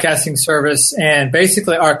podcasting service, and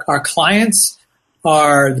basically our clients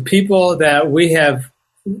are the people that we are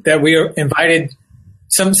invited.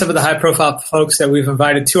 Some of the high profile folks that we've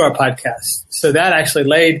invited to our podcast. So that actually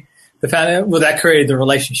laid the foundation. Well, that created the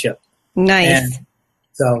relationship. Nice. And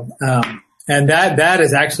so. And that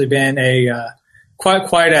has actually been a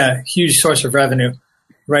quite a huge source of revenue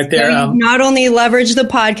right there. You not only leverage the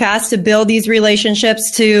podcast to build these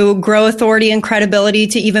relationships, to grow authority and credibility,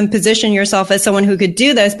 to even position yourself as someone who could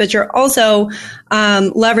do this, but you're also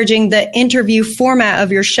leveraging the interview format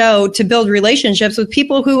of your show to build relationships with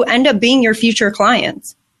people who end up being your future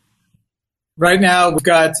clients. Right now, we've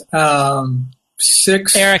got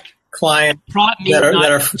 6 clients that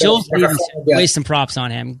are Joel's waste some props on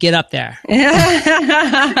him. Get up there.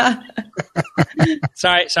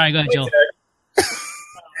 Sorry. Go ahead, Joel.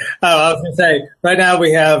 I was going to say, right now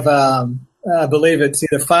we have, I believe it's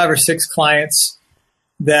either 5 or 6 clients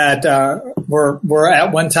that were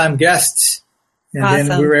at one time guests, and awesome.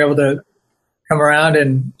 Then we were able to come around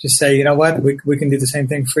and just say, you know what, we can do the same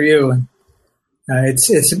thing for you. And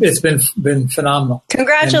it's been phenomenal.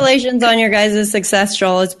 Congratulations on your guys' success,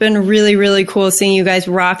 Joel. It's been really, really cool seeing you guys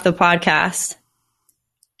rock the podcast.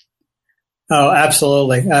 Oh,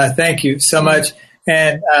 absolutely. Thank you so much.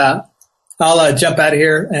 And I'll jump out of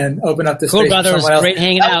here and open up the space. Cool, brother. It was great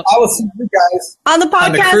hanging out. I will see you guys on the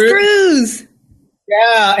podcast cruise.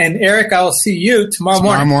 Yeah, and Eric, I will see you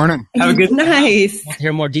tomorrow morning. Have a good nice. I'll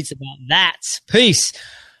hear more deets about that. Peace.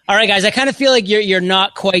 All right, guys. I kind of feel like you're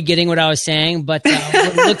not quite getting what I was saying, but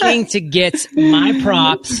we're looking to get my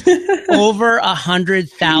props over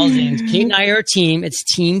 100,000. Kate and I are a team. It's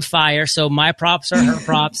Team Fire. So my props are her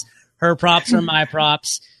props. Her props are my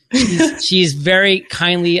props. She's very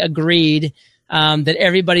kindly agreed that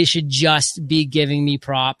everybody should just be giving me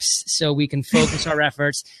props so we can focus our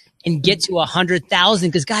efforts and get to 100,000.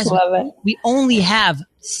 Because guys, we only have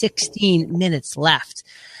 16 minutes left.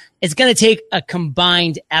 It's going to take a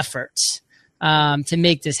combined effort to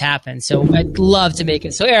make this happen. So I'd love to make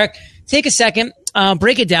it. So Eric, take a second,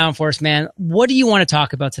 break it down for us, man. What do you want to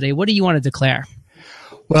talk about today? What do you want to declare?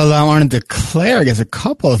 Well, I want to declare, I guess, a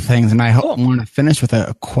couple of things, and I want to finish with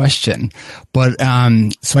a question. But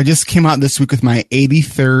so I just came out this week with my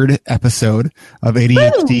 83rd episode of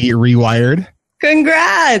ADHD Rewired.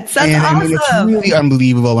 Congrats! That's awesome. I mean, it's really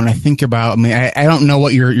unbelievable when I think about. I mean, I don't know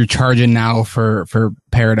what you're charging now for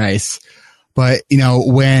Paradise, but you know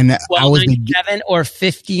when I was $12.97 or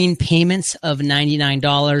 15 payments of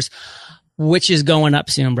 $99, which is going up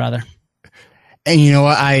soon, brother. And you know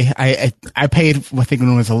what? I paid, I think, when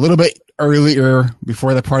it was a little bit earlier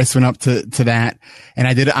before the price went up to that, and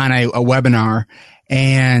I did it on a webinar.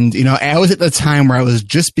 And, you know, I was at the time where I was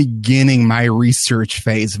just beginning my research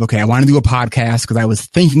phase of, okay, I want to do a podcast because I was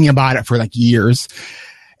thinking about it for like years.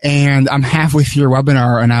 And I'm halfway through your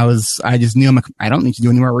webinar and I just knew I don't need to do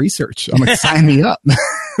any more research. I'm like, sign me up.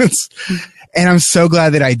 And I'm so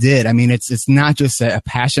glad that I did. I mean, it's not just a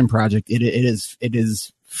passion project. It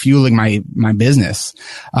is fueling my business.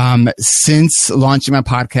 Since launching my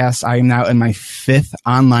podcast, I am now in my 5th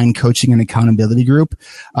online coaching and accountability group.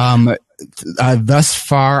 Thus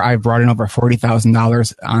far, I've brought in over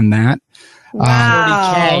 $40,000 on that.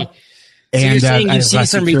 Wow. 40K. So you're saying you've seen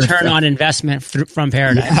some return on investment from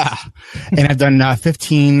Paradise. Yeah. And I've done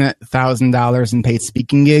 $15,000 in paid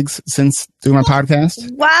speaking gigs since doing my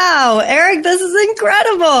podcast. Wow, Eric, this is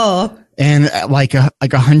incredible. And like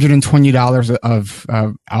 $120 of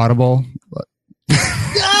Audible. Love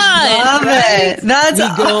it.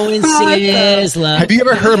 That's going Sizzler. Have you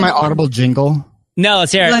ever heard my Audible jingle? No,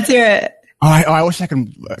 let's hear it. Let's hear it. Oh, I wish I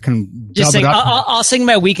can just sing. It up. I'll sing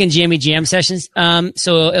my weekend jammy jam sessions.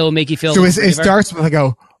 So it'll make you feel. So it starts with I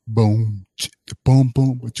go boom, boom,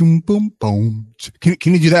 boom, boom, boom, boom.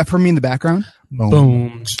 Can you do that for me in the background?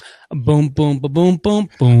 Boom, boom, boom, boom, boom,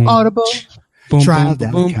 boom. Audible.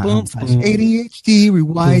 Trial.com/ADHD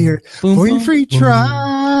Rewired for your free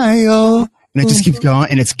trial. And it just keeps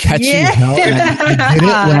going, and it's catchy as hell. And I did it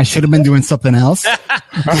when I should have been doing something else.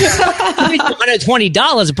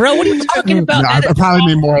 $120, bro. What are you talking about? No, I probably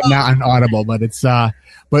made more than that on Audible, but it's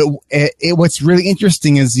what's really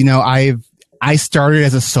interesting is, you know, I started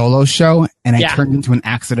as a solo show, and I turned into an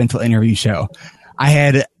accidental interview show.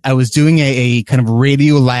 I was doing a kind of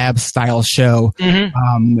Radio Lab style show.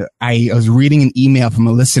 Mm-hmm. I was reading an email from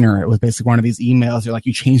a listener. It was basically one of these emails. They're like,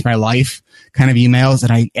 "You changed my life," kind of emails.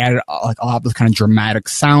 And I added like all of those kind of dramatic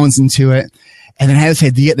sounds into it. And then I had this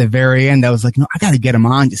idea at the very end. I was like, I got to get him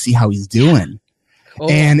on to see how he's doing. Oh.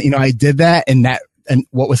 And, you know, I did that, and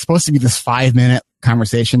what was supposed to be this 5-minute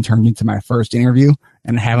conversation turned into my first interview,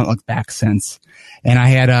 and I haven't looked back since. And I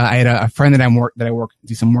had a friend that I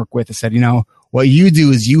do some work with that said, you know, what you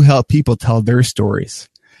do is you help people tell their stories.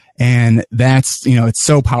 And that's, you know, it's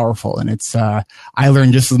so powerful. And it's, I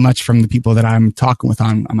learned just as much from the people that I'm talking with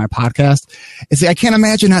on my podcast. It's like, I can't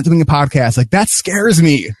imagine not doing a podcast. Like, that scares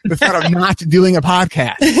me, the thought of not doing a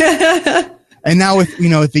podcast. And now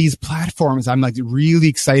with these platforms, I'm like really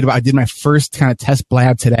excited about. I did my first kind of test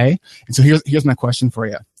blab today. And so here's my question for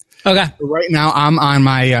you. Okay. So right now I'm on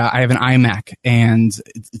my, I have an iMac, and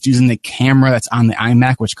it's using the camera that's on the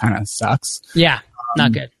iMac, which kind of sucks. Yeah.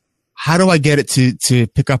 Not good. How do I get it to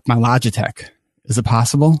pick up my Logitech? Is it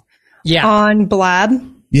possible? Yeah. On Blab?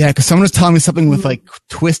 Yeah. Cause someone was telling me something with like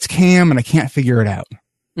Twist Cam, and I can't figure it out.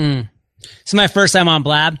 So my first time on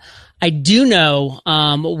Blab. I do know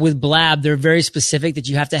with Blab, they're very specific that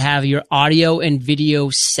you have to have your audio and video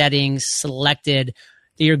settings selected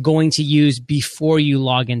that you're going to use before you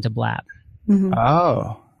log into Blab. Mm-hmm.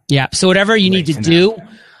 Oh. Yeah. So whatever you need to do,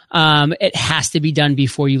 it has to be done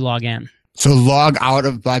before you log in. So log out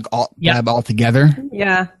of Blab altogether?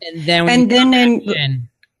 Yeah. And then in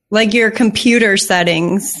like your computer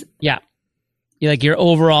settings. Yeah. Like your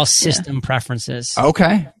overall system preferences.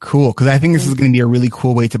 Okay, cool. Because I think this is going to be a really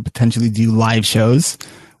cool way to potentially do live shows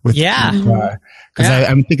Because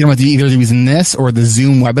I'm thinking about either using this or the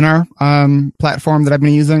Zoom webinar platform that I've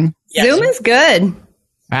been using. Zoom is good.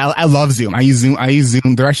 I love Zoom. I use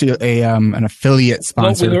Zoom. They're actually an affiliate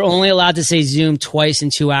sponsor. Well, we were only allowed to say Zoom twice in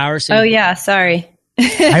 2 hours. So sorry.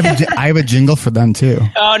 I have a jingle for them too.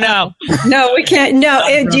 Oh no, no, we can't. No,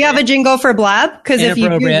 do you have a jingle for Blab? Because if you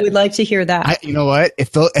do, we'd like to hear that. You know what?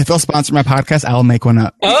 If they'll sponsor my podcast, I'll make one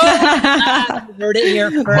up. Oh, heard it here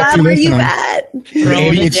first. Blab, where you at?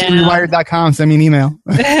 ADHDrewired.com. Send me an email.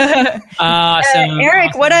 Awesome.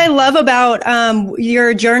 Eric, what I love about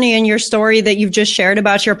your journey and your story that you've just shared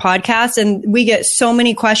about your podcast, and we get so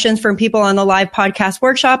many questions from people on the live podcast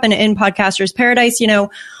workshop and in Podcasters Paradise.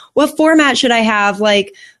 What format should I have?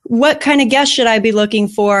 Like, what kind of guest should I be looking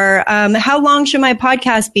for? How long should my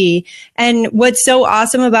podcast be? And what's so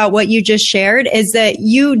awesome about what you just shared is that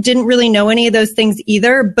you didn't really know any of those things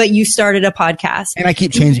either, but you started a podcast. And I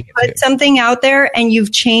keep changing it. Put something out there and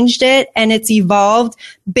you've changed it and it's evolved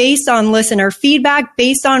based on listener feedback,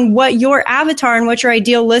 based on what your avatar and what your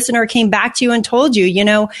ideal listener came back to you and told you,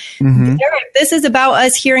 Eric, this is about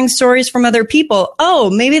us hearing stories from other people. Oh,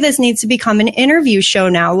 maybe this needs to become an interview show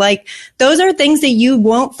now. Like, those are things that you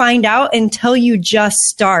won't find out until you just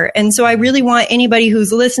start. And so I really want anybody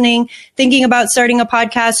who's listening, thinking about starting a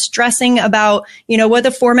podcast, stressing about, what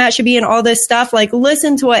the format should be and all this stuff, like,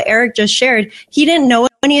 listen to what Eric just shared. He didn't know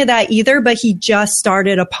any of that either, but he just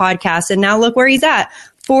started a podcast and now look where he's at.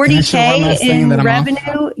 40K in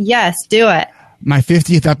revenue. Yes, do it. My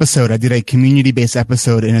 50th episode, I did a community-based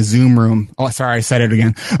episode in a Zoom room. Oh, sorry, I said it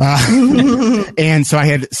again. And so I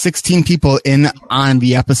had 16 people on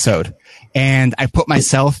the episode, and I put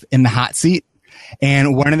myself in the hot seat.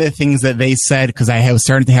 And one of the things that they said, because I was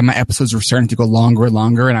starting to have my episodes were starting to go longer and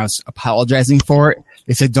longer, and I was apologizing for it.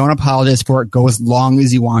 They said, "Don't apologize for it. Go as long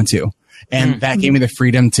as you want to." And that gave me the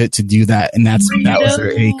freedom to do that. And that was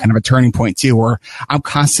a kind of a turning point too, where I'm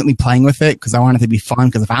constantly playing with it because I want it to be fun.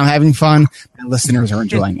 Because if I'm having fun, the listeners are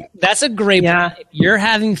enjoying it. That's a great point. If you're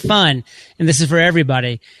having fun, and this is for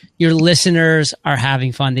everybody, your listeners are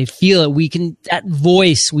having fun. They feel it. That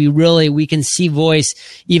voice, we can see voice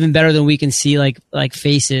even better than we can see like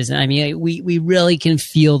faces. I mean, we really can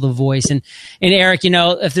feel the voice. And Eric,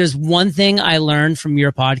 if there's one thing I learned from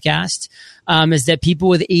your podcast, is that people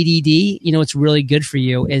with ADD, what's really good for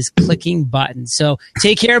you is clicking buttons. So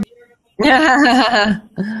take care.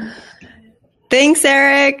 Thanks,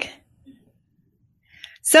 Eric.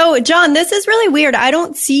 So, John, this is really weird. I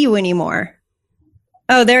don't see you anymore.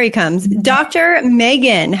 Oh, there he comes. Dr.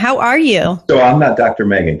 Megan, how are you? So I'm not Dr.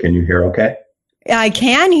 Megan. Can you hear okay? I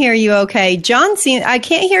can hear you okay. I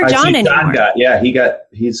can't hear John anymore.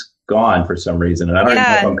 He's gone for some reason, and I don't even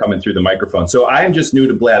know if I'm coming through the microphone. So I am just new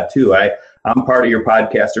to Blab too. I'm part of your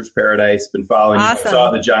Podcasters Paradise. Been following you. I saw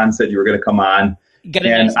that John said you were going to come on. Got a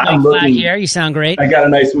nice mic flag here. You sound great. I got a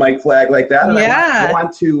nice mic flag like that. And I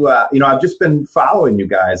want to, I've just been following you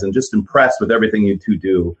guys and just impressed with everything you two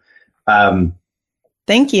do.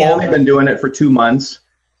 Thank you. Only been doing it for 2 months.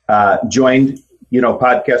 Joined,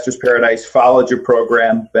 Podcasters Paradise, followed your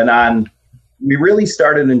program, been on. We really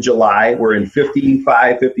started in July. We're in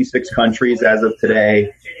 55, 56 countries as of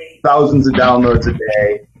today. Thousands of downloads a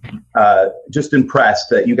day. Just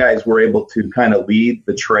impressed that you guys were able to kind of lead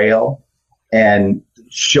the trail and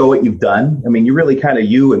show what you've done. I mean, you really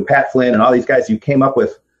you and Pat Flynn and all these guys, you came up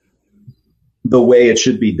with the way it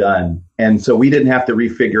should be done. And so we didn't have to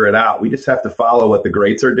refigure it out. We just have to follow what the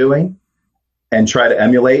greats are doing and try to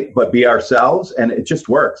emulate, but be ourselves. And it just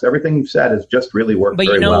works. Everything you've said has just really worked very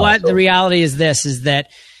well. But you know what? So the reality is this, is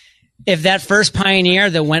that if that first pioneer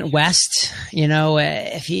that went west,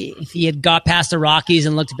 if he had got past the Rockies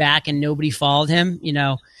and looked back and nobody followed him,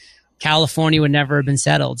 California would never have been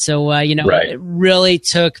settled. So, It really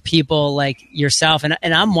took people like yourself, and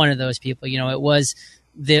I'm one of those people. It was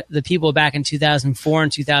the people back in 2004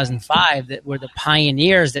 and 2005 that were the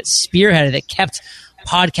pioneers that spearheaded, that kept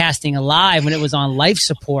podcasting alive when it was on life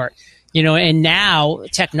support. And now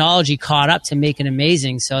technology caught up to make it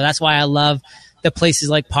amazing. So that's why I love the places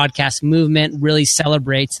like Podcast Movement really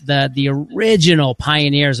celebrates the original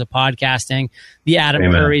pioneers of podcasting, the Adam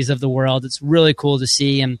Currys of the world. It's really cool to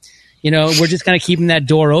see. And, we're just kind of keeping that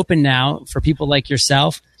door open now for people like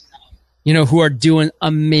yourself, who are doing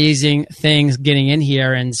amazing things, getting in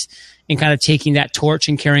here and kind of taking that torch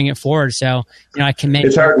and carrying it forward. So, I commend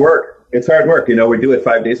It's hard work. It's hard work. We do it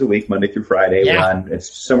 5 days a week, Monday through Friday. Yeah.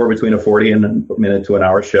 It's somewhere between a 40 and a minute to an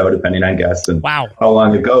hour show, depending on guests and how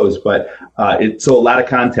long it goes. But it's a lot of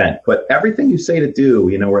content. But everything you say to do,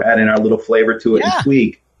 we're adding our little flavor to it and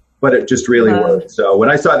tweak. but it just really worked. So when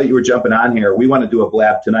I saw that you were jumping on here, we want to do a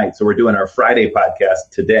blab tonight. So we're doing our Friday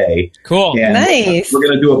podcast today. Cool. And nice. We're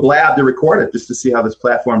going to do a blab to record it just to see how this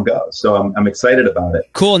platform goes. So I'm excited about it.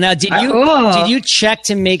 Cool. Now, did you check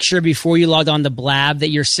to make sure before you logged on to Blab that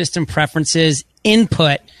your system preferences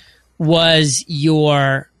input was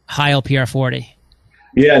your high LPR40?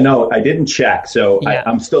 Yeah, no, I didn't check. So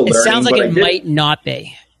I'm still learning. It sounds like it might not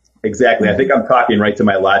be. Exactly. I think I'm talking right to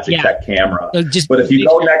my Logitech camera. So but if you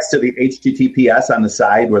go next to the HTTPS on the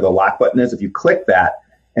side where the lock button is, if you click that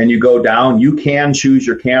and you go down, you can choose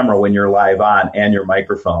your camera when you're live on and your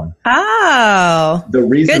microphone. Oh. The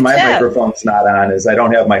reason my microphone's not on is I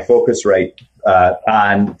don't have my Focusrite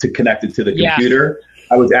on to connect it to the computer.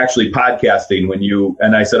 I was actually podcasting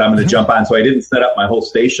and I said I'm going to jump on. So I didn't set up my whole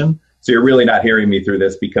station. So you're really not hearing me through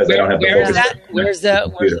this because I don't have the Focusrite. Where's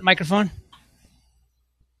the microphone?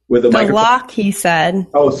 With the microphone. Lock, he said.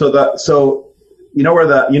 Oh, so you know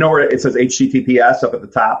where it says HTTPS up at the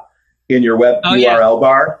top in your web URL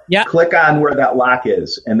bar? Yeah. Click on where that lock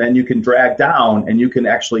is, and then you can drag down, and you can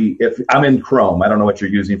actually, if I'm in Chrome, I don't know what you're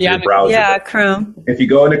using for your browser. Yeah, Chrome. If you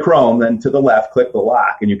go into Chrome, then to the left, click the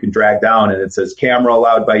lock, and you can drag down, and it says camera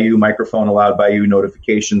allowed by you, microphone allowed by you,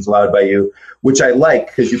 notifications allowed by you, which I like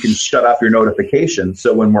because you can shut off your notifications.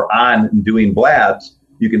 So when we're on and doing blabs,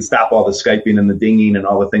 you can stop all the Skyping and the dinging and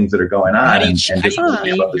all the things that are going on and just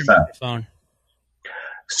worry about the sound.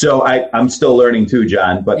 So I'm still learning too,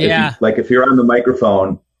 John. But if you're on the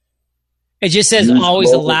microphone, it just says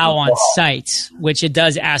always allow on sites, which it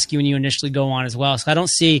does ask you when you initially go on as well. So I don't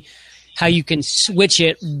see how you can switch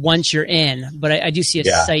it once you're in, but I do see a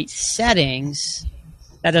site settings.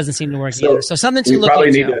 That doesn't seem to work either. So something to look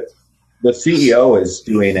into. The CEO is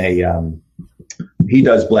doing he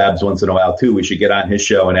does blabs once in a while too. We should get on his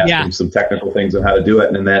show and ask him some technical things on how to do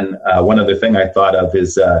it. And then one other thing I thought of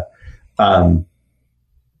is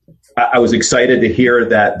I was excited to hear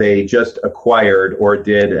that they just acquired or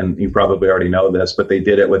did, and you probably already know this, but they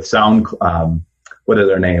did it with Sound. What are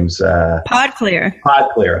their names? PodClear.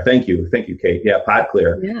 PodClear. Thank you, Kate. Yeah,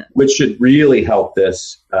 PodClear, which should really help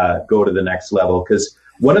this go to the next level. Because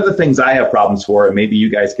one of the things I have problems for, and maybe you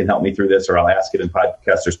guys can help me through this, or I'll ask it in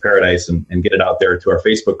Podcasters Paradise and get it out there to our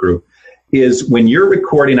Facebook group, is when you're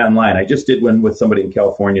recording online. I just did one with somebody in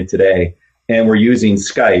California today, and we're using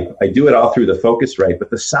Skype. I do it all through the Focusrite,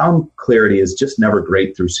 but the sound clarity is just never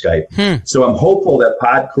great through Skype. So I'm hopeful that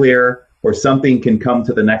PodClear or something can come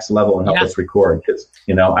to the next level and help us record. Because,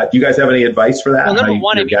 do you guys have any advice for that? Well, number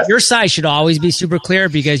one, your side should always be super clear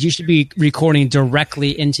because you should be recording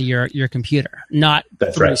directly into your computer, not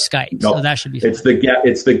through Skype. No, so that should be. It's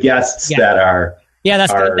the guests that are. Yeah,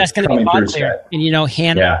 that's going to be PodClear. And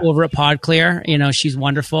Hannah over at PodClear, she's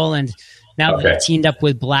wonderful, and now that they've teamed up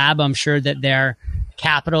with Blab, I'm sure that their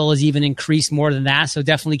capital is even increased more than that. So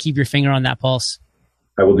definitely keep your finger on that pulse.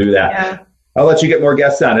 I will do that. Yeah. I'll let you get more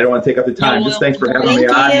guests on. I don't want to take up the time. Just thanks for having me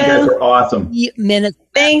on. You guys are awesome.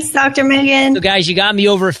 Thanks, Dr. Megan. So guys, you got me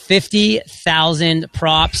over 50,000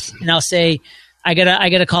 props, and I'll say I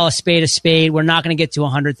gotta call a spade. We're not going to get to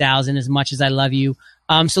 100,000 as much as I love you.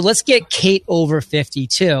 So let's get Kate over 50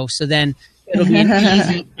 too. So then it'll be an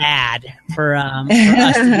easy ad for us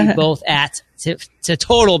to be both to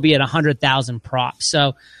total be at 100,000 props.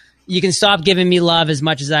 So you can stop giving me love as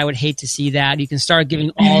much as I would hate to see that. You can start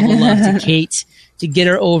giving all the love to Kate to get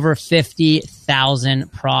her over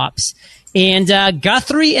 50,000 props. And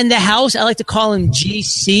Guthrie in the house, I like to call him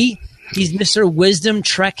GC. He's Mr. Wisdom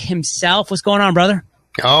Trek himself. What's going on, brother?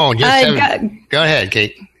 Oh, go ahead,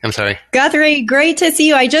 Kate. I'm sorry. Guthrie, great to see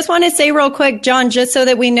you. I just want to say real quick, John, just so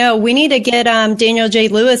that we know, we need to get Daniel J.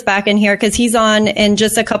 Lewis back in here because he's on in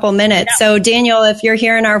just a couple minutes. Yeah. So, Daniel, if you're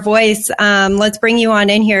hearing our voice, let's bring you on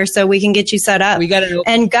in here so we can get you set up. We got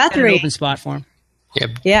an Guthrie, open spot for him. Yep.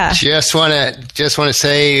 Yeah. Just want to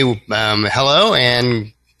say hello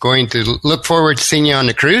and going to look forward to seeing you on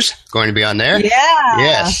the cruise. Going to be on there. Yeah.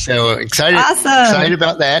 Yes. So excited. Awesome. Excited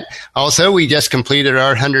about that. Also, we just completed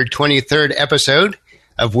our 123rd epised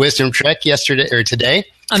of Wisdom Trek today.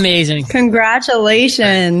 Amazing.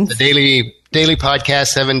 Congratulations. The daily podcast,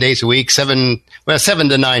 7 days a week, 7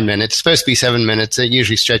 to 9 minutes. It's supposed to be 7 minutes. It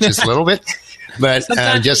usually stretches a little bit. But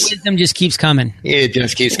wisdom just keeps coming. It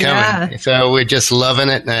just keeps coming. Yeah. So we're just loving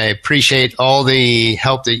it. And I appreciate all the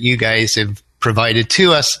help that you guys have provided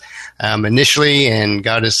to us initially and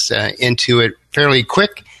got us into it fairly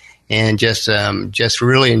quick, and just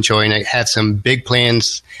really enjoying it. Had some big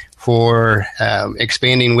plans for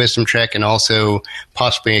expanding Wisdom Trek and also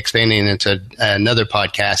possibly expanding into another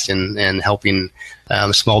podcast and helping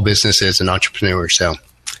small businesses and entrepreneurs. So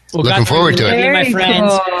looking forward to it. My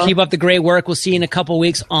friends, keep up the great work. We'll see you in a couple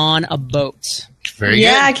weeks on a boat. Very good.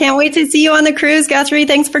 Yeah, I can't wait to see you on the cruise, Guthrie.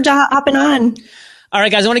 Thanks for hopping on. All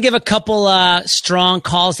right, guys, I want to give a couple strong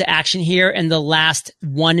calls to action here in the last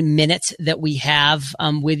 1 minute that we have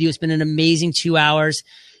with you. It's been an amazing 2 hours.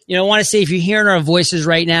 I want to say if you're hearing our voices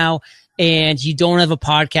right now and you don't have a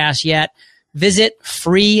podcast yet, visit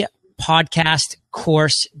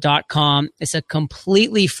freepodcastcourse.com. It's a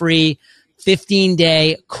completely free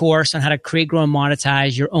 15-day course on how to create, grow, and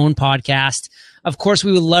monetize your own podcast. Of course,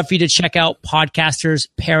 we would love for you to check out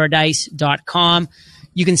podcastersparadise.com.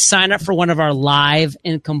 You can sign up for one of our live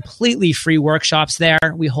and completely free workshops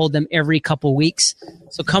there. We hold them every couple weeks.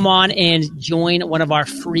 So come on and join one of our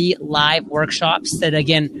free live workshops that,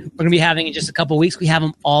 again, we're going to be having in just a couple weeks. We have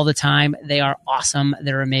them all the time. They are awesome.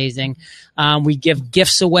 They're amazing. We give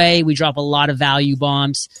gifts away. We drop a lot of value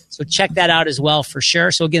bombs. So check that out as well for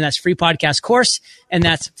sure. So again, that's Free Podcast Course, and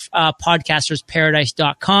that's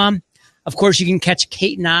podcastersparadise.com. Of course, you can catch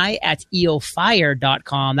Kate and I at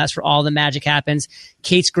eofire.com. That's where all the magic happens.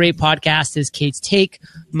 Kate's great podcast is Kate's Take.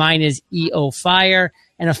 Mine is EO Fire.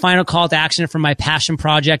 And a final call to action from my passion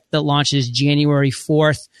project that launches January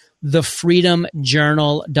 4th,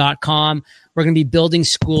 thefreedomjournal.com. We're going to be building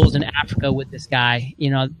schools in Africa with this guy,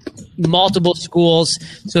 multiple schools.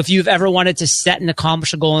 So if you've ever wanted to set and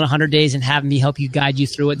accomplish a goal in 100 days and have me help you guide you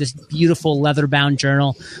through it, this beautiful leather-bound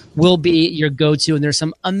journal will be your go-to. And there's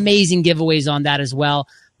some amazing giveaways on that as well.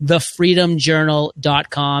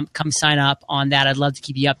 Thefreedomjournal.com. Come sign up on that. I'd love to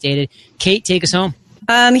keep you updated. Kate, take us home.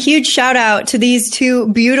 Huge shout out to these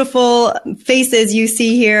two beautiful faces you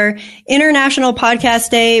see here. International Podcast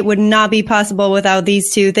Day would not be possible without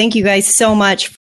these two. Thank you guys so much